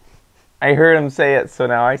 I heard him say it, so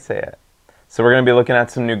now I say it. So we're going to be looking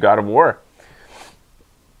at some new God of War.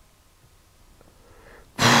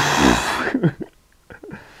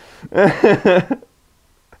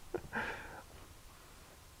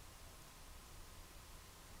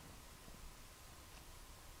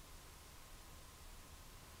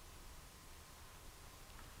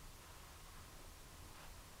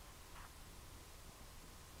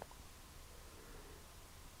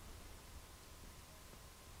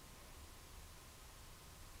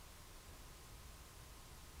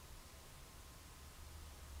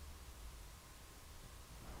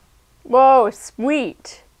 Whoa,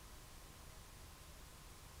 sweet.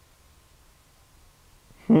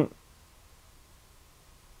 Oh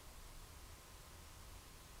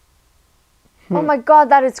my god,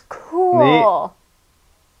 that is cool.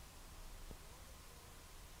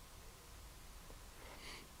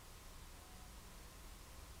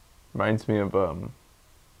 Reminds me of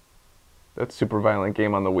that super violent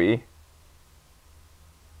game on the Wii.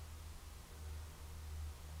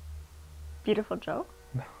 Beautiful Joe?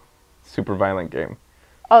 Super violent game.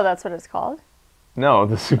 Oh, that's what it's called? No,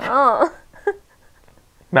 the super Oh.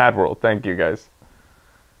 Mad World. Thank you guys.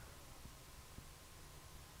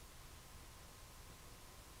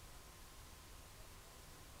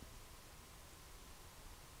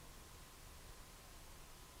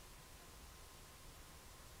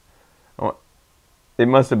 It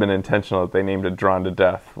must have been intentional that they named it Drawn to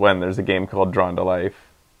Death when there's a game called Drawn to Life.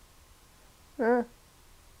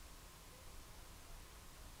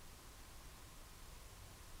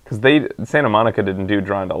 Because Santa Monica didn't do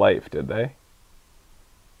Drawn to Life, did they?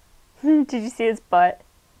 Did you see his butt?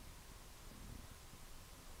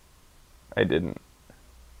 I didn't.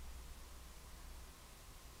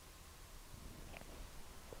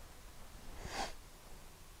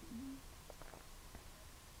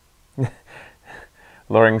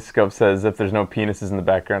 Loring Scope says, if there's no penises in the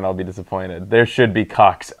background, I'll be disappointed. There should be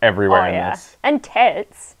cocks everywhere in this. And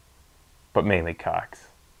tits. But mainly cocks.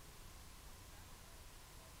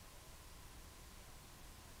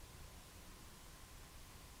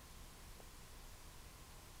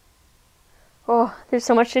 Oh, there's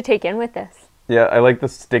so much to take in with this. Yeah, I like the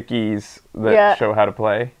stickies that show how to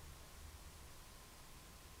play.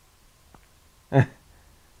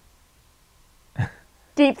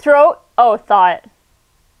 Deep throat? Oh, thought.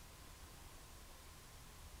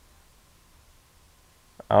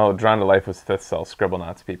 Oh, Drawn to Life was Fifth Cell,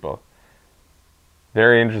 Scribblenauts people.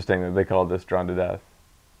 Very interesting that they called this Drawn to Death.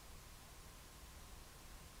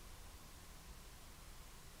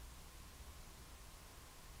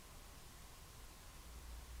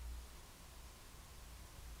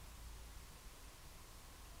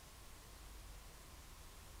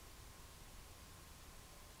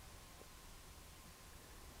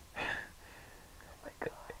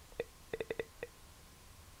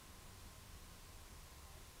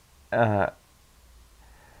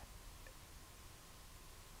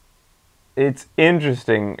 It's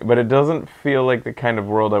interesting, but it doesn't feel like the kind of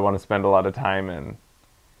world I want to spend a lot of time in.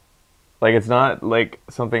 Like, it's not like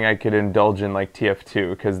something I could indulge in like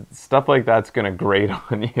TF2, because stuff like that's going to grate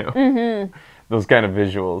on you. Mm-hmm. Those kind of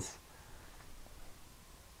visuals.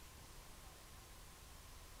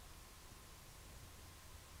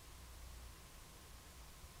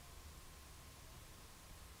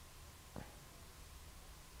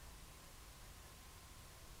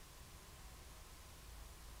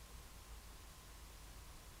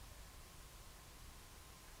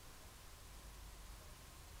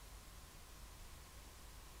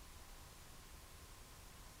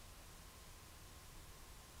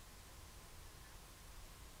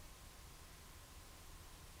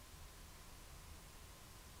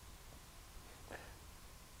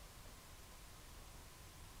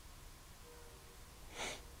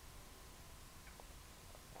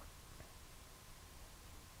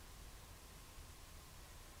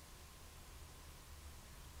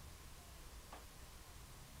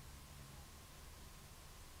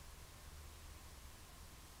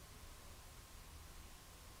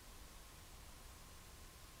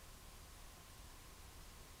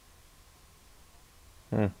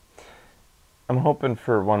 I'm hoping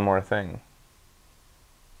for one more thing.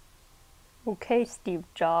 Okay, Steve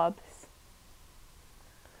Jobs.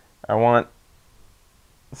 I want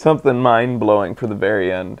something mind-blowing for the very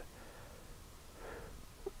end.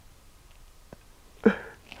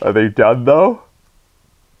 Are they done, though?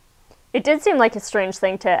 It did seem like a strange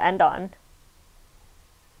thing to end on.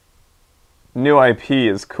 New IP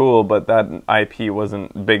is cool, but that IP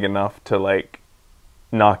wasn't big enough to, like,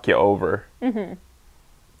 knock you over. Mm-hmm.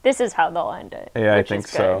 This is how they'll end it. Yeah, I think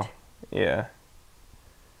so. Yeah.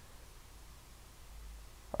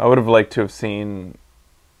 I would have liked to have seen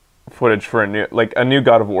footage for a new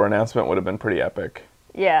God of War announcement would have been pretty epic.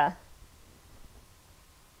 Yeah.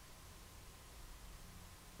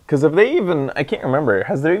 Because I can't remember,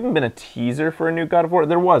 has there even been a teaser for a new God of War?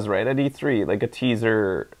 There was, right, at E3, like a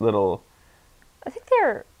teaser little... I think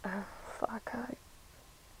they're... Oh, fuck.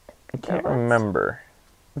 I can't remember.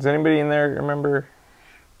 Does anybody in there remember?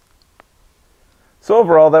 So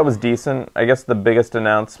overall, that was decent. I guess the biggest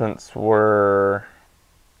announcements were...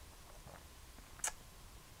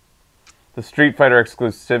 The Street Fighter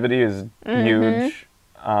exclusivity is huge.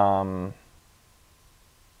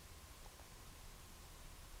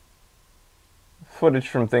 footage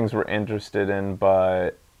from things we're interested in,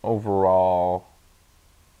 but overall,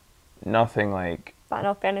 nothing like...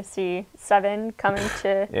 Final Fantasy VII coming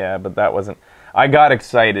to... Yeah, but that wasn't... I got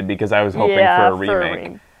excited because I was hoping for a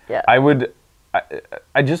remake. Yeah. I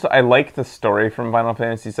like the story from Final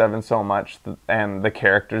Fantasy VII so much, and the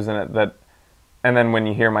characters in it, that... And then when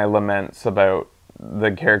you hear my laments about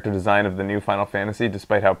the character design of the new Final Fantasy,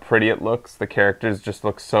 despite how pretty it looks, the characters just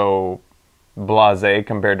look so blasé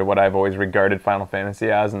compared to what I've always regarded Final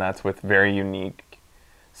Fantasy as, and that's with very unique,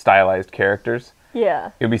 stylized characters. Yeah.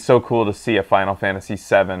 It would be so cool to see a Final Fantasy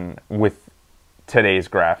VII with today's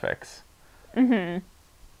graphics. Mm-hmm.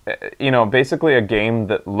 You know, basically a game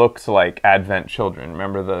that looks like Advent Children.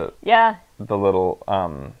 Remember the little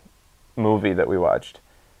movie that we watched?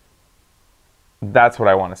 That's what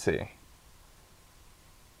I want to see.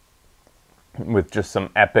 With just some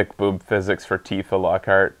epic boob physics for Tifa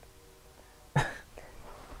Lockhart.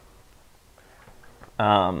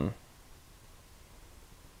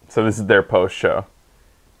 So this is their post show.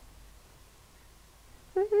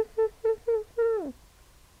 It's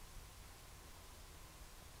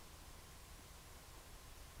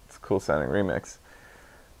a cool sounding remix.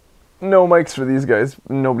 No mics for these guys.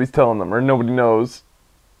 Nobody's telling them, or nobody knows.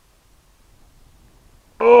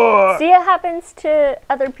 Ugh. See, it happens to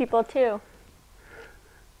other people too.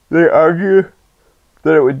 They argue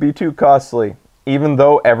that it would be too costly, even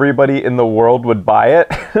though everybody in the world would buy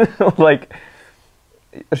it. Like,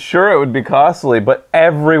 sure, it would be costly, but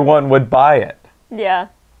everyone would buy it. Yeah.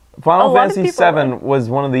 Final Fantasy VII was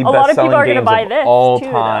one of the best-selling games of all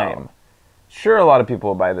time. Sure, a lot of people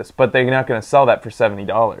will buy this, but they're not going to sell that for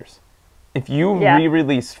 $70. If you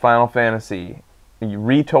re-released Final Fantasy, you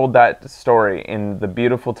retold that story in the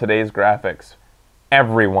beautiful today's graphics,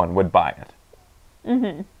 everyone would buy it.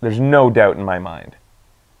 Mm-hmm. There's no doubt in my mind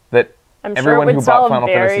that everyone who bought Final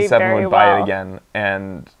Fantasy VII would buy it again.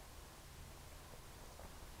 And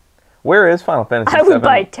where is Final Fantasy VII? I would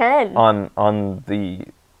buy 10 on the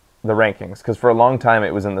rankings, because for a long time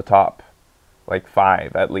it was in the top, like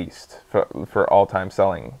 5 at least for all-time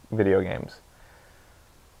selling video games.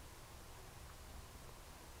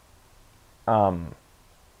 No,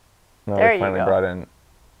 there they finally you go. brought in.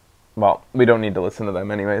 Well, we don't need to listen to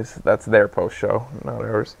them anyways. That's their post show, not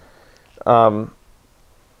ours.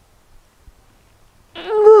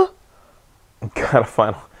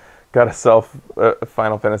 Gotta sell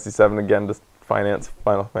Final Fantasy VII again to finance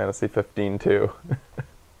Final Fantasy 15 too,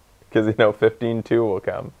 because you know 15-2 will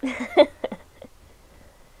come.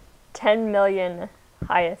 10 million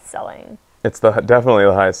highest selling. It's definitely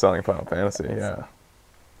the highest selling Final Fantasy. Yeah,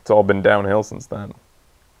 it's all been downhill since then.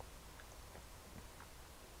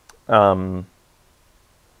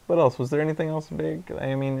 What else? Was there anything else big?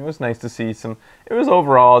 I mean, it was nice to see some... It was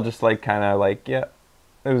overall just like kind of like, yeah,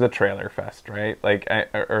 it was a trailer fest, right? Like,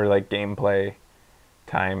 or like gameplay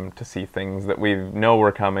time to see things that we know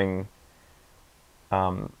were coming.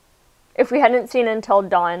 If we hadn't seen Until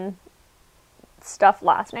Dawn stuff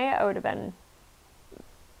last night, I would have been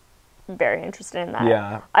very interested in that.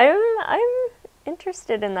 Yeah. I'm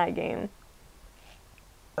interested in that game.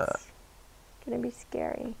 It's gonna be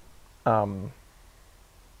scary.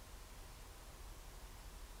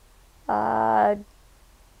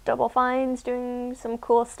 Double Fine's doing some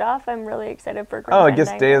cool stuff. I'm really excited for Grim I guess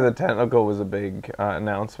Fandango. Day of the Tentacle was a big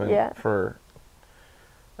announcement for...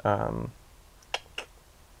 But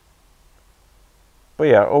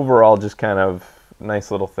yeah, overall just kind of nice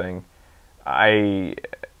little thing. I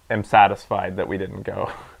am satisfied that we didn't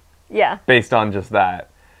go. Yeah. Based on just that.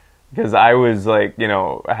 Because I was like, you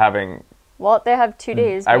know, having... Well, they have 2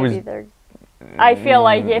 days. I feel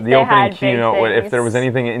like if they had big things, if there was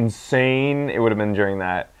anything insane, it would have been during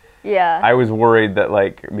that. Yeah. I was worried that,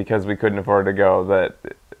 like, because we couldn't afford to go, that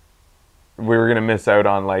we were going to miss out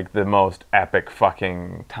on, like, the most epic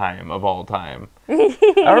fucking time of all time. I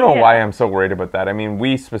don't know why I'm so worried about that. I mean,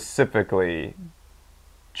 we specifically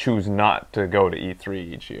choose not to go to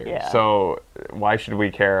E3 each year. Yeah. So why should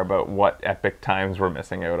we care about what epic times we're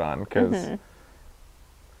missing out on? Because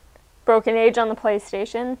Broken Age on the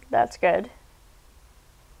PlayStation, that's good.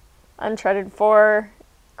 Uncharted 4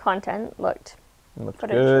 content looked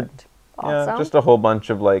good. Awesome. Yeah, just a whole bunch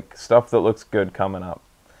of like stuff that looks good coming up.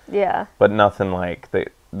 Yeah. But nothing like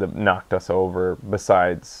that knocked us over.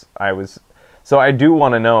 Besides, so I do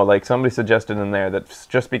want to know, like somebody suggested in there, that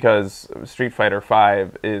just because Street Fighter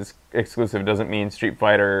V is exclusive doesn't mean Street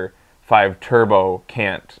Fighter V Turbo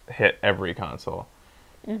can't hit every console.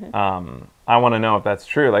 I want to know if that's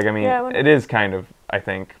true. Like, I mean, it is kind of, I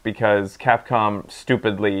think, because Capcom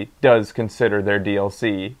stupidly does consider their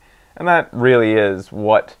DLC, and that really is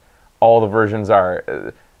what all the versions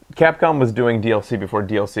are. Capcom was doing DLC before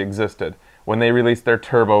DLC existed. When they released their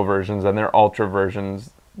turbo versions and their ultra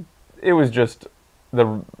versions, it was just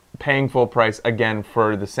the paying full price again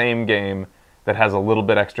for the same game that has a little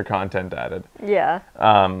bit extra content added. Yeah.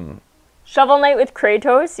 Shovel Knight with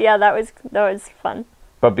Kratos, yeah, that was fun.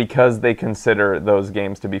 But because they consider those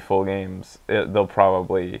games to be full games, they'll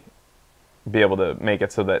probably be able to make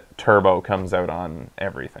it so that Turbo comes out on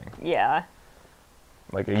everything. Yeah.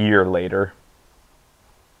 Like a year later.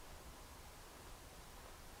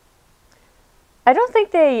 I don't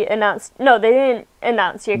think they announced... No, they didn't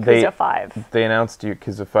announce Yakuza 5. They announced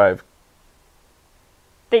Yakuza 5.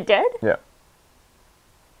 They did? Yeah.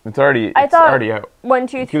 It's already out. 1,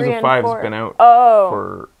 2, 3, Yakuza and 5's 4. been out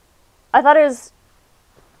for... I thought it was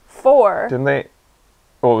 4. Didn't they?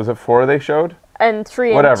 Oh, was it 4 they showed? And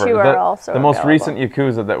 3 Whatever. and 2 are also The most available. recent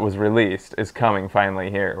Yakuza that was released is coming finally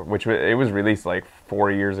here, which it was released like 4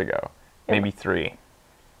 years ago. Maybe 3.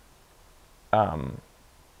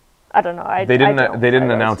 I don't know. They didn't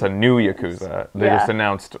announce a new Yakuza. They just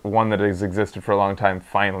announced one that has existed for a long time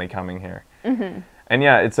finally coming here. Mm-hmm. And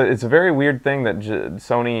yeah, it's a very weird thing that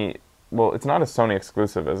Sony... Well, it's not a Sony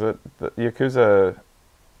exclusive, is it? The Yakuza...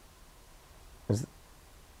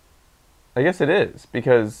 I guess it is,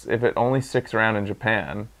 because if it only sticks around in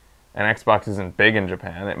Japan, and Xbox isn't big in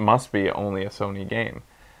Japan, it must be only a Sony game.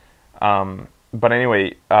 But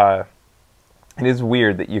anyway, it is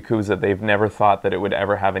weird that Yakuza, they've never thought that it would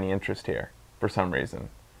ever have any interest here, for some reason.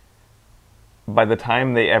 By the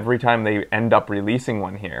time every time they end up releasing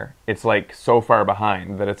one here, it's like so far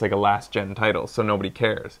behind that it's like a last-gen title, so nobody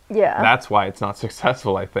cares. Yeah. That's why it's not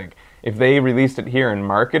successful, I think. If they released it here and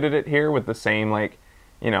marketed it here with the same, like,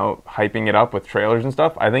 you know, hyping it up with trailers and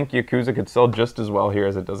stuff, I think Yakuza could sell just as well here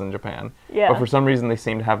as it does in Japan. Yeah. But for some reason, they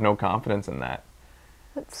seem to have no confidence in that.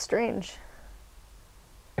 That's strange.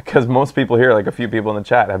 Because most people here, like a few people in the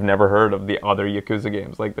chat, have never heard of the other Yakuza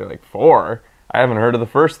games. Like, they're like, 4? I haven't heard of the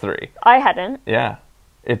first 3. I hadn't. Yeah.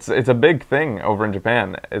 It's a big thing over in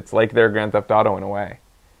Japan. It's like their Grand Theft Auto in a way.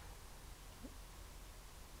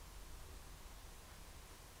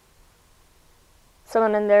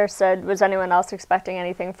 Someone in there said, was anyone else expecting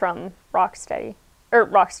anything from Rocksteady? Or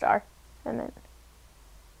Rockstar, I meant.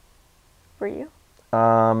 Were you?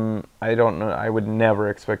 I don't know. I would never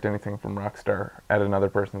expect anything from Rockstar at another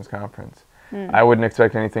person's conference. I wouldn't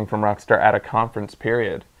expect anything from Rockstar at a conference,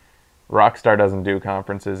 period. Rockstar doesn't do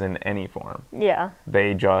conferences in any form. Yeah.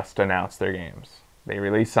 They just announce their games. They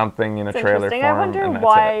release something in a It's trailer interesting. form, I wonder and that's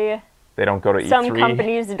why it. They don't go to some E3.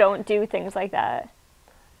 companies don't do things like that.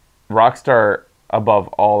 Rockstar, above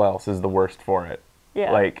all else, is the worst for it.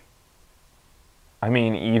 Yeah. Like, I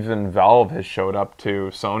mean, even Valve has showed up to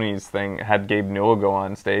Sony's thing, had Gabe Newell go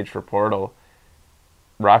on stage for Portal.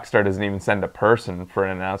 Rockstar doesn't even send a person for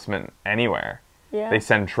an announcement anywhere. Yeah. They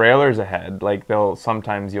send trailers ahead. Like,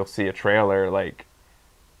 sometimes you'll see a trailer, like,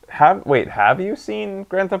 have you seen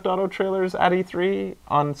Grand Theft Auto trailers at E3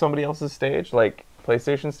 on somebody else's stage? Like,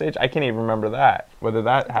 PlayStation stage? I can't even remember that, whether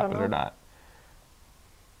that happened or not.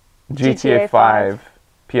 GTA 5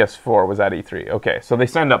 PS4 was at E3. Okay, so they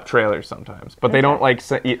send up trailers sometimes, but they don't, like,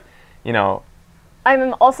 you know...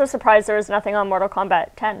 I'm also surprised there was nothing on Mortal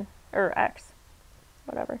Kombat 10, or X,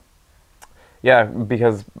 whatever. Yeah,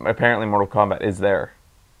 because apparently Mortal Kombat is there.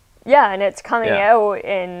 Yeah, and it's coming out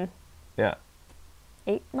in... Yeah.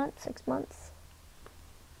 8 months, 6 months?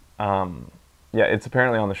 Yeah, it's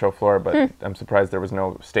apparently on the show floor, but I'm surprised there was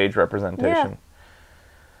no stage representation.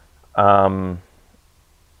 Yeah.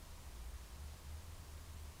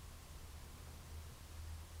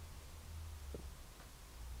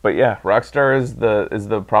 But yeah, Rockstar is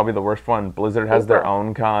the probably the worst one. Blizzard has their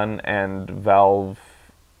own con, and Valve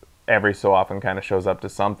every so often kind of shows up to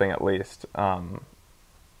something at least.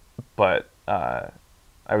 But I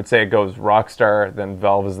would say it goes Rockstar, then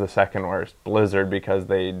Valve is the second worst. Blizzard, because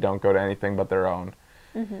they don't go to anything but their own.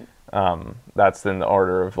 Mm-hmm. That's in the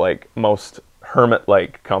order of, like, most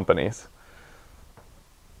hermit-like companies.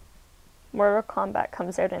 Mortal Kombat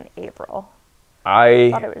comes out in April. I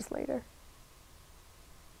thought it was later.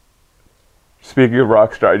 Speaking of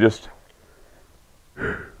Rockstar,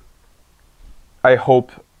 I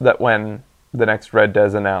hope that when the next Red Dead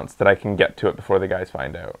is announced that I can get to it before the guys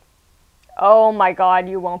find out. Oh my god,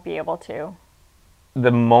 you won't be able to.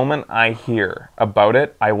 The moment I hear about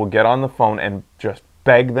it, I will get on the phone and just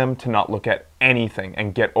beg them to not look at anything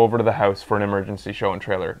and get over to the house for an emergency show and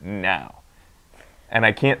trailer now. And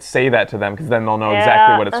I can't say that to them because then they'll know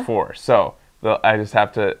exactly what it's for. So I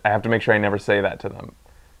have to make sure I never say that to them.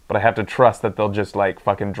 But I have to trust that they'll just, like,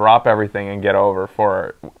 fucking drop everything and get over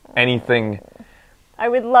for anything. I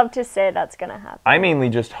would love to say that's gonna happen. I mainly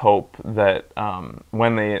just hope that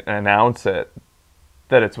when they announce it,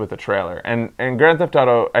 that it's with a trailer. And Grand Theft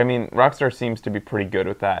Auto, I mean, Rockstar seems to be pretty good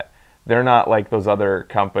with that. They're not like those other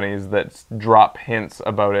companies that drop hints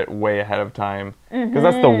about it way ahead of time. Because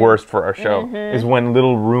that's the worst for our show, is when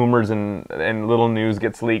little rumors and little news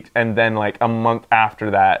gets leaked, and then like a month after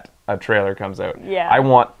that, a trailer comes out. Yeah. I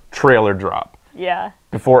want trailer drop. Yeah.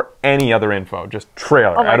 Before any other info, just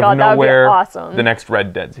trailer. Oh my out God, of that would be nowhere, awesome. the next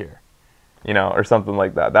Red Dead's here. You know, or something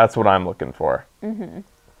like that. That's what I'm looking for.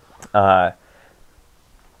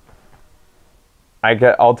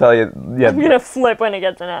 I'll tell you, yeah. I'm gonna flip when it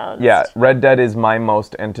gets announced. Yeah, Red Dead is my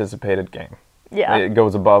most anticipated game. Yeah. It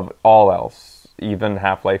goes above all else, even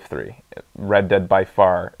Half-Life 3. Red Dead by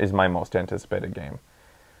far is my most anticipated game.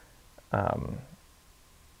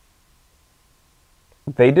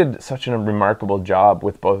 They did such a remarkable job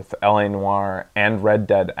with both L.A. Noire and Red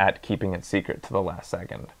Dead at keeping it secret to the last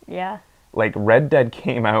second. Yeah. Like, Red Dead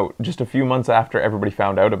came out just a few months after everybody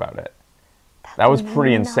found out about it. That was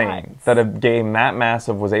pretty insane. nuts. That a game that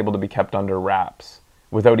massive was able to be kept under wraps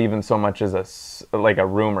without even so much as a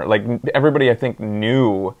rumor. Like, everybody, I think,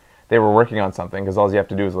 knew they were working on something, because all you have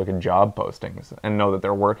to do is look at job postings and know that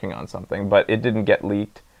they're working on something. But it didn't get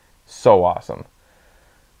leaked. So awesome.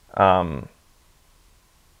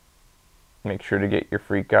 Make sure to get your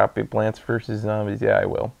free copy of Plants vs. Zombies. Yeah, I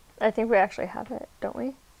will. I think we actually have it, don't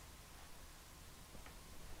we?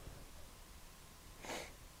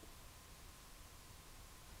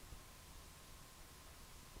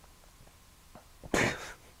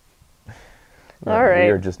 All right. We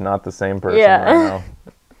are just not the same person Yeah. right now.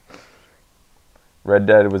 Red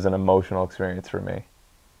Dead was an emotional experience for me.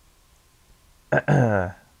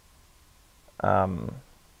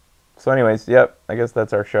 So anyways, yep, I guess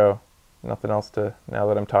that's our show. Nothing else to, now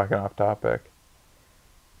that I'm talking off topic.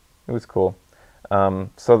 It was cool.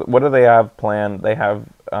 So what do they have planned? They have,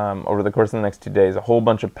 over the course of the next 2 days, a whole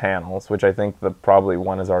bunch of panels, which I think probably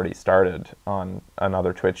one has already started on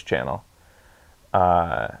another Twitch channel.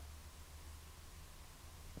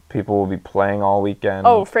 People will be playing all weekend.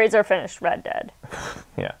 Oh, Fraser finished Red Dead.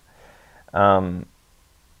 Yeah. And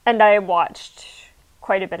I watched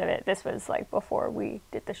quite a bit of it. This was like before we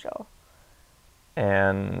did the show.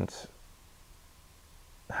 And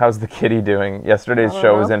how's the kitty doing? Yesterday's I don't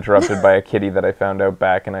show was know. interrupted by a kitty that I found out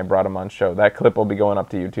back, and I brought him on show. That clip will be going up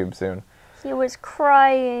to YouTube soon. He was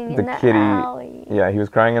crying in the kitty, alley. Yeah, he was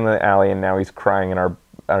crying in the alley, and now he's crying in our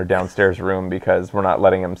downstairs room because we're not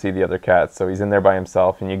letting him see the other cats. So he's in there by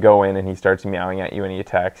himself, and you go in, and he starts meowing at you, and he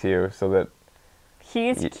attacks you, so that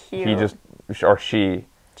He's cute. he just, or she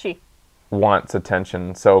wants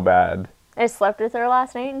attention so bad. I slept with her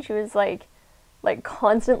last night, and she was like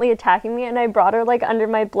constantly attacking me, and I brought her like under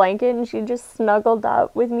my blanket, and she just snuggled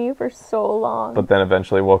up with me for so long. But then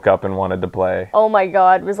eventually woke up and wanted to play. Oh my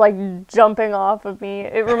God, was like jumping off of me.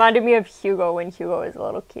 It reminded me of Hugo when Hugo was a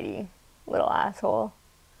little kitty, little asshole.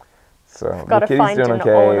 So Gotta the kitty's find doing an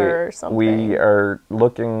okay. owner or something. We are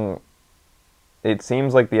looking. It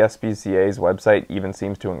seems like the SPCA's website even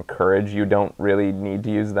seems to encourage you don't really need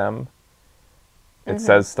to use them. It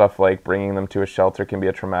says stuff like bringing them to a shelter can be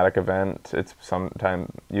a traumatic event. It's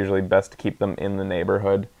sometimes usually best to keep them in the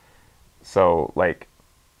neighborhood. So, like,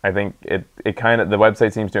 I think it kind of, the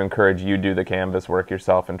website seems to encourage you do the canvas work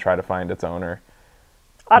yourself and try to find its owner.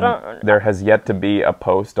 There has yet to be a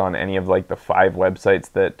post on any of like the 5 websites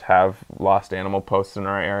that have lost animal posts in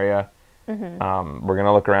our area. We're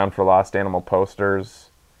gonna look around for lost animal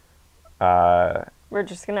posters. We're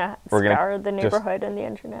just gonna We're gonna scour the just neighborhood and the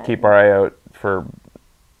internet. Keep our eye out for,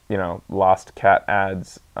 lost cat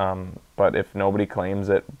ads. But if nobody claims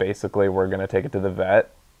it, basically we're gonna take it to the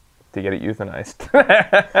vet to get it euthanized.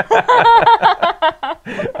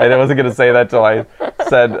 I wasn't gonna say that till I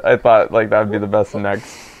thought like that would be the best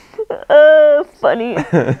next. Funny.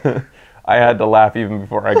 I had to laugh even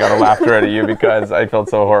before I got a laughter out of you because I felt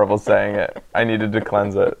so horrible saying it. I needed to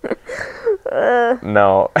cleanse it.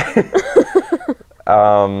 No.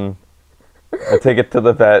 I take it to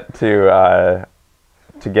the vet to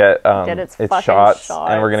get its shots, shots,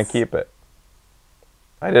 and we're gonna keep it.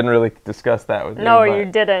 I didn't really discuss that with you. No, but you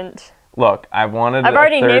didn't. Look, I've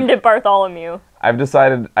already named it Bartholomew. I've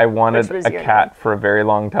decided I wanted Which was a your cat name. for a very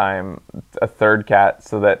long time, a third cat,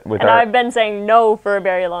 so that with And our I've been saying no for a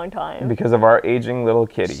very long time. because of our aging little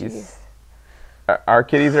kitties. Jeez. Our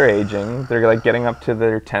kitties are aging. They're like getting up to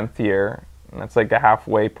their 10th year. And that's like a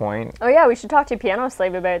halfway point. Oh yeah, we should talk to Piano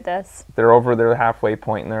Slave about this. They're over their halfway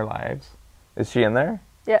point in their lives. Is she in there?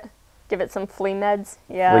 Yeah. Give it some flea meds.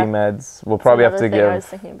 Yeah. Flea meds. We'll probably have to I was give.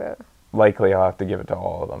 thinking about. Likely, I'll have to give it to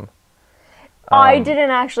all of them. I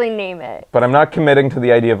didn't actually name it. But I'm not committing to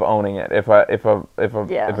the idea of owning it. If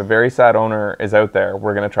a very sad owner is out there,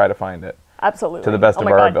 we're gonna try to find it. Absolutely. To the best of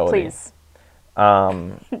our ability. Please.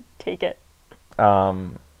 Take it.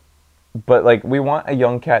 But like, we want a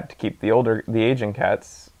young cat to keep the aging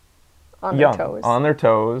cats On young, their toes. on their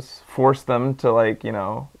toes. Force them to, like, you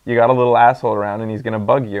know, you got a little asshole around and he's gonna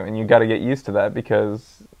bug you, and you got to get used to that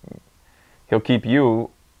because he'll keep you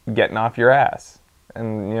getting off your ass.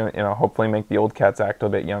 And, you know, hopefully make the old cats act a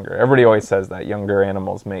bit younger. Everybody always says that younger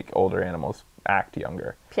animals make older animals act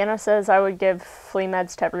younger. Piano says I would give flea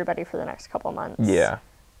meds to everybody for the next couple months. Yeah.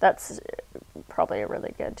 That's probably a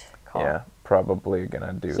really good call. Yeah, probably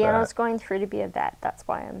gonna do Piano's that. going through to be a vet. That's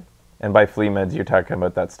why I'm... And by flea meds, you're talking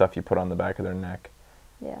about that stuff you put on the back of their neck.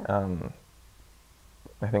 Yeah.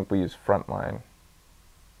 I think we use Frontline.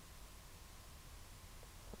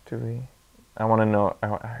 Do we? I want to know.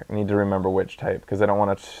 I need to remember which type because I don't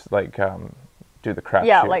want to like do the crap.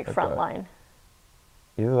 Yeah, like Frontline.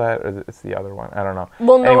 Either that or it's the other one. I don't know.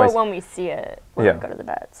 We'll know Anyways, it when we see it. When yeah. we go to the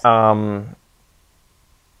vets.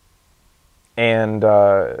 And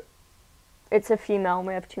it's a female, and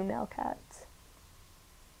we have 2 male cats.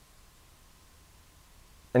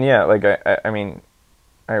 and yeah, like I mean,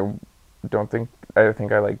 I think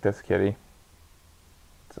I like this kitty.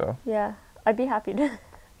 So. Yeah, I'd be happy to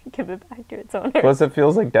give it back to its owner. Plus, it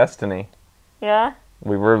feels like destiny. Yeah?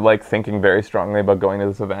 We were, like, thinking very strongly about going to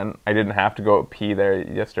this event. I didn't have to go pee there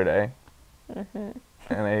yesterday. And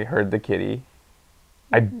I heard the kitty.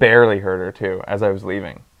 I barely heard her, too, as I was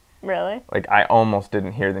leaving. Really? Like, I almost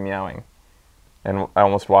didn't hear the meowing. And I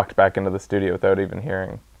almost walked back into the studio without even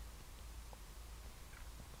hearing.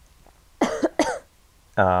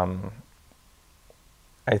 I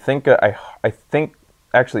think...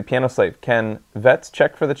 Actually, Piano Slave, can vets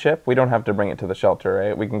check for the chip? We don't have to bring it to the shelter,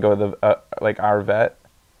 right? We can go to the, like, our vet.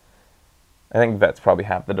 I think vets probably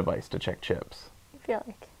have the device to check chips. I feel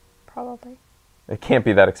like, probably. It can't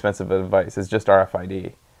be that expensive a device. It's just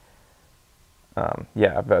RFID.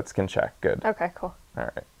 Yeah, vets can check. Good. Okay, cool. All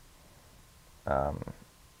right.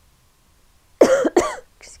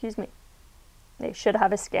 Excuse me. They should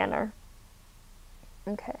have a scanner.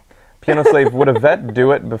 Okay. Piano Slave, would a vet do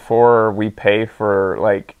it before we pay for,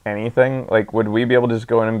 like, anything? Like, would we be able to just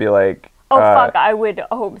go in and be like... Oh, fuck, I would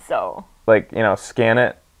hope so. Like, you know, scan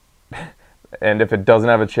it, and if it doesn't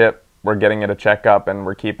have a chip, we're getting it a checkup and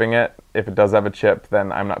we're keeping it. If it does have a chip,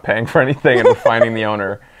 then I'm not paying for anything and we're finding the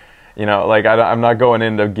owner. You know, like, I'm not going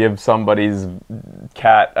in to give somebody's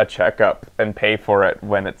cat a checkup and pay for it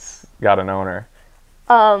when it's got an owner.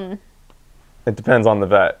 It depends on the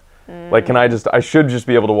vet. Like, I should just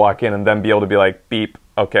be able to walk in and then be able to be like, beep,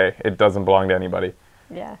 okay, it doesn't belong to anybody.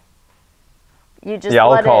 Yeah. You just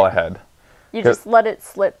I'll call ahead. You just let it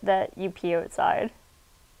slip that you pee outside.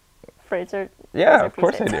 Fraser. Yeah, of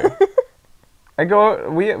course I do.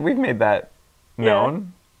 We've made that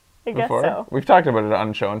known before. So. We've talked about it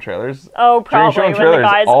on show and trailers. Oh, probably. During show and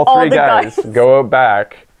trailers, all three guys go out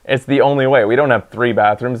back. It's the only way. We don't have 3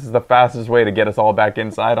 bathrooms. It's the fastest way to get us all back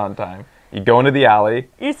inside on time. You go into the alley.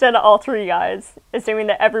 You said all 3 guys, assuming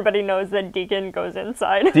that everybody knows that Deacon goes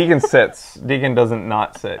inside. Deacon sits. Deacon doesn't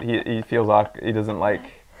not sit. He feels awkward. He doesn't like...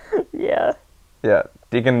 Yeah. Yeah.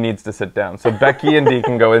 Deacon needs to sit down. So Becky and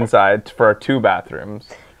Deacon go inside for our 2 bathrooms.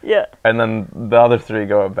 Yeah. And then the other 3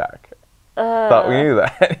 go out back. Thought we knew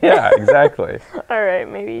that. Yeah, exactly. All right,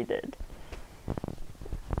 maybe you did.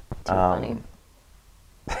 Too funny.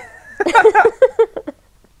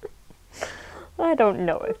 I don't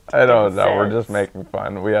know if I don't know. We're just making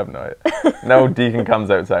fun. We have no idea. No, Deacon comes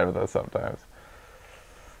outside with us sometimes.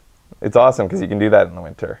 It's awesome because you can do that in the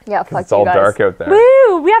winter. Yeah, fuck it's all guys. dark out there.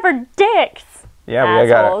 Woo! We have our dicks.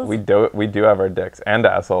 Yeah, we do have our dicks and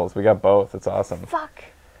assholes. We got both. It's awesome. Fuck.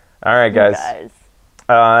 All right, guys.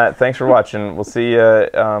 Thanks for watching. We'll see you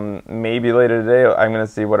maybe later today. I'm gonna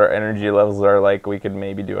see what our energy levels are like. We could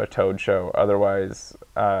maybe do a Toad show. Otherwise,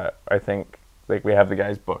 I think. Like, we have the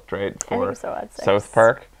guys booked, right, for I think so, I'd say. South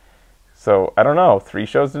Park. So, I don't know, 3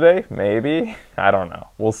 shows today? Maybe? I don't know.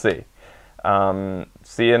 We'll see.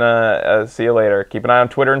 See you later. Keep an eye on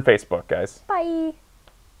Twitter and Facebook, guys. Bye.